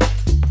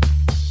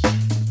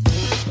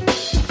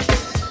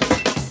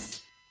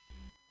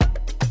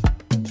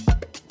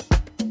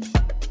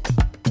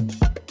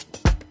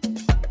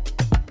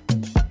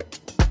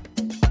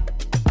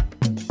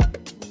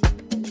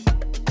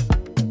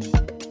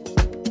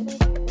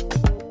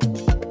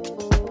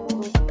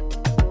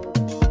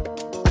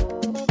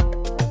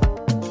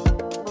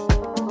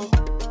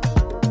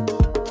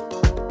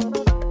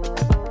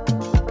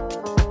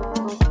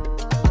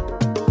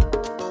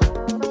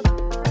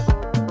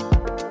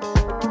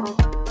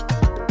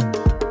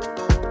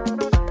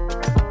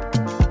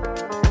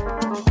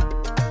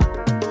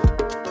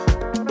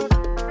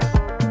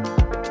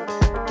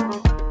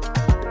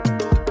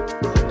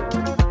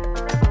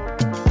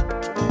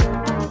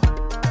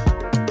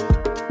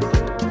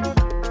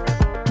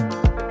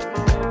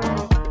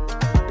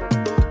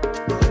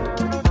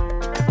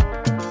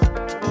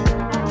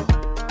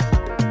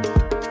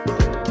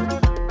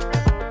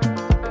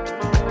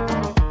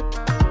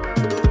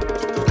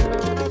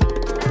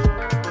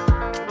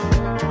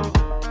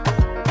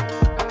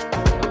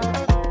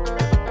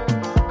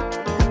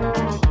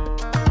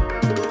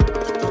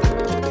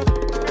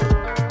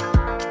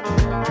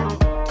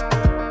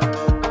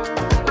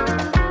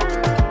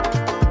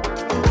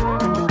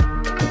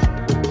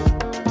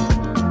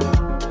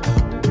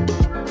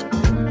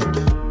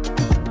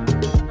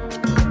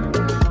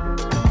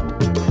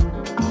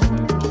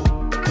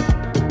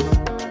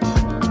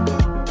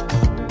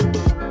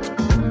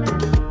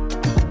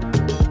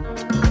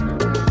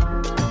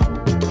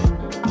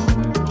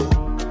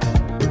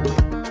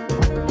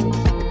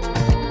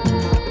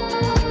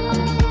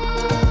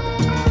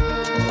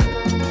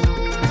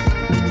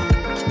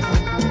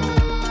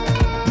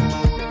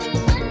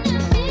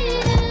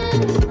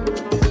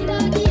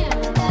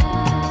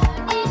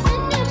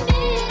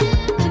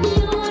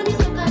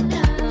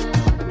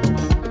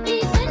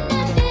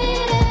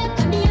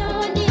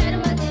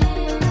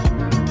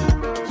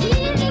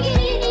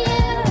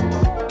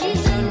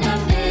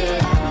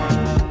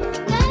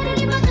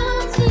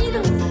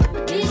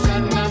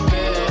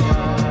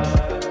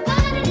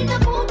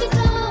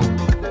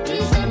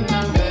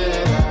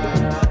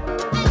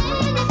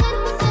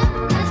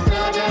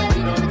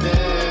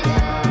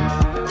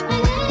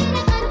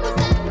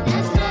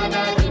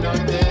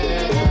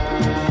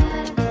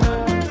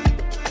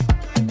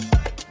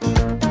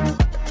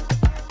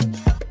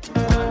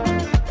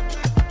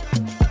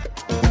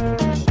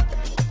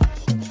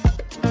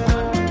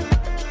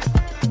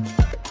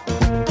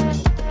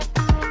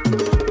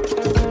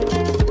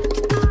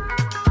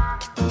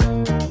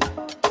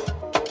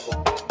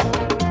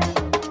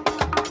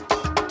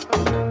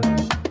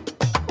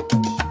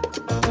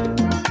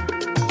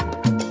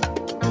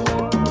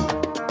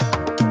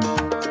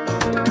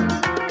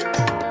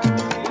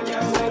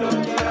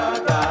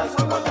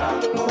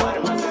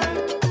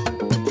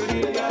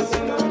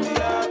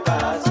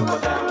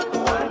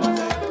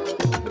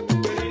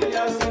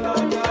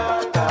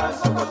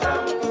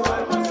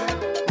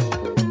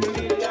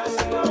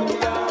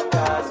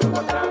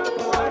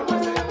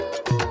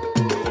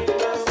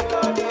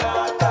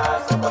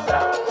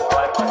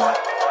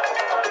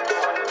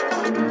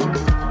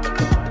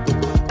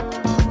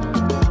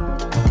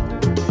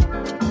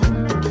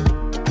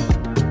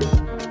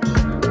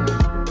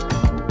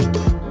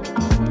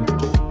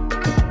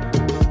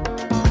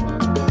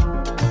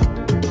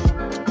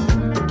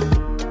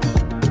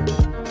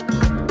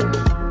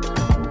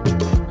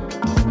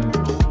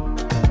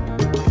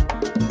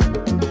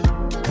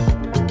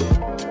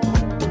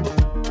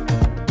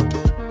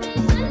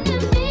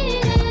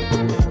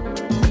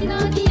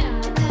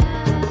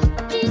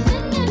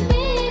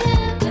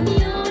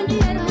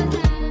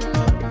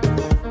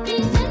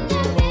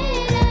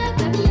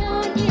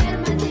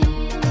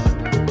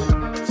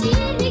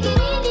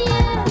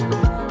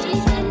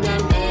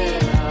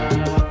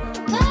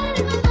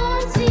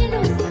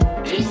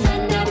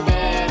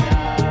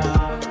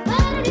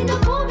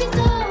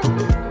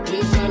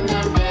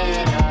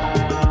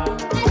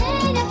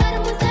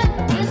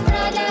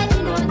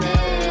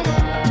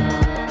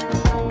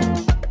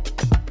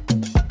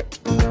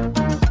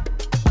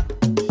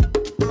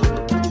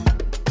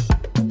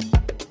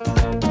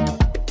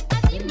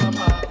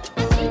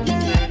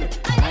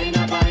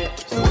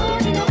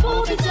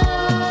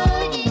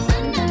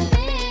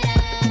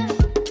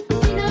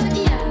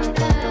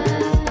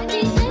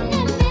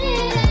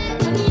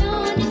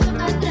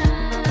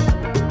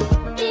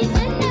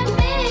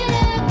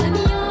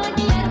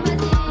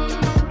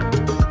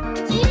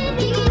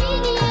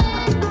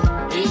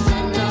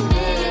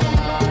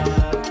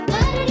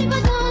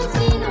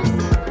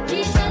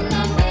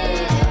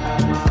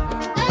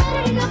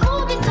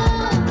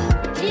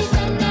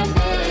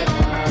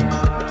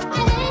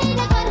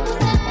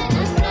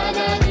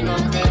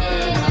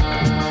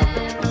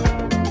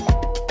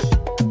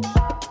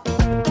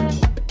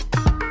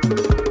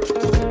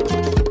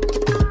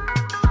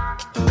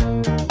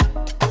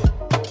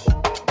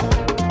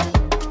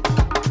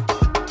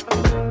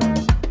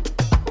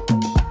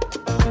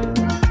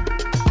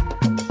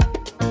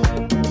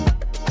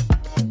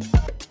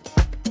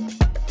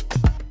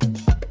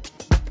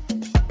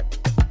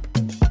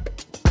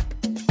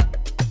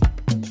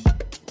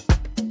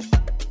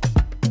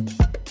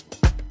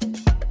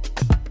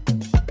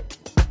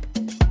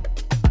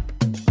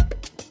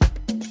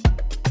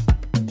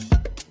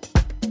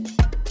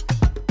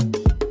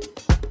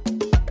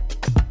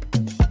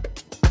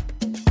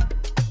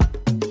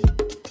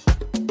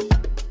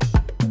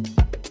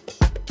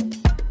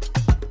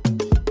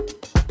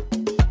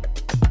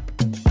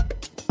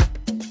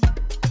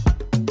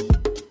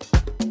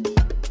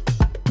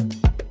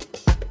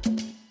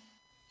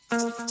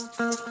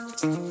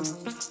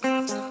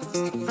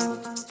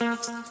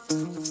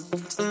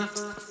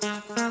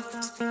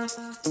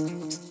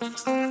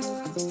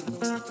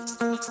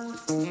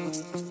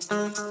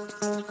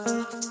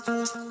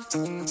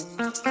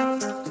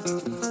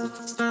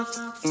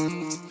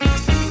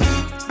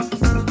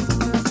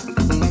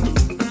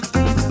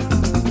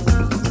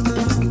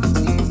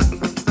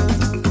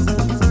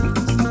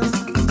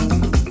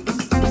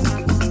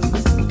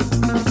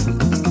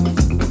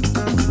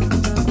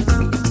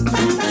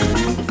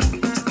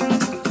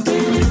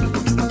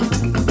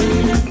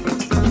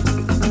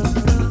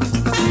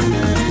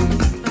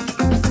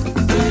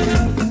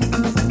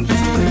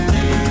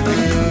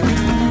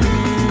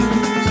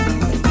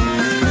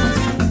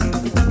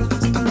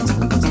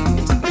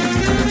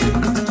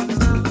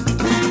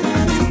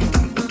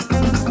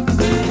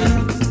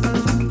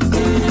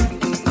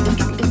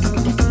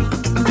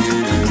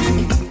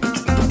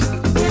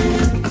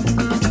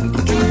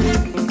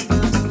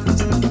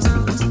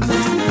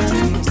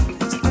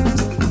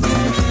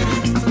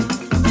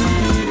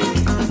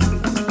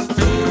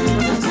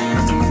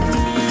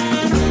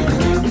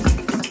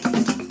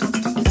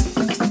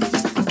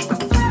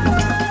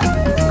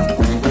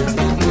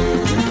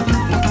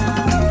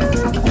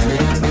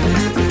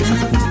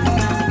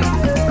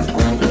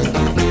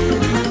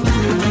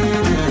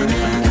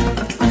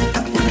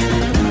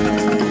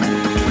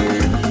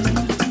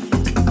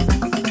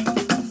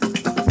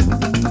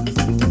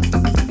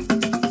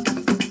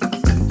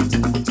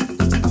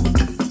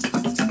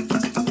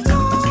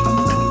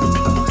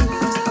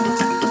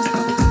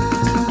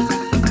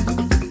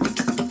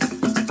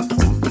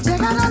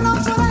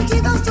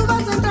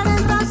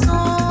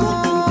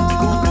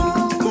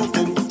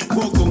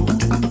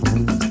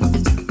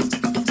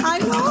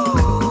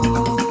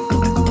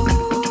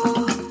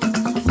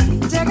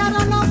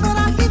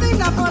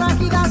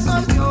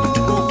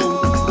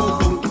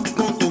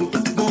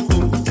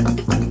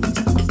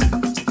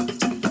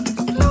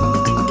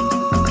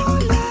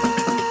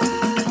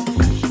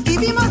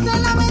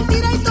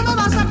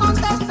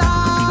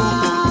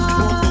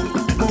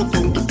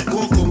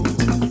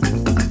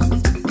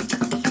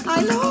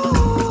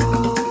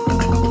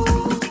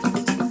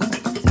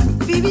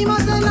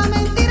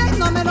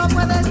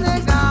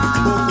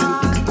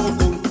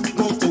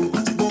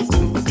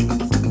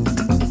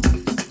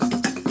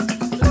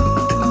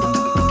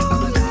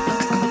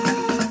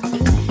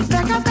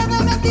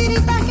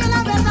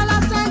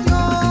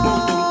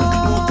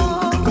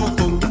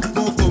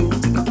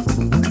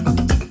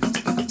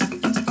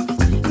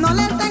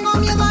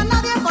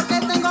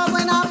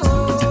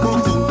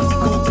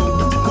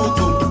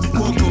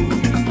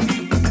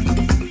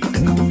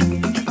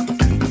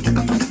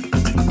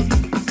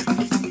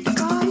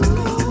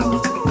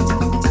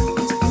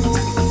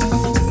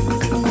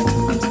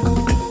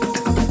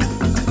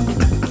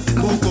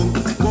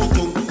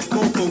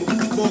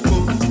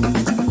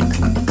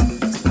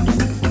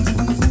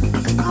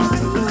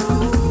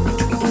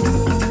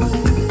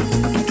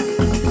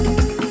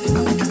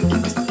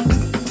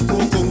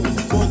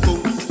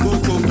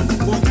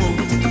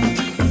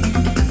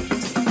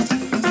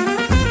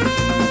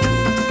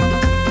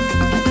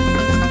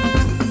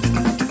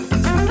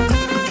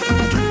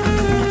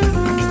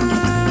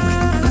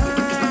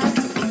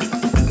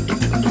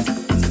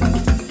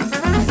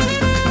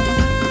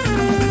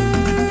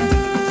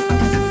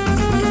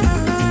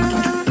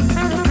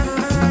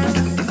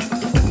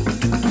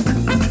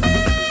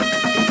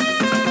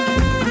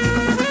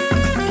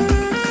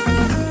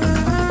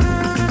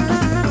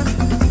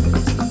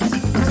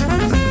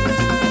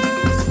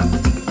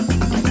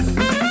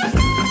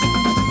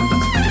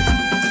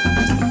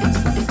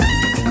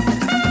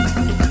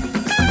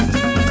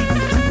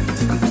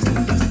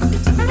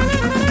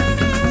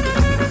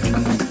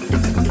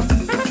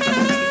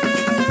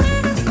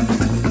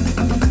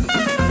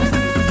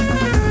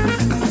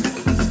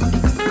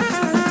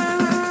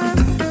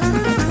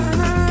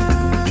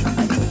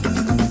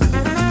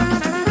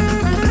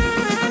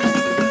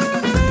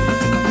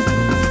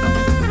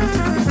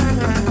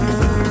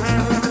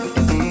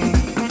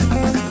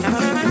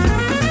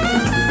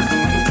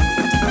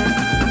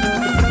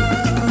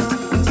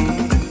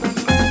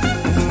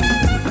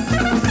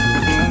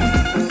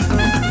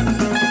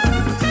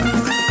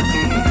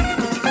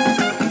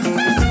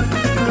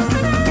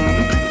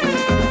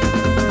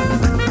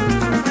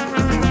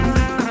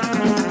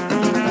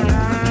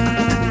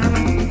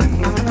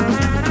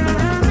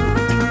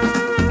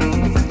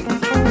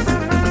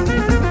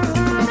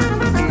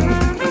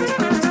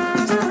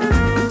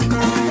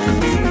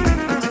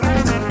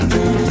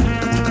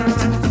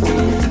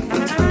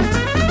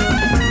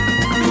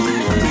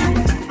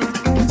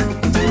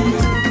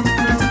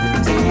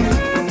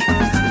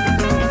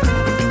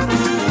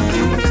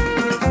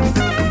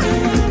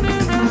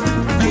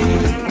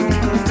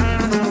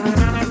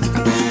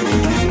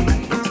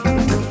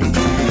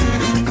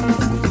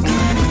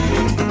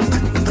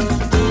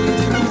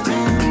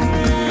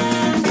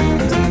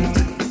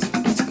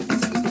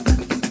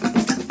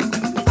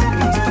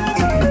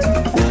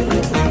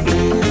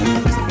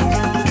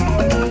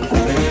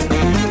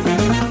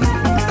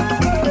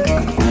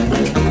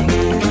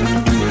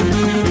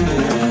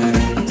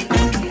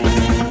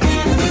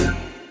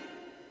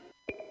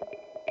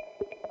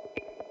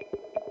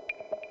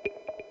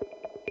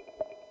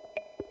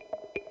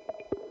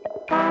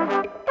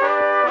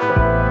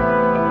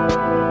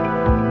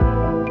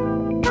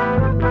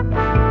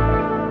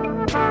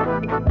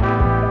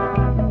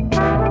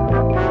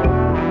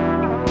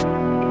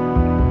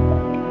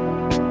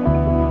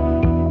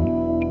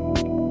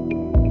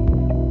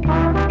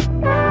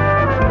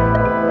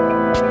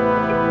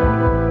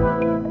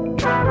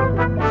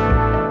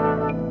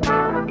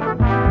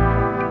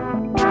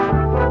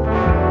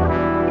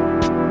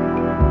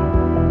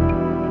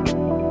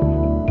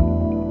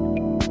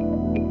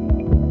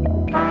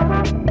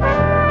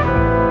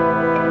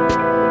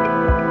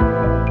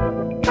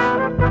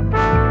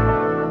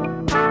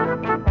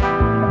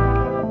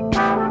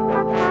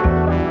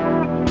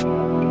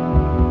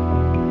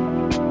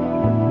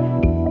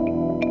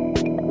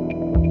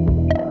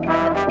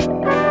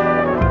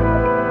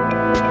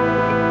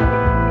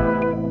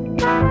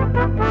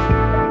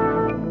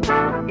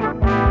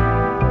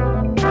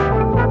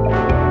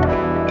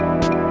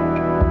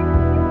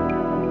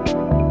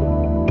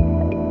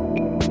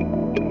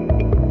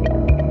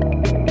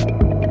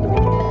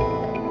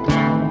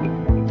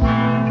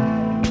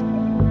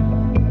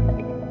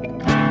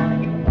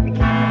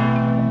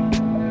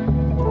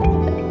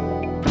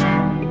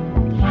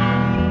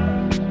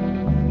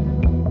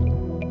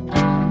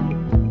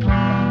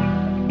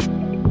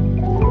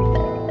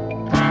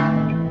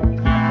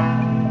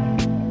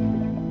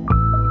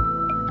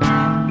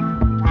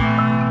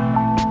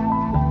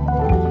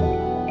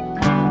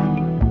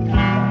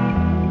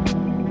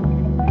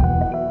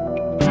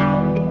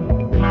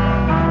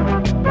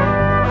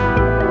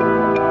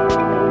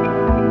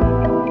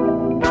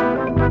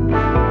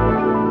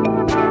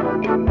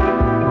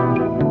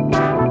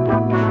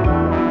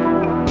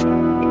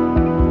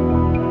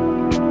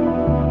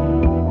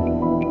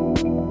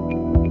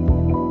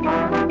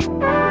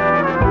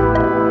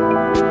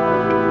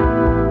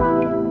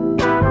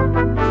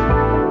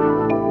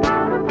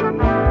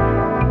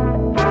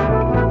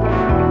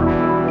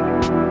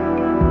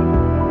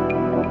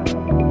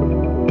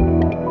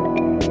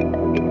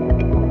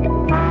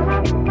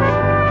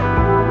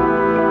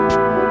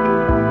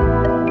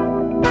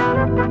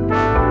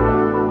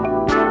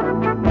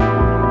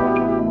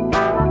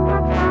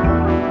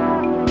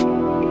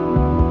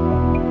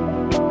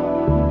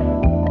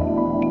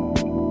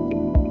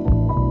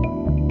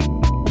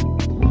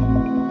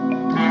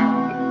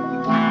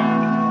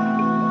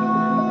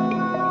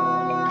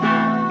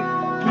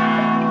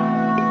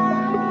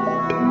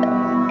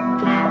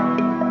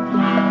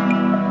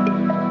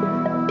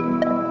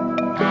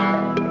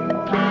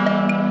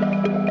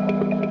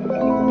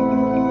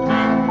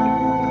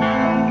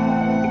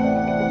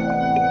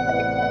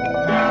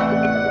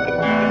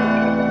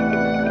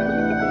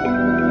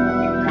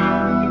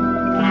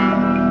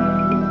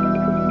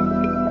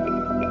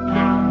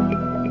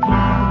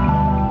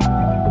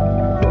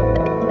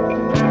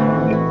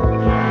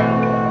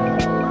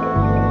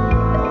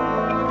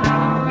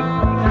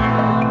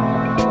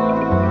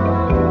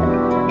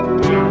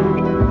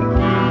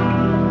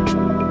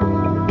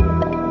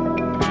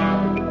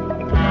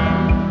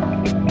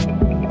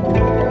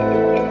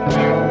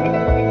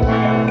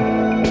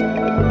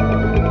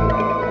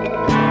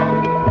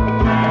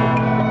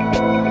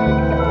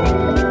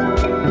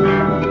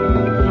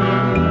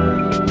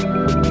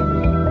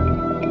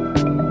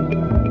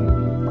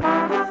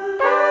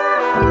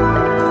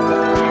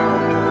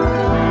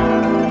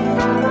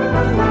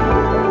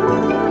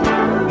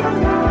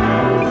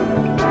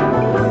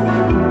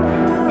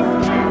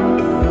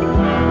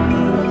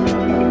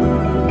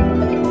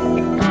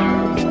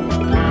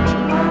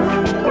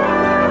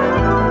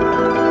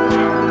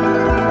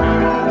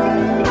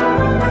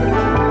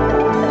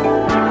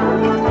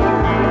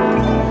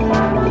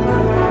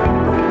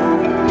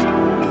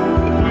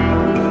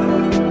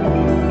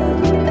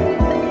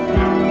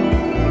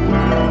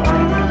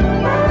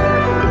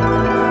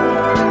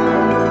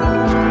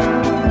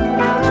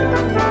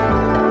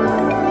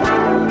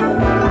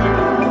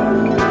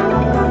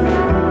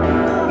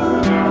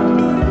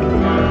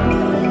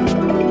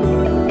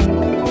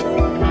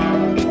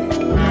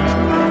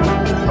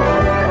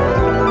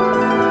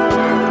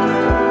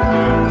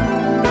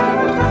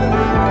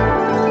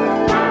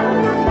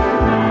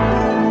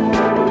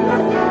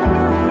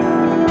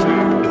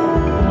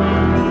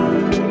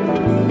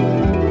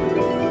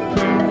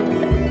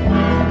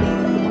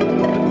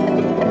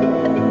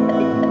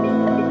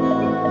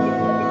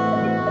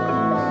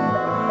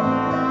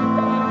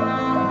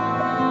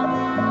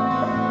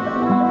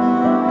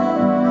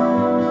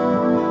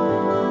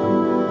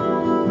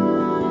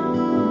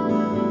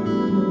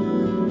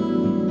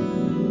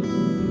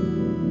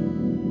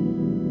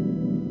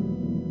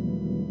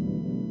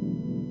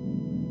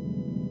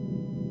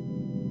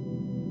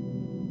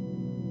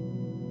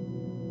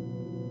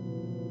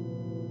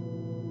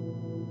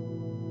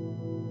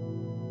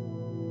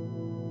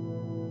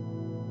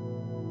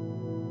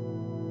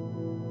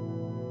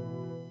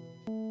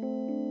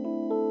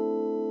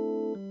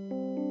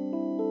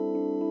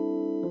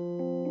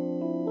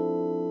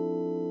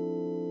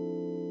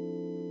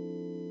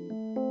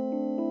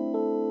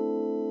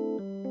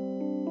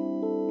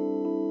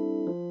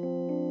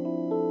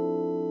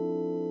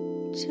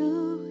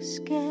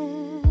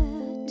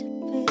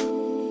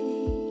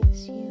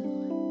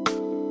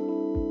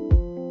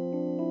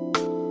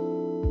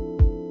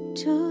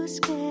 too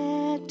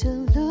scared to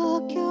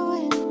look you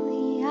in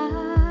the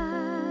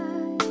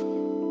eye.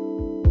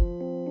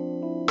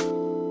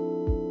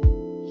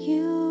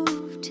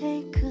 You've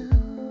taken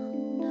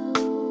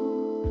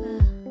over.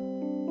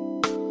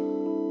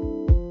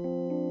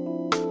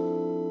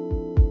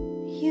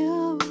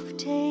 You've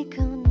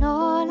taken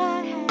all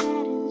I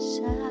had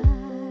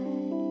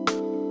inside.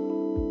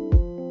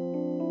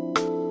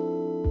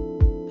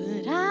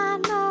 But I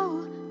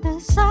know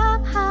that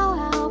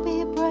somehow I'll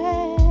be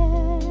brave.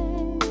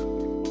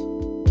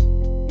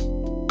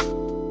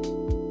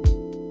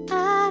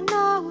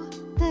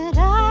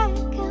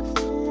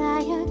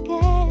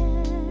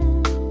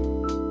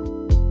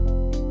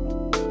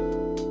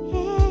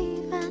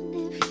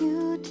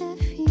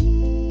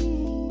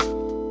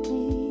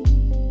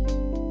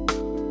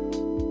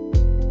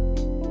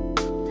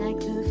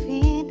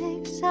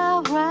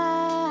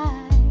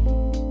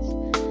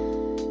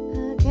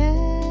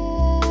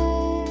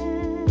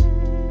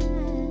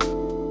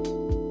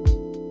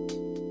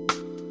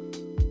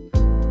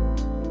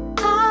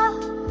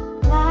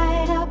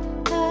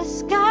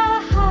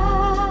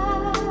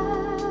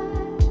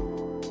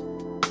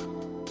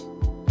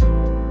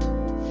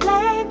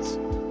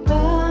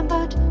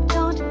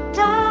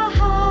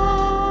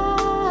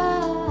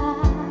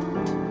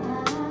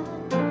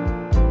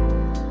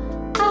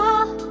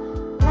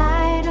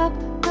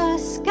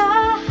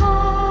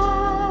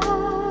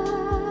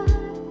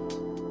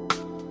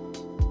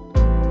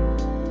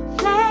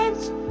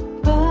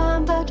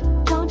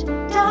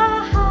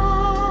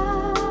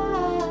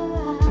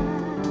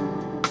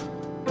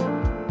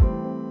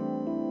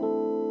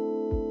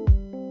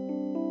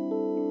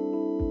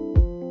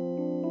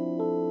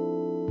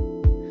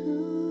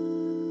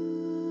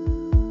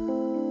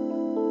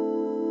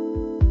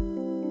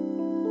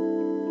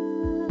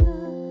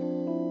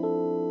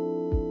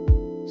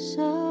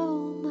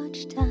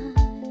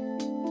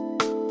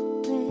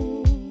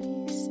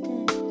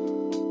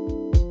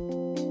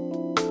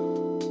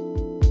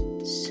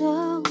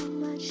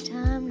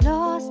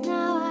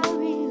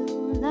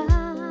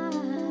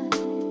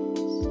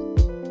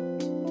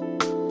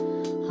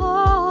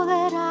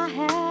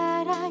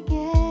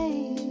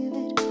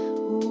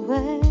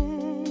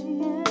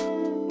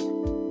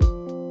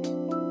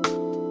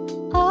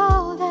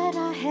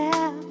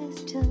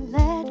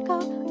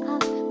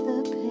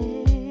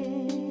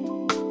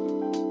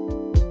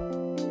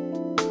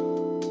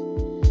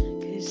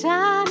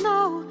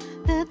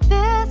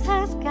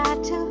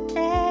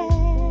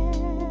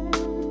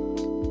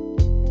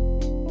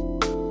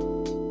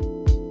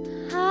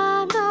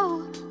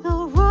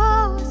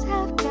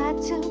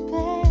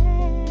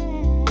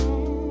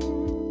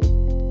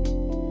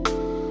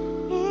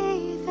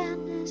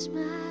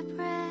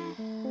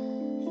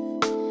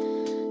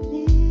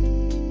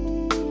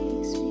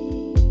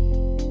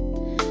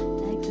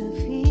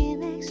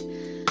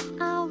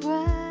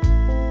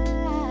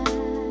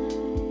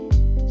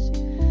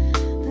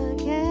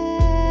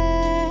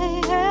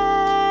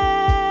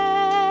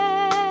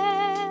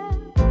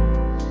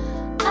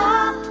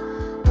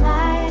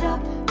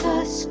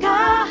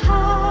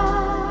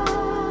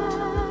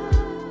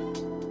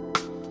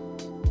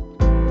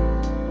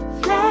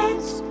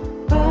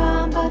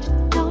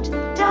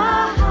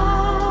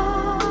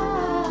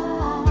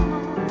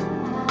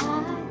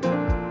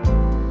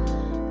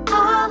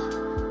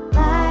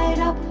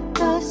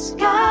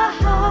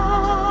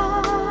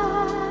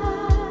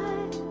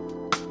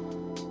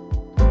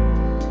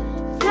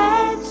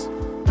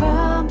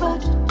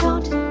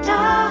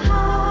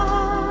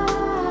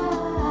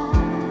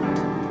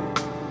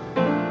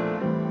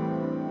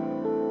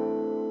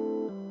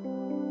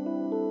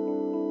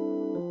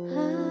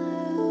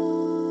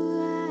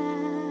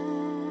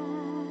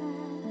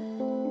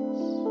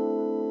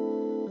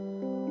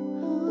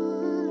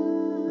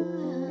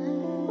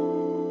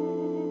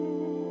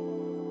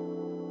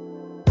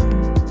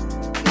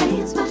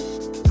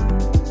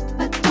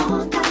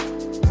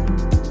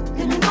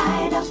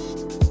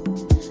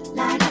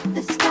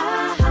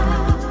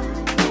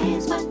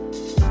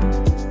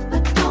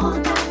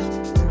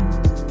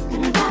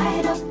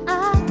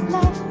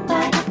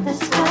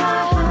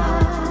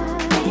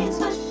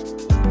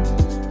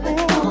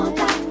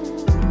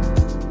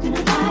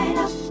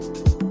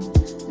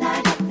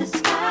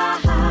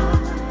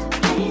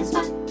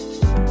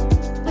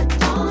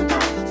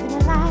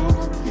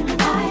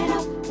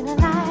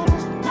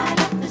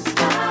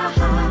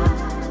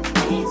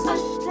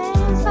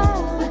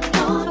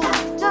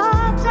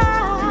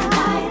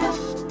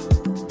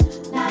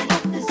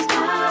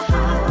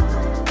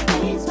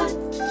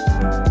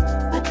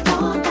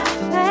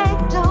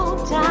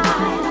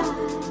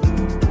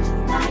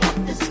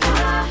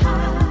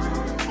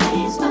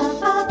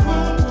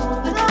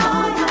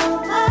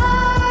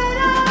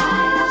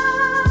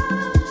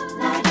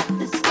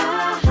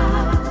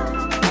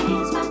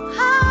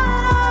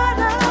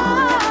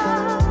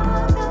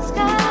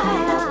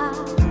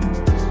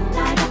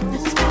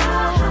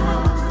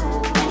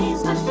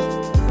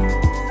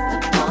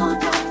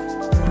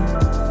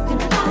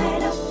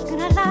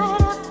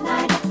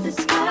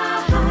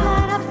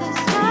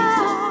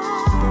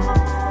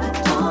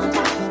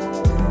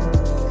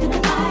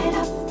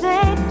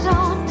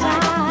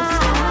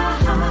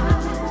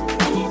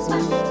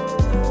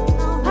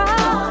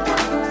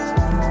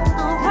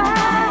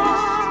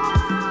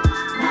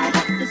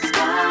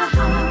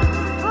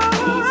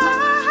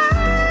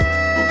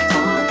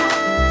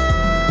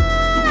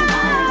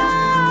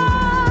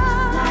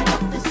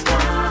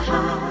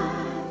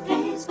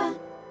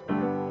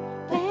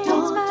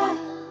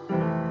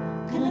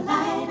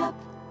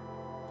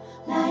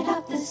 light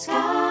up the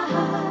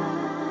sky.